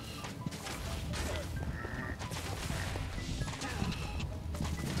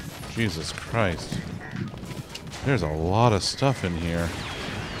 Jesus Christ. There's a lot of stuff in here.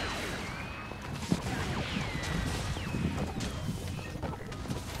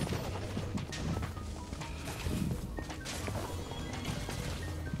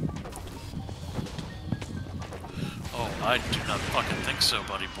 Oh, I do not fucking think so,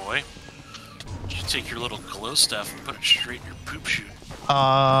 buddy boy. You take your little glow staff and put it straight in your poop chute.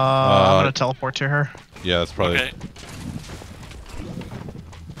 I'm gonna teleport to her. Yeah, that's probably... Okay.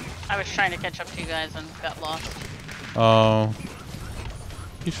 I was trying to catch up to you guys and got lost. Oh.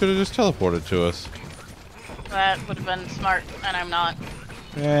 You should have just teleported to us. That would have been smart, and I'm not.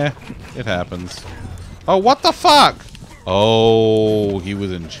 Eh, it happens. Oh, what the fuck? Oh, he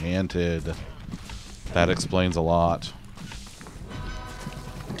was enchanted. That explains a lot.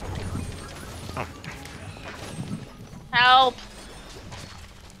 Help!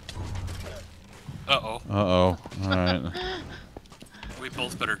 Uh-oh. Uh-oh. Alright. We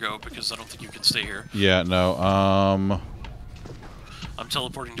both better go because I don't think you can stay here. Yeah, no, I'm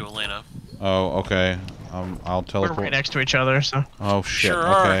teleporting to Elena. Oh, okay. I'll We're teleport. right next to each other, so. Oh, shit. Sure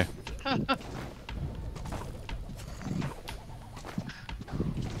are. Okay.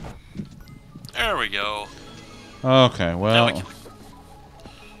 There we go. Okay, Now well... we can...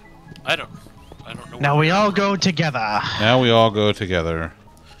 I don't know. Now where we are. all go together. Now we all go together.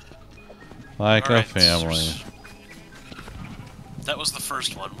 Like a Alright, family. That was the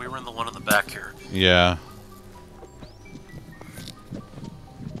first one. We were in the one in the back here. Yeah.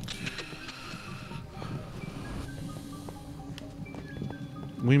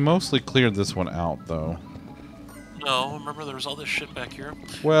 We mostly cleared this one out, though. No, remember there was all this shit back here?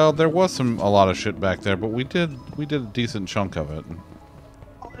 Well, there was a lot of shit back there, but we did a decent chunk of it.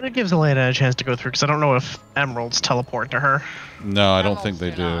 It gives Elena a chance to go through, because I don't know if emeralds teleport to her. No, I don't think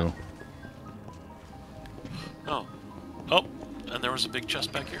they Emeralds do. not. Oh. Oh, and there was a big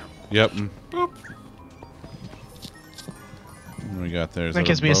chest back here. Yep. Boop. What we got there? Is That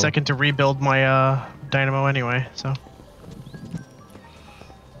gives me a second to rebuild my dynamo anyway, so.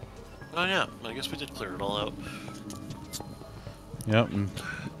 Oh yeah, I guess we did clear it all out. Yep.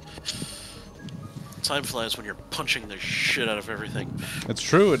 Time flies when you're punching the shit out of everything. It's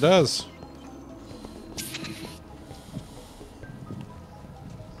true, it does.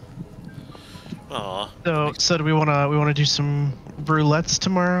 Aw. So do we wanna do some roulettes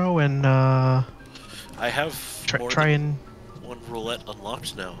tomorrow and I have try and one roulette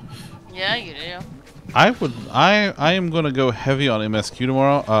unlocked now. Yeah, you do. I am gonna go heavy on MSQ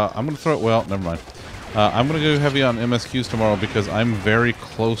tomorrow. I'm gonna throw it. Well, never mind. I'm gonna go heavy on MSQs tomorrow because I'm very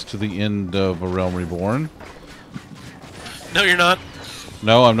close to the end of A Realm Reborn. No, you're not.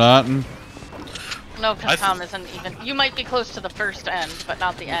 No, I'm not. No, because Tom isn't even. You might be close to the first end, but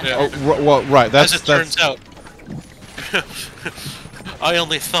not the end. Yeah. Oh, well, right. As it turns out. I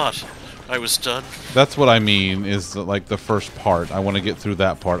only thought I was done. That's what I mean. Is like the first part. I want to get through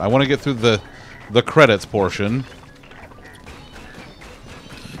that part. I want to get through the credits portion.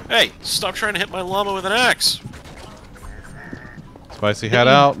 Hey, stop trying to hit my llama with an axe. Spicy hat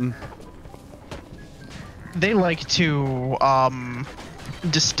out. And they like to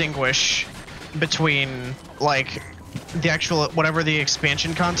distinguish between like the actual whatever the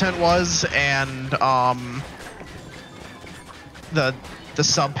expansion content was and the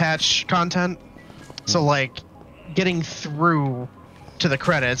sub patch content. So like getting through to the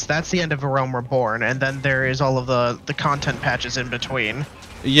credits, that's the end of A Realm Reborn, and then there is all of the content patches in between.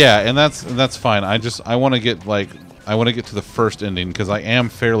 yeah, and that's fine. I want to get to the first ending because I am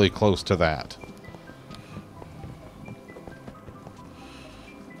fairly close to that.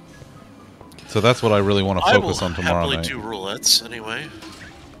 So that's what I really want to focus on tomorrow night. I will happily do roulettes anyway.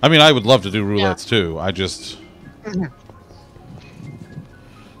 I mean, I would love to do roulettes too. I just I'm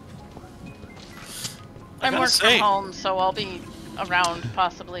gotta working say- from home, so I'll be around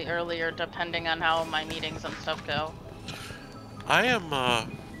possibly earlier, depending on how my meetings and stuff go. I am, I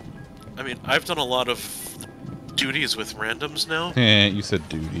mean, I've done a lot of duties with randoms now. you said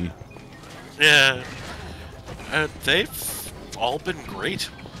duty. Yeah. They've all been great.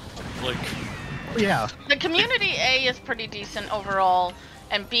 Like, Yeah. The community A is pretty decent overall,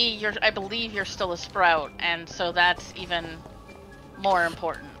 and B, I believe you're still a sprout, and so that's even more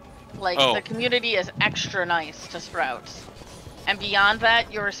important. Like, Oh. the community is extra nice to sprouts. And beyond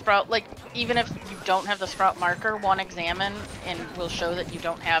that, you're a sprout, like, even if you don't have the sprout marker, one examine and will show that you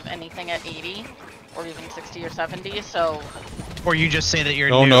don't have anything at 80, or even 60 or 70, so... Or you just say that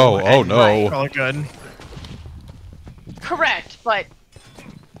you're Oh new. no! Oh and no! call it good. Correct, but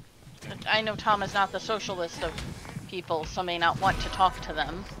I know Tom is not the socialist of people, so may not want to talk to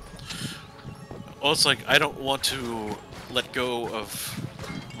them. well, it's like, I don't want to let go of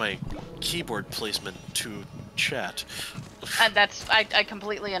my keyboard placement to chat. And that's, I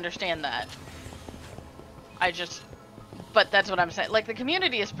completely understand that. But that's what I'm saying. Like, the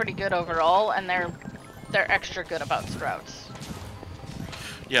community is pretty good overall, and they're extra good about sprouts.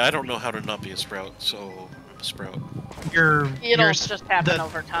 Yeah, I don't know how to not be a sprout, so I'm a sprout. It'll just happen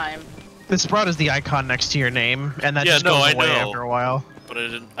over time. The sprout is the icon next to your name, and that Yeah, just no, goes I away know. after a while. But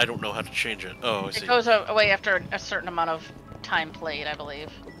I don't know how to change it. Oh, I see. It goes away after a certain amount of time played, I believe.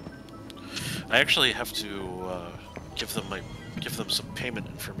 I actually have to give them some payment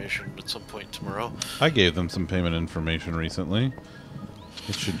information at some point tomorrow. I gave them some payment information recently.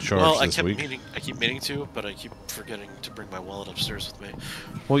 It should charge Well, this week. I keep meaning to, but I keep forgetting to bring my wallet upstairs with me.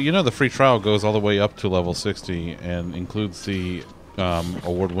 Well, you know the free trial goes all the way up to level 60 and includes the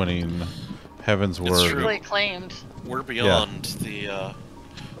award-winning Heaven's It's Word. true. Really claimed. We're beyond the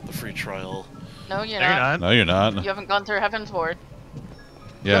free trial. No, you're No, you're not. not. No, you're not. You haven't gone through Heaven's Ward.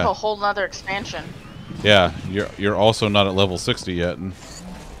 You have Yeah, a whole nother expansion. yeah. You're also not at level 60 yet.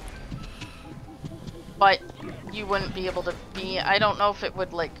 But you wouldn't be able to be... I don't know if it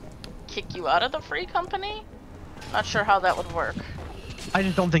would, like, kick you out of the free company? Not sure how that would work. I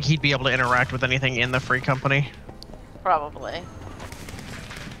just don't think he'd be able to interact with anything in the free company. Probably.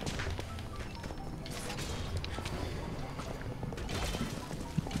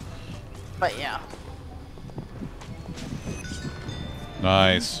 But yeah.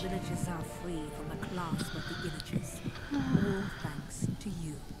 Nice. Villages are free from the clasp of the villagers. All thanks to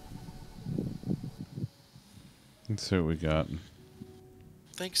you. Let's see what we got.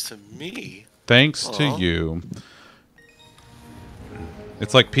 Thanks to me. Thanks to Aw. you.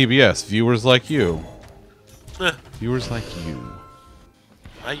 It's like PBS. Viewers like you. Eh, Viewers like you.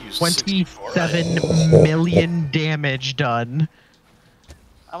 I used 64. 27 million damage done.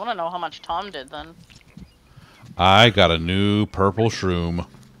 I want to know how much Tom did then. I got a new purple shroom.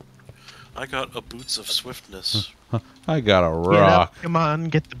 I got a boots of swiftness. I got a Get up, rock. come on,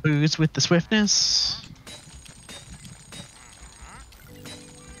 get the booze with the swiftness.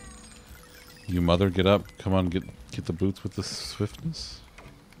 You mother, get up. Come on, get the boots with the swiftness.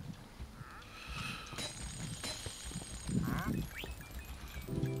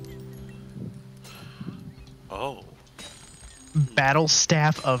 Oh. Battle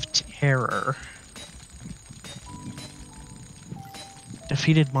Staff of Terror.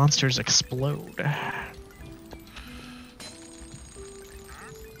 Defeated monsters explode.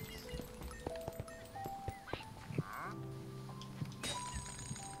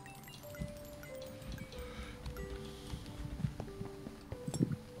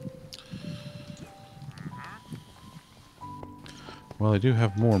 Well, I do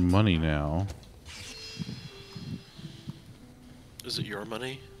have more money now. Is it your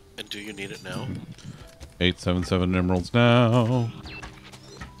money? And do you need it now? 877 emeralds now.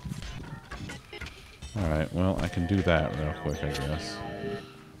 Alright, well, I can do that real quick, I guess.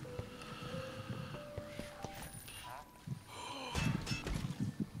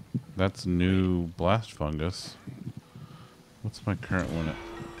 That's new blast fungus. What's my current one at?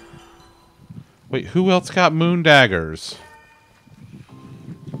 Wait, who else got moon daggers?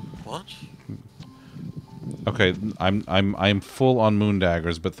 What? Okay, I'm full on moon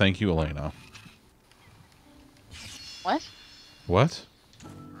daggers, but thank you, Elena. What? What?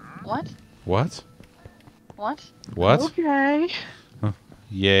 What? What? What? What? Okay.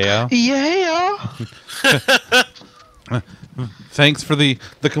 Yeah. Yeah. Thanks for the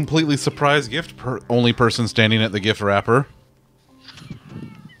completely surprise gift. Only person standing at the gift wrapper.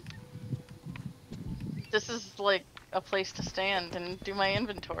 This is like a place to stand and do my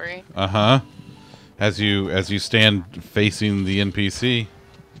inventory. Uh-huh. As you stand facing the NPC.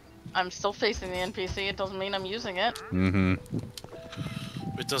 I'm still facing the NPC. It doesn't mean I'm using it. Mm-hmm.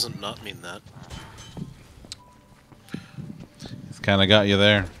 It doesn't not mean that. It's kind of got you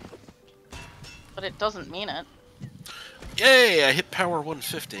there. But it doesn't mean it. Yay! I hit power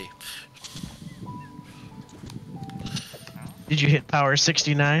 150. Did you hit power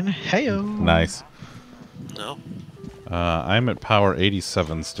 69? Heyo. Nice. No? I'm at power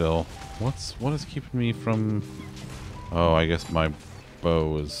 87 still. What is keeping me from... Oh, I guess my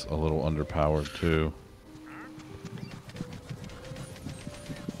bow is a little underpowered too.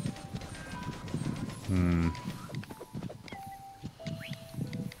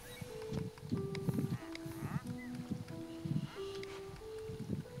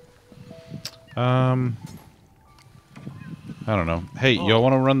 I don't know. Hey, y'all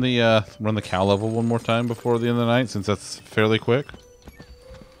want to run the cow level one more time before the end of the night, since that's fairly quick?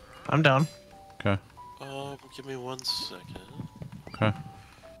 I'm down. Okay. Give me 1 second. Okay.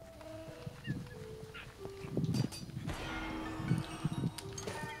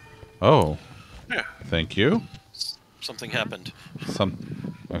 Oh. Yeah. Thank you. Something happened.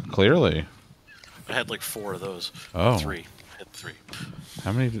 Clearly. I had like 4 of those. Oh. 3. I had 3.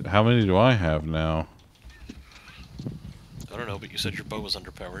 How many do I have now? I don't know, but you said your bow was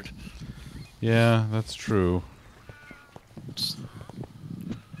underpowered. Yeah, that's true.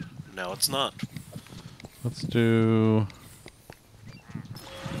 Now it's not. Let's do...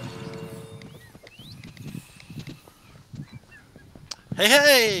 Hey,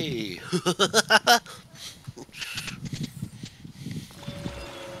 hey!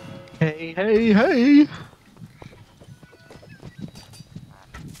 Hey, hey, hey.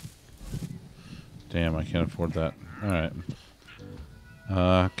 Damn, I can't afford that. Alright.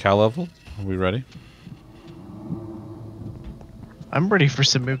 Cow level? Are we ready? I'm ready for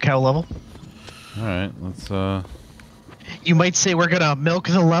some moo cow level. Alright, let's You might say we're gonna milk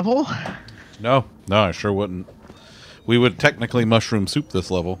the level. No, I sure wouldn't. We would technically mushroom soup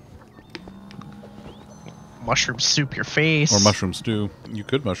this level. Mushroom soup your face. Or mushroom stew. You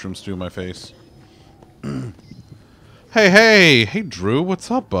could mushroom stew my face. Hey, Drew,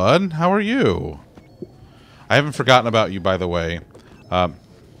 what's up, bud? How are you? I haven't forgotten about you, by the way. Oh,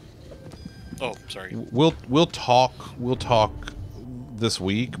 sorry. We'll talk this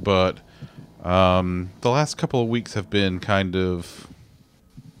week, but the last couple of weeks have been kind of,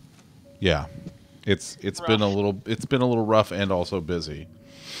 yeah, it's been a little rough and also busy.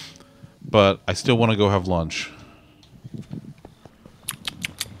 But I still want to go have lunch.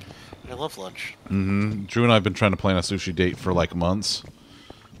 I love lunch. Drew and I have been trying to plan a sushi date for like months.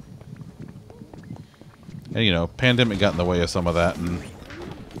 And, you know, pandemic got in the way of some of that, and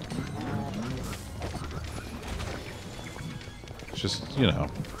it's just, you know,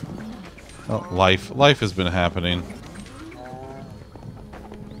 well, life has been happening.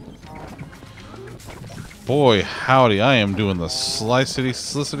 Boy, howdy, I am doing the slicey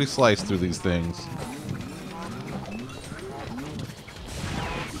slice through these things.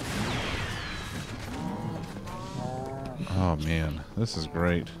 Oh man, this is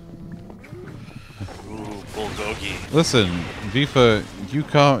great. Ooh, bulgogi. Listen, Vifa,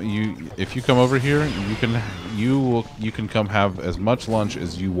 if you come over here, you can come have as much lunch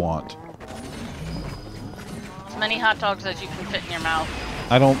as you want. As many hot dogs as you can fit in your mouth.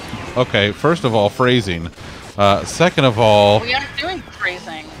 I don't. Okay, first of all, phrasing. Second of all, We aren't doing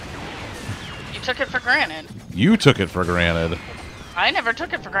phrasing. You took it for granted. you took it for granted. I never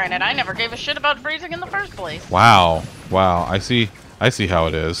took it for granted. I never gave a shit about phrasing in the first place. Wow, wow. I see how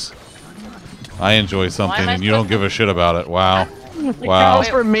it is. I enjoy something I and you don't give a shit about it. Wow, The wow.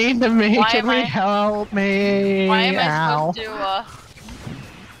 cows were mean to me. Why Can am we I- help me? Why am I Ow. supposed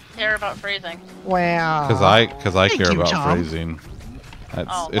to care about phrasing? Wow. Because I Thank care you, about Tom. phrasing.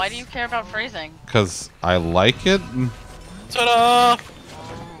 Oh, why do you care about phrasing? Because I like it. Ta-da!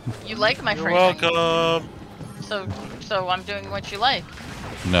 You like my You're phrasing. welcome. So I'm doing what you like.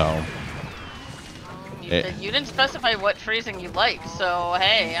 No. You didn't specify what phrasing you like, so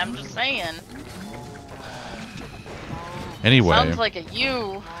hey, I'm just saying. Anyway. Sounds like a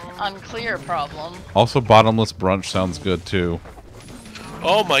you unclear problem. Also, bottomless brunch sounds good too.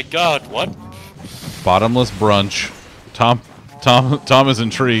 Oh my god, what? Bottomless brunch. Tom is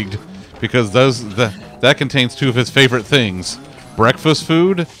intrigued because that contains two of his favorite things: breakfast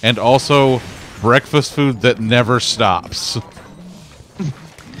food and also breakfast food that never stops.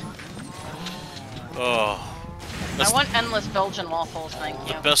 Oh. I want endless Belgian waffles, thank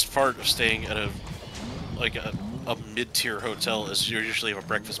you. The best part of staying at a mid-tier hotel is you usually have a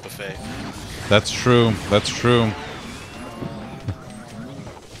breakfast buffet. That's true. That's true.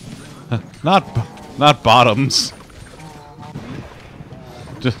 not bottoms.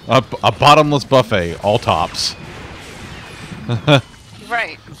 Just a bottomless buffet, all tops.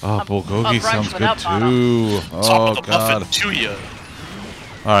 Right. Oh, A bulgogi brunch sounds good without bottom. too. Top Oh of the god. muffin to you.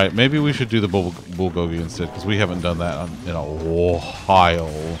 All right, maybe we should do the bulgogi instead because we haven't done that in a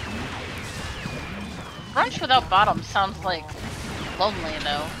while. Brunch without bottom sounds like lonely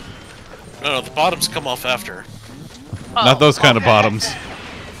though. No, the bottoms come off after. Oh, Not those kind of bottoms.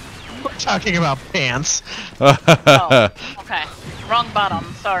 We're talking about pants. Oh, okay. Wrong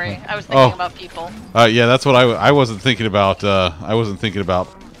bottom. Sorry, I was thinking about people. Yeah, that's what I wasn't thinking about. I wasn't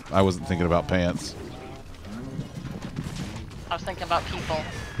thinking about pants. I was thinking about people.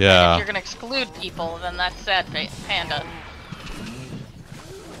 Yeah. If you're gonna exclude people, then that's sad, Panda.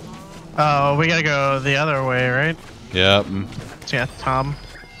 Oh, we gotta go the other way, right? Yeah. So yeah, Tom.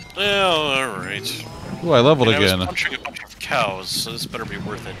 Well, alright. Ooh, I leveled I was again. punching a bunch of cows, so this better be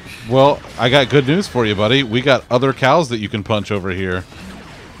worth it. Well, I got good news for you, buddy. We got other cows that you can punch over here.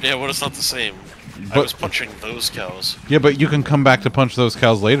 Yeah, well, it's not the same. I But- was punching those cows. Yeah, but you can come back to punch those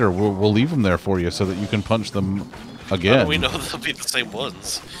cows later. We'll leave them there for you so that you can punch them again. We know they'll be the same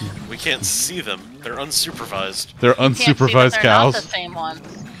ones. We can't see them. They're unsupervised. They're Can't see that unsupervised they're cows. Not the same ones.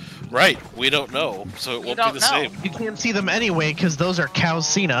 Right. We don't know, so it won't be don't the know. same. You can't see them anyway because those are cows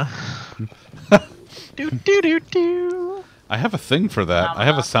Cena. do do do do. I have a thing for that. I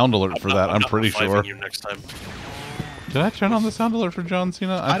have a sound alert for that. I'm not pretty reviving sure. you next time. Did I turn on the sound alert for John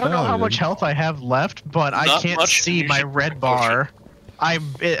Cena? I don't know thought how did. much health I have left, but I Not can't much, see you my should red take bar.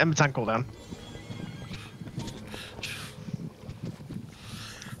 It's on cooldown.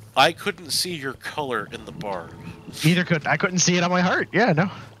 I couldn't see your color in the bar. Neither could I. Couldn't see it on my heart. Yeah, no.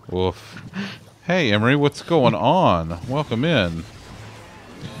 Woof. Hey, Emery, what's going on? Welcome in.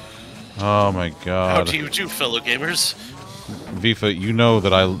 Oh my How god. do you do, fellow gamers? Vifa, you know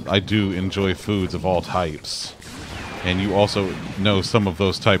that I do enjoy foods of all types. And you also know some of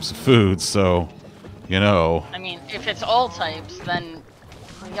those types of foods, so, you know. I mean, if it's all types, then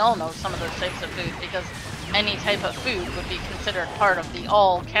we all know some of those types of food because any type of food would be considered part of the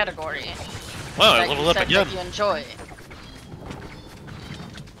all category. Wow, I that you leveled up said again. that you enjoy.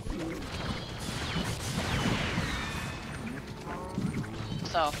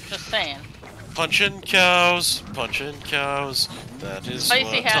 So, just saying. Punching cows, punching cows. That is Spicy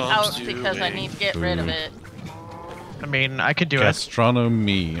what hat Tom's out because I doing. need to get rid of Food. it. I mean, I could do it.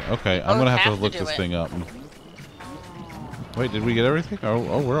 Gastronomy. Okay, I'm gonna have to have to look do this it. thing up. Wait, did we get everything?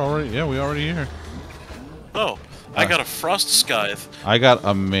 Oh, we're already. Yeah, we already here. Oh, I got a frost scythe. I got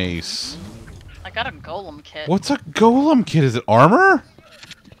a mace. I got a golem kit. What's a golem kit? Is it armor?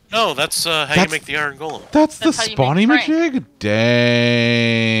 No, that's how you make the Iron Golem. That's the That's how you make spawny Frank. majig?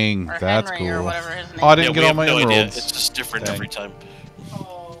 Dang. Or That's Henry cool. or whatever his name Oh, I is. didn't Yeah, get we all my have no idea. emeralds. It's just different Dang. every time.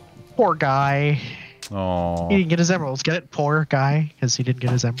 Poor guy. Oh. He didn't get his emeralds. Get it? Poor guy, because he didn't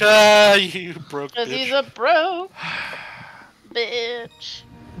get his emeralds. Ah, you broke Because he's bitch. a broke bitch.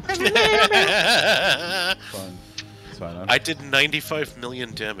 Fine. It's fine. I did 95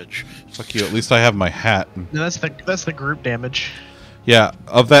 million damage. Fuck you. At least I have my hat. No, that's the group damage. Yeah,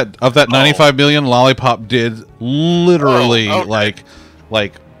 of that 95 million, Lollipop did literally Oh, okay.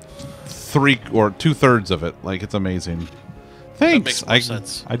 like 3 or 2/3 of it. Like, it's amazing. Thanks. makes more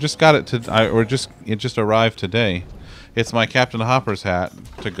sense. I just got it it just arrived today. It's my Captain Hopper's hat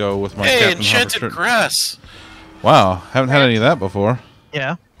to go with my Hey, Captain enchanted Hopper's shirt. grass. Wow, haven't had any of that before.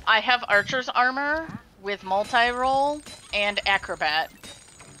 Yeah. I have Archer's armor with multi-roll and acrobat.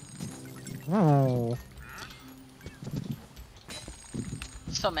 Oh.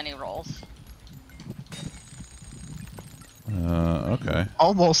 So many rolls. Okay.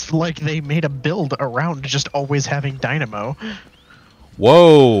 Almost like they made a build around just always having dynamo.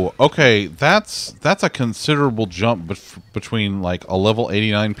 Whoa. Okay, that's a considerable jump between like a level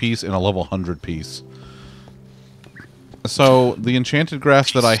 89 piece and a level 100 piece. So the enchanted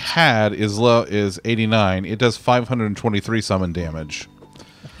grass that I had is 89. It does 523 summon damage.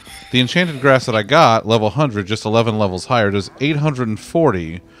 The enchanted grass that I got, level 100, just 11 levels higher, does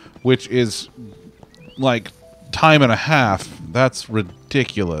 840, which is like time and a half. That's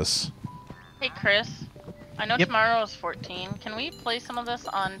ridiculous. Hey Chris, I know Yep. tomorrow is 14. Can we play some of this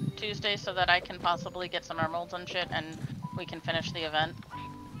on Tuesday so that I can possibly get some emeralds and shit and we can finish the event?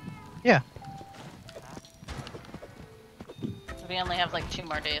 Yeah. We only have like 2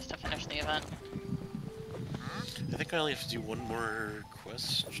 more days to finish the event. I think I only have to do one more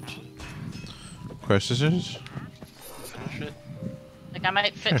quest to Questions? finish it. Like I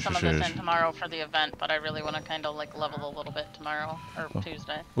might fit some of this Sure. in tomorrow for the event, but I really want to kind of like level a little bit tomorrow or Oh.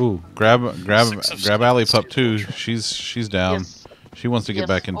 Tuesday. Ooh, grab Six of Alley Spades. Pup too. She's down. Yes. She wants to get Yes,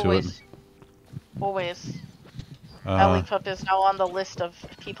 back into always. it. Always. Uh, Alley Pup is now on the list of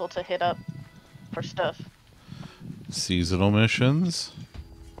people to hit up for stuff. seasonal missions.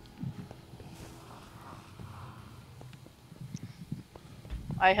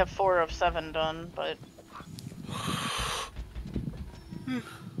 I have 4 of 7 done, but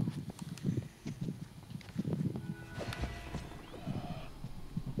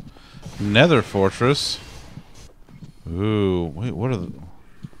Nether Fortress. Ooh, wait, what are the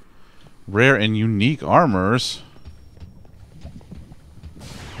rare and unique armors?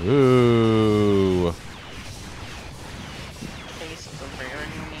 Ooh, base is a rare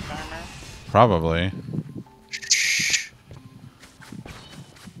and unique armor. probably.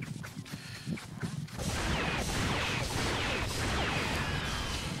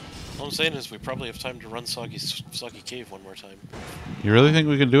 All I'm saying is we probably have time to run Soggy Cave one more time. You really think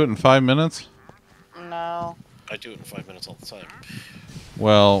we can do it in 5 minutes? No. I do it in 5 minutes all the time.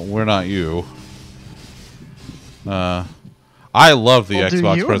 Well, we're not you. I love the We'll do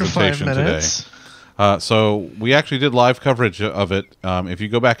Xbox you in 5 presentation today. minutes. So we actually did live coverage of it. If you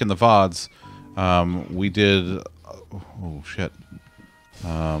go back in the VODs, we did. Oh shit.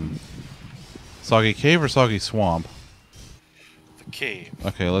 Soggy Cave or Soggy Swamp? The cave.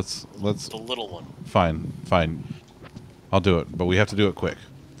 Okay, let's. The little one. Fine. I'll do it, but we have to do it quick.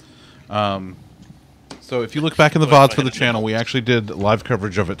 So if you look back in the What if VODs I for the hit a channel, we actually did live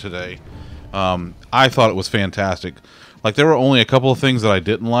coverage of it today. I thought it was fantastic. Like, there were only a couple of things that I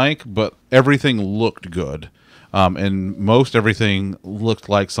didn't like, but everything looked good. And most everything looked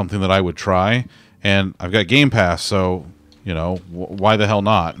like something that I would try. And I've got Game Pass, so, you know, why the hell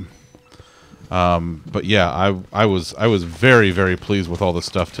not? But yeah, I was very, very pleased with all the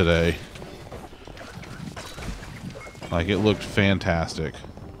stuff today. Like, it looked fantastic.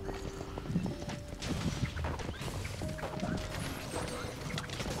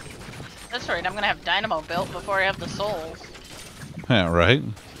 That's right, I'm gonna have Dynamo built before I have the souls. Yeah, right?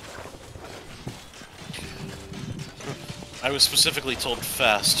 I was specifically told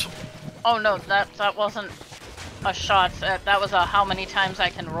fast. Oh no, that wasn't a shot. That was a how many times I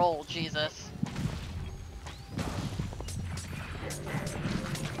can roll, Jesus.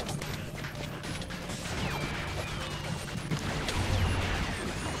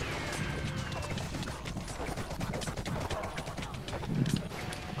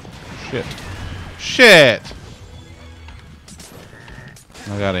 Shit!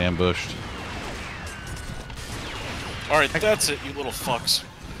 I got ambushed. Alright, that's it, you little fucks.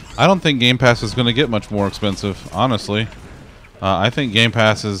 I don't think Game Pass is going to get much more expensive, honestly. I think Game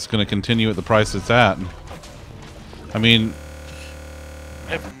Pass is going to continue at the price it's at. I mean,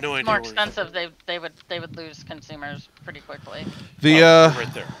 I have no idea. More where you're expensive, they would lose consumers pretty quickly. The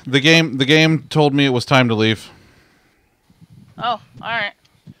right there. the game told me it was time to leave. Oh, alright.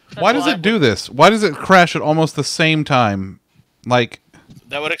 Why does it do this? Why does it crash at almost the same time? Like,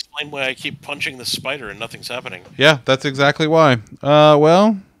 That would explain why I keep punching the spider and nothing's happening. yeah, that's exactly why.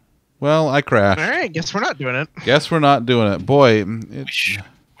 Well, I crashed. All right, guess we're not doing it. Guess we're not doing it. Boy, We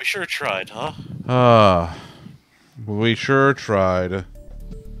sure tried, huh? we sure tried.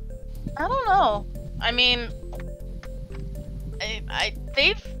 I don't know. I mean,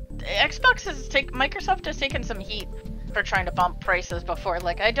 Microsoft has taken some heat for trying to bump prices before.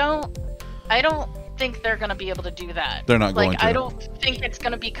 Like, I don't think they're gonna be able to do that. They're not going to. I don't think it's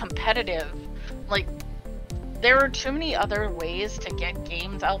gonna be competitive. Like, there are too many other ways to get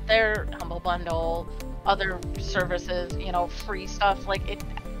games out there. Humble Bundle, other services, free stuff. Like,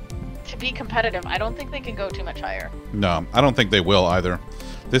 to be competitive, I don't think they can go too much higher. No, I don't think they will either.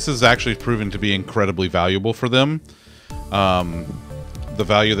 This is actually proven to be incredibly valuable for them. The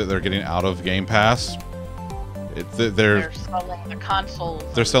value that they're getting out of Game Pass. They're selling the consoles.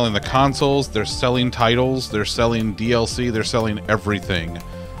 They're selling the consoles. They're selling titles. They're selling DLC. They're selling everything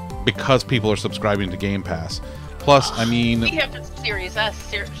because people are subscribing to Game Pass. Plus, I mean, we have the Series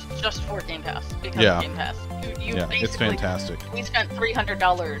S just for Game Pass because Yeah. of Game Pass. yeah, it's fantastic. We spent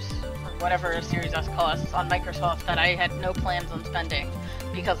 $300 or whatever a Series S costs on Microsoft that I had no plans on spending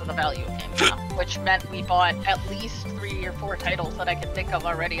because of the value of Game Pass, which meant we bought at least 3 or 4 titles that I could think of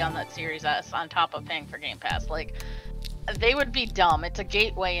already on that Series S on top of paying for Game Pass. Like, they would be dumb. It's a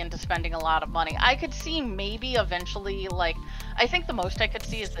gateway into spending a lot of money. I could see maybe eventually, like, I think the most I could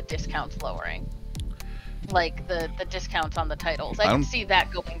see is the discounts lowering. Like, the discounts on the titles. I can see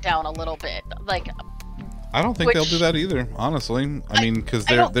that going down a little bit. Like, I don't think they'll do that either, honestly. I mean, because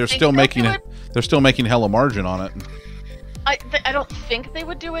I don't they're think still they'll making do it. They're still making hella margin on it. I don't think they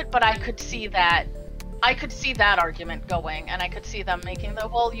would do it, but I could see that. I could see that argument going, and I could see them making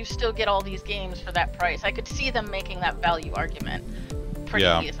well, you still get all these games for that price. I could see them making that value argument pretty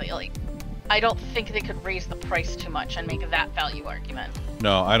easily. Like, I don't think they could raise the price too much and make that value argument.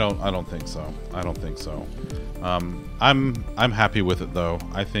 No, I don't think so. I don't think so. I'm happy with it though.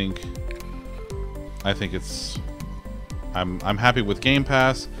 I think it's. I'm happy with Game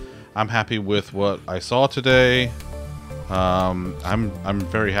Pass. I'm happy with what I saw today. I'm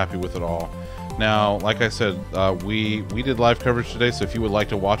very happy with it all. Now, like I said, we did live coverage today, so if you would like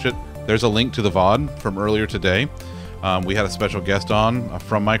to watch it, there's a link to the VOD from earlier today. We had a special guest on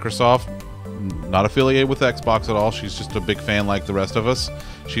from Microsoft, not affiliated with Xbox at all. She's just a big fan like the rest of us.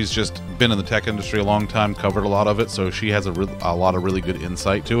 She's just been in the tech industry a long time, covered a lot of it, so she has a lot of really good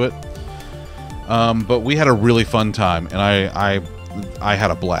insight to it. But we had a really fun time, and I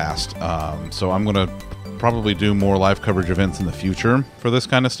had a blast. So I'm going to probably do more live coverage events in the future for this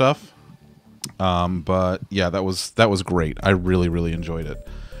kind of stuff. But yeah, that was great. I really enjoyed it.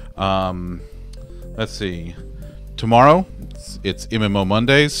 Let's see. Tomorrow it's MMO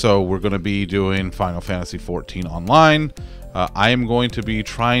Mondays, so we're going to be doing Final Fantasy XIV online. I am going to be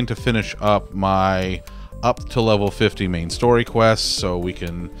trying to finish up my up to level 50 main story quests so we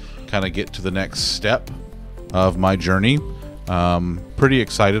can kind of get to the next step of my journey. Pretty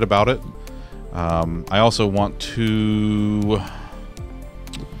excited about it. I also want to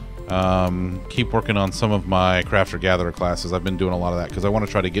keep working on some of my Crafter Gatherer classes. I've been doing a lot of that because I want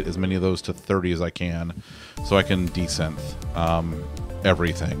to try to get as many of those to 30 as I can so I can desynth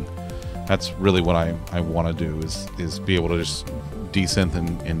everything. That's really what I want to do is be able to just desynth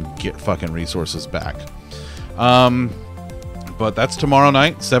and get fucking resources back. But that's tomorrow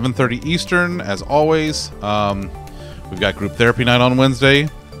night, 7:30 Eastern, as always. We've got group therapy night on Wednesday.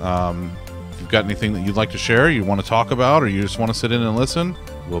 If you've got anything that you'd like to share, you want to talk about, or you just want to sit in and listen,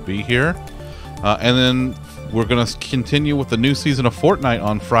 we'll be here. And then we're going to continue with the new season of Fortnite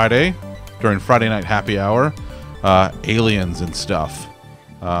on Friday during Friday night happy hour. Aliens and stuff.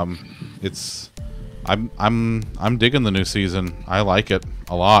 I'm digging the new season. I like it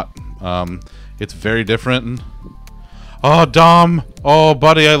a lot. It's very different. Oh, Dom! Oh,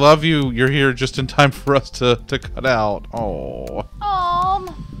 buddy, I love you. You're here just in time for us to cut out. Oh,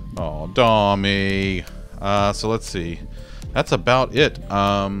 Dommy. So let's see. That's about it.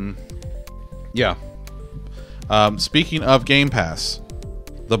 Yeah. Speaking of Game Pass,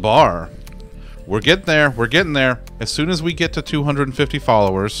 the bar. We're getting there. We're getting there. As soon as we get to 250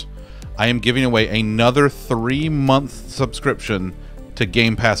 followers, I am giving away another 3-month subscription to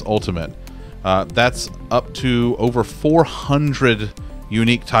Game Pass Ultimate. That's up to over 400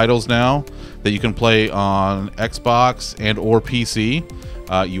 unique titles now that you can play on Xbox and or PC.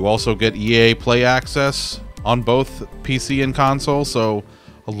 You also get EA Play access on both PC and console, so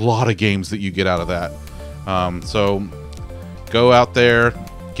a lot of games that you get out of that. So go out there,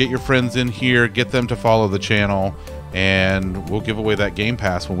 get your friends in here, get them to follow the channel, and we'll give away that Game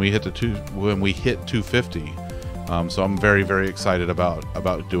Pass when we hit 250. So I'm very, very excited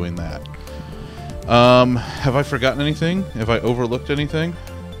about doing that. Have I forgotten anything? Have I overlooked anything?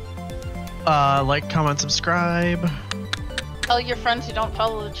 Like, comment, subscribe. Tell your friends who don't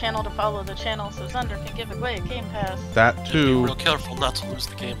follow the channel to follow the channel so Zunder can give away a Game Pass. That Be too. real careful not to lose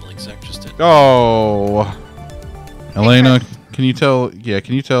the game like Zach just did. Oh, Elena, can you tell? Yeah,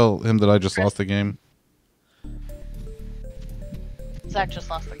 can you tell him that I just lost the game? Zach just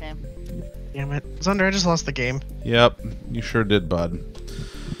lost the game. Damn it. Zunder, I just lost the game. Yep, you sure did, bud.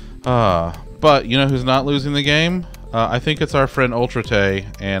 But you know who's not losing the game? I think it's our friend Ultrate,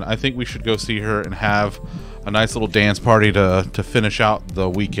 and I think we should go see her and have a nice little dance party to finish out the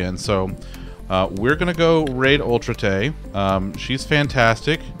weekend. So we're gonna go raid Ultrate. She's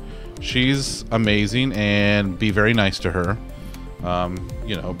fantastic. She's amazing, and be very nice to her.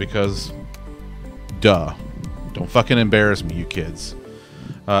 You know, because duh. Don't fucking embarrass me, you kids.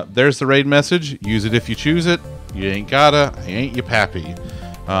 There's the raid message. Use it if you choose it. You ain't gotta. I ain't you pappy.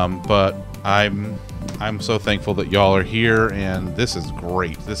 But I'm so thankful that y'all are here, and this is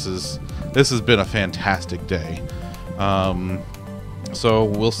great. This has been a fantastic day. So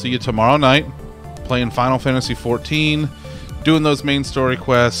we'll see you tomorrow night, playing Final Fantasy XIV, doing those main story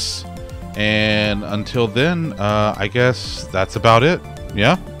quests, and until then, I guess that's about it.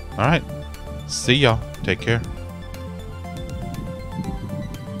 Yeah. All right. See y'all. Take care.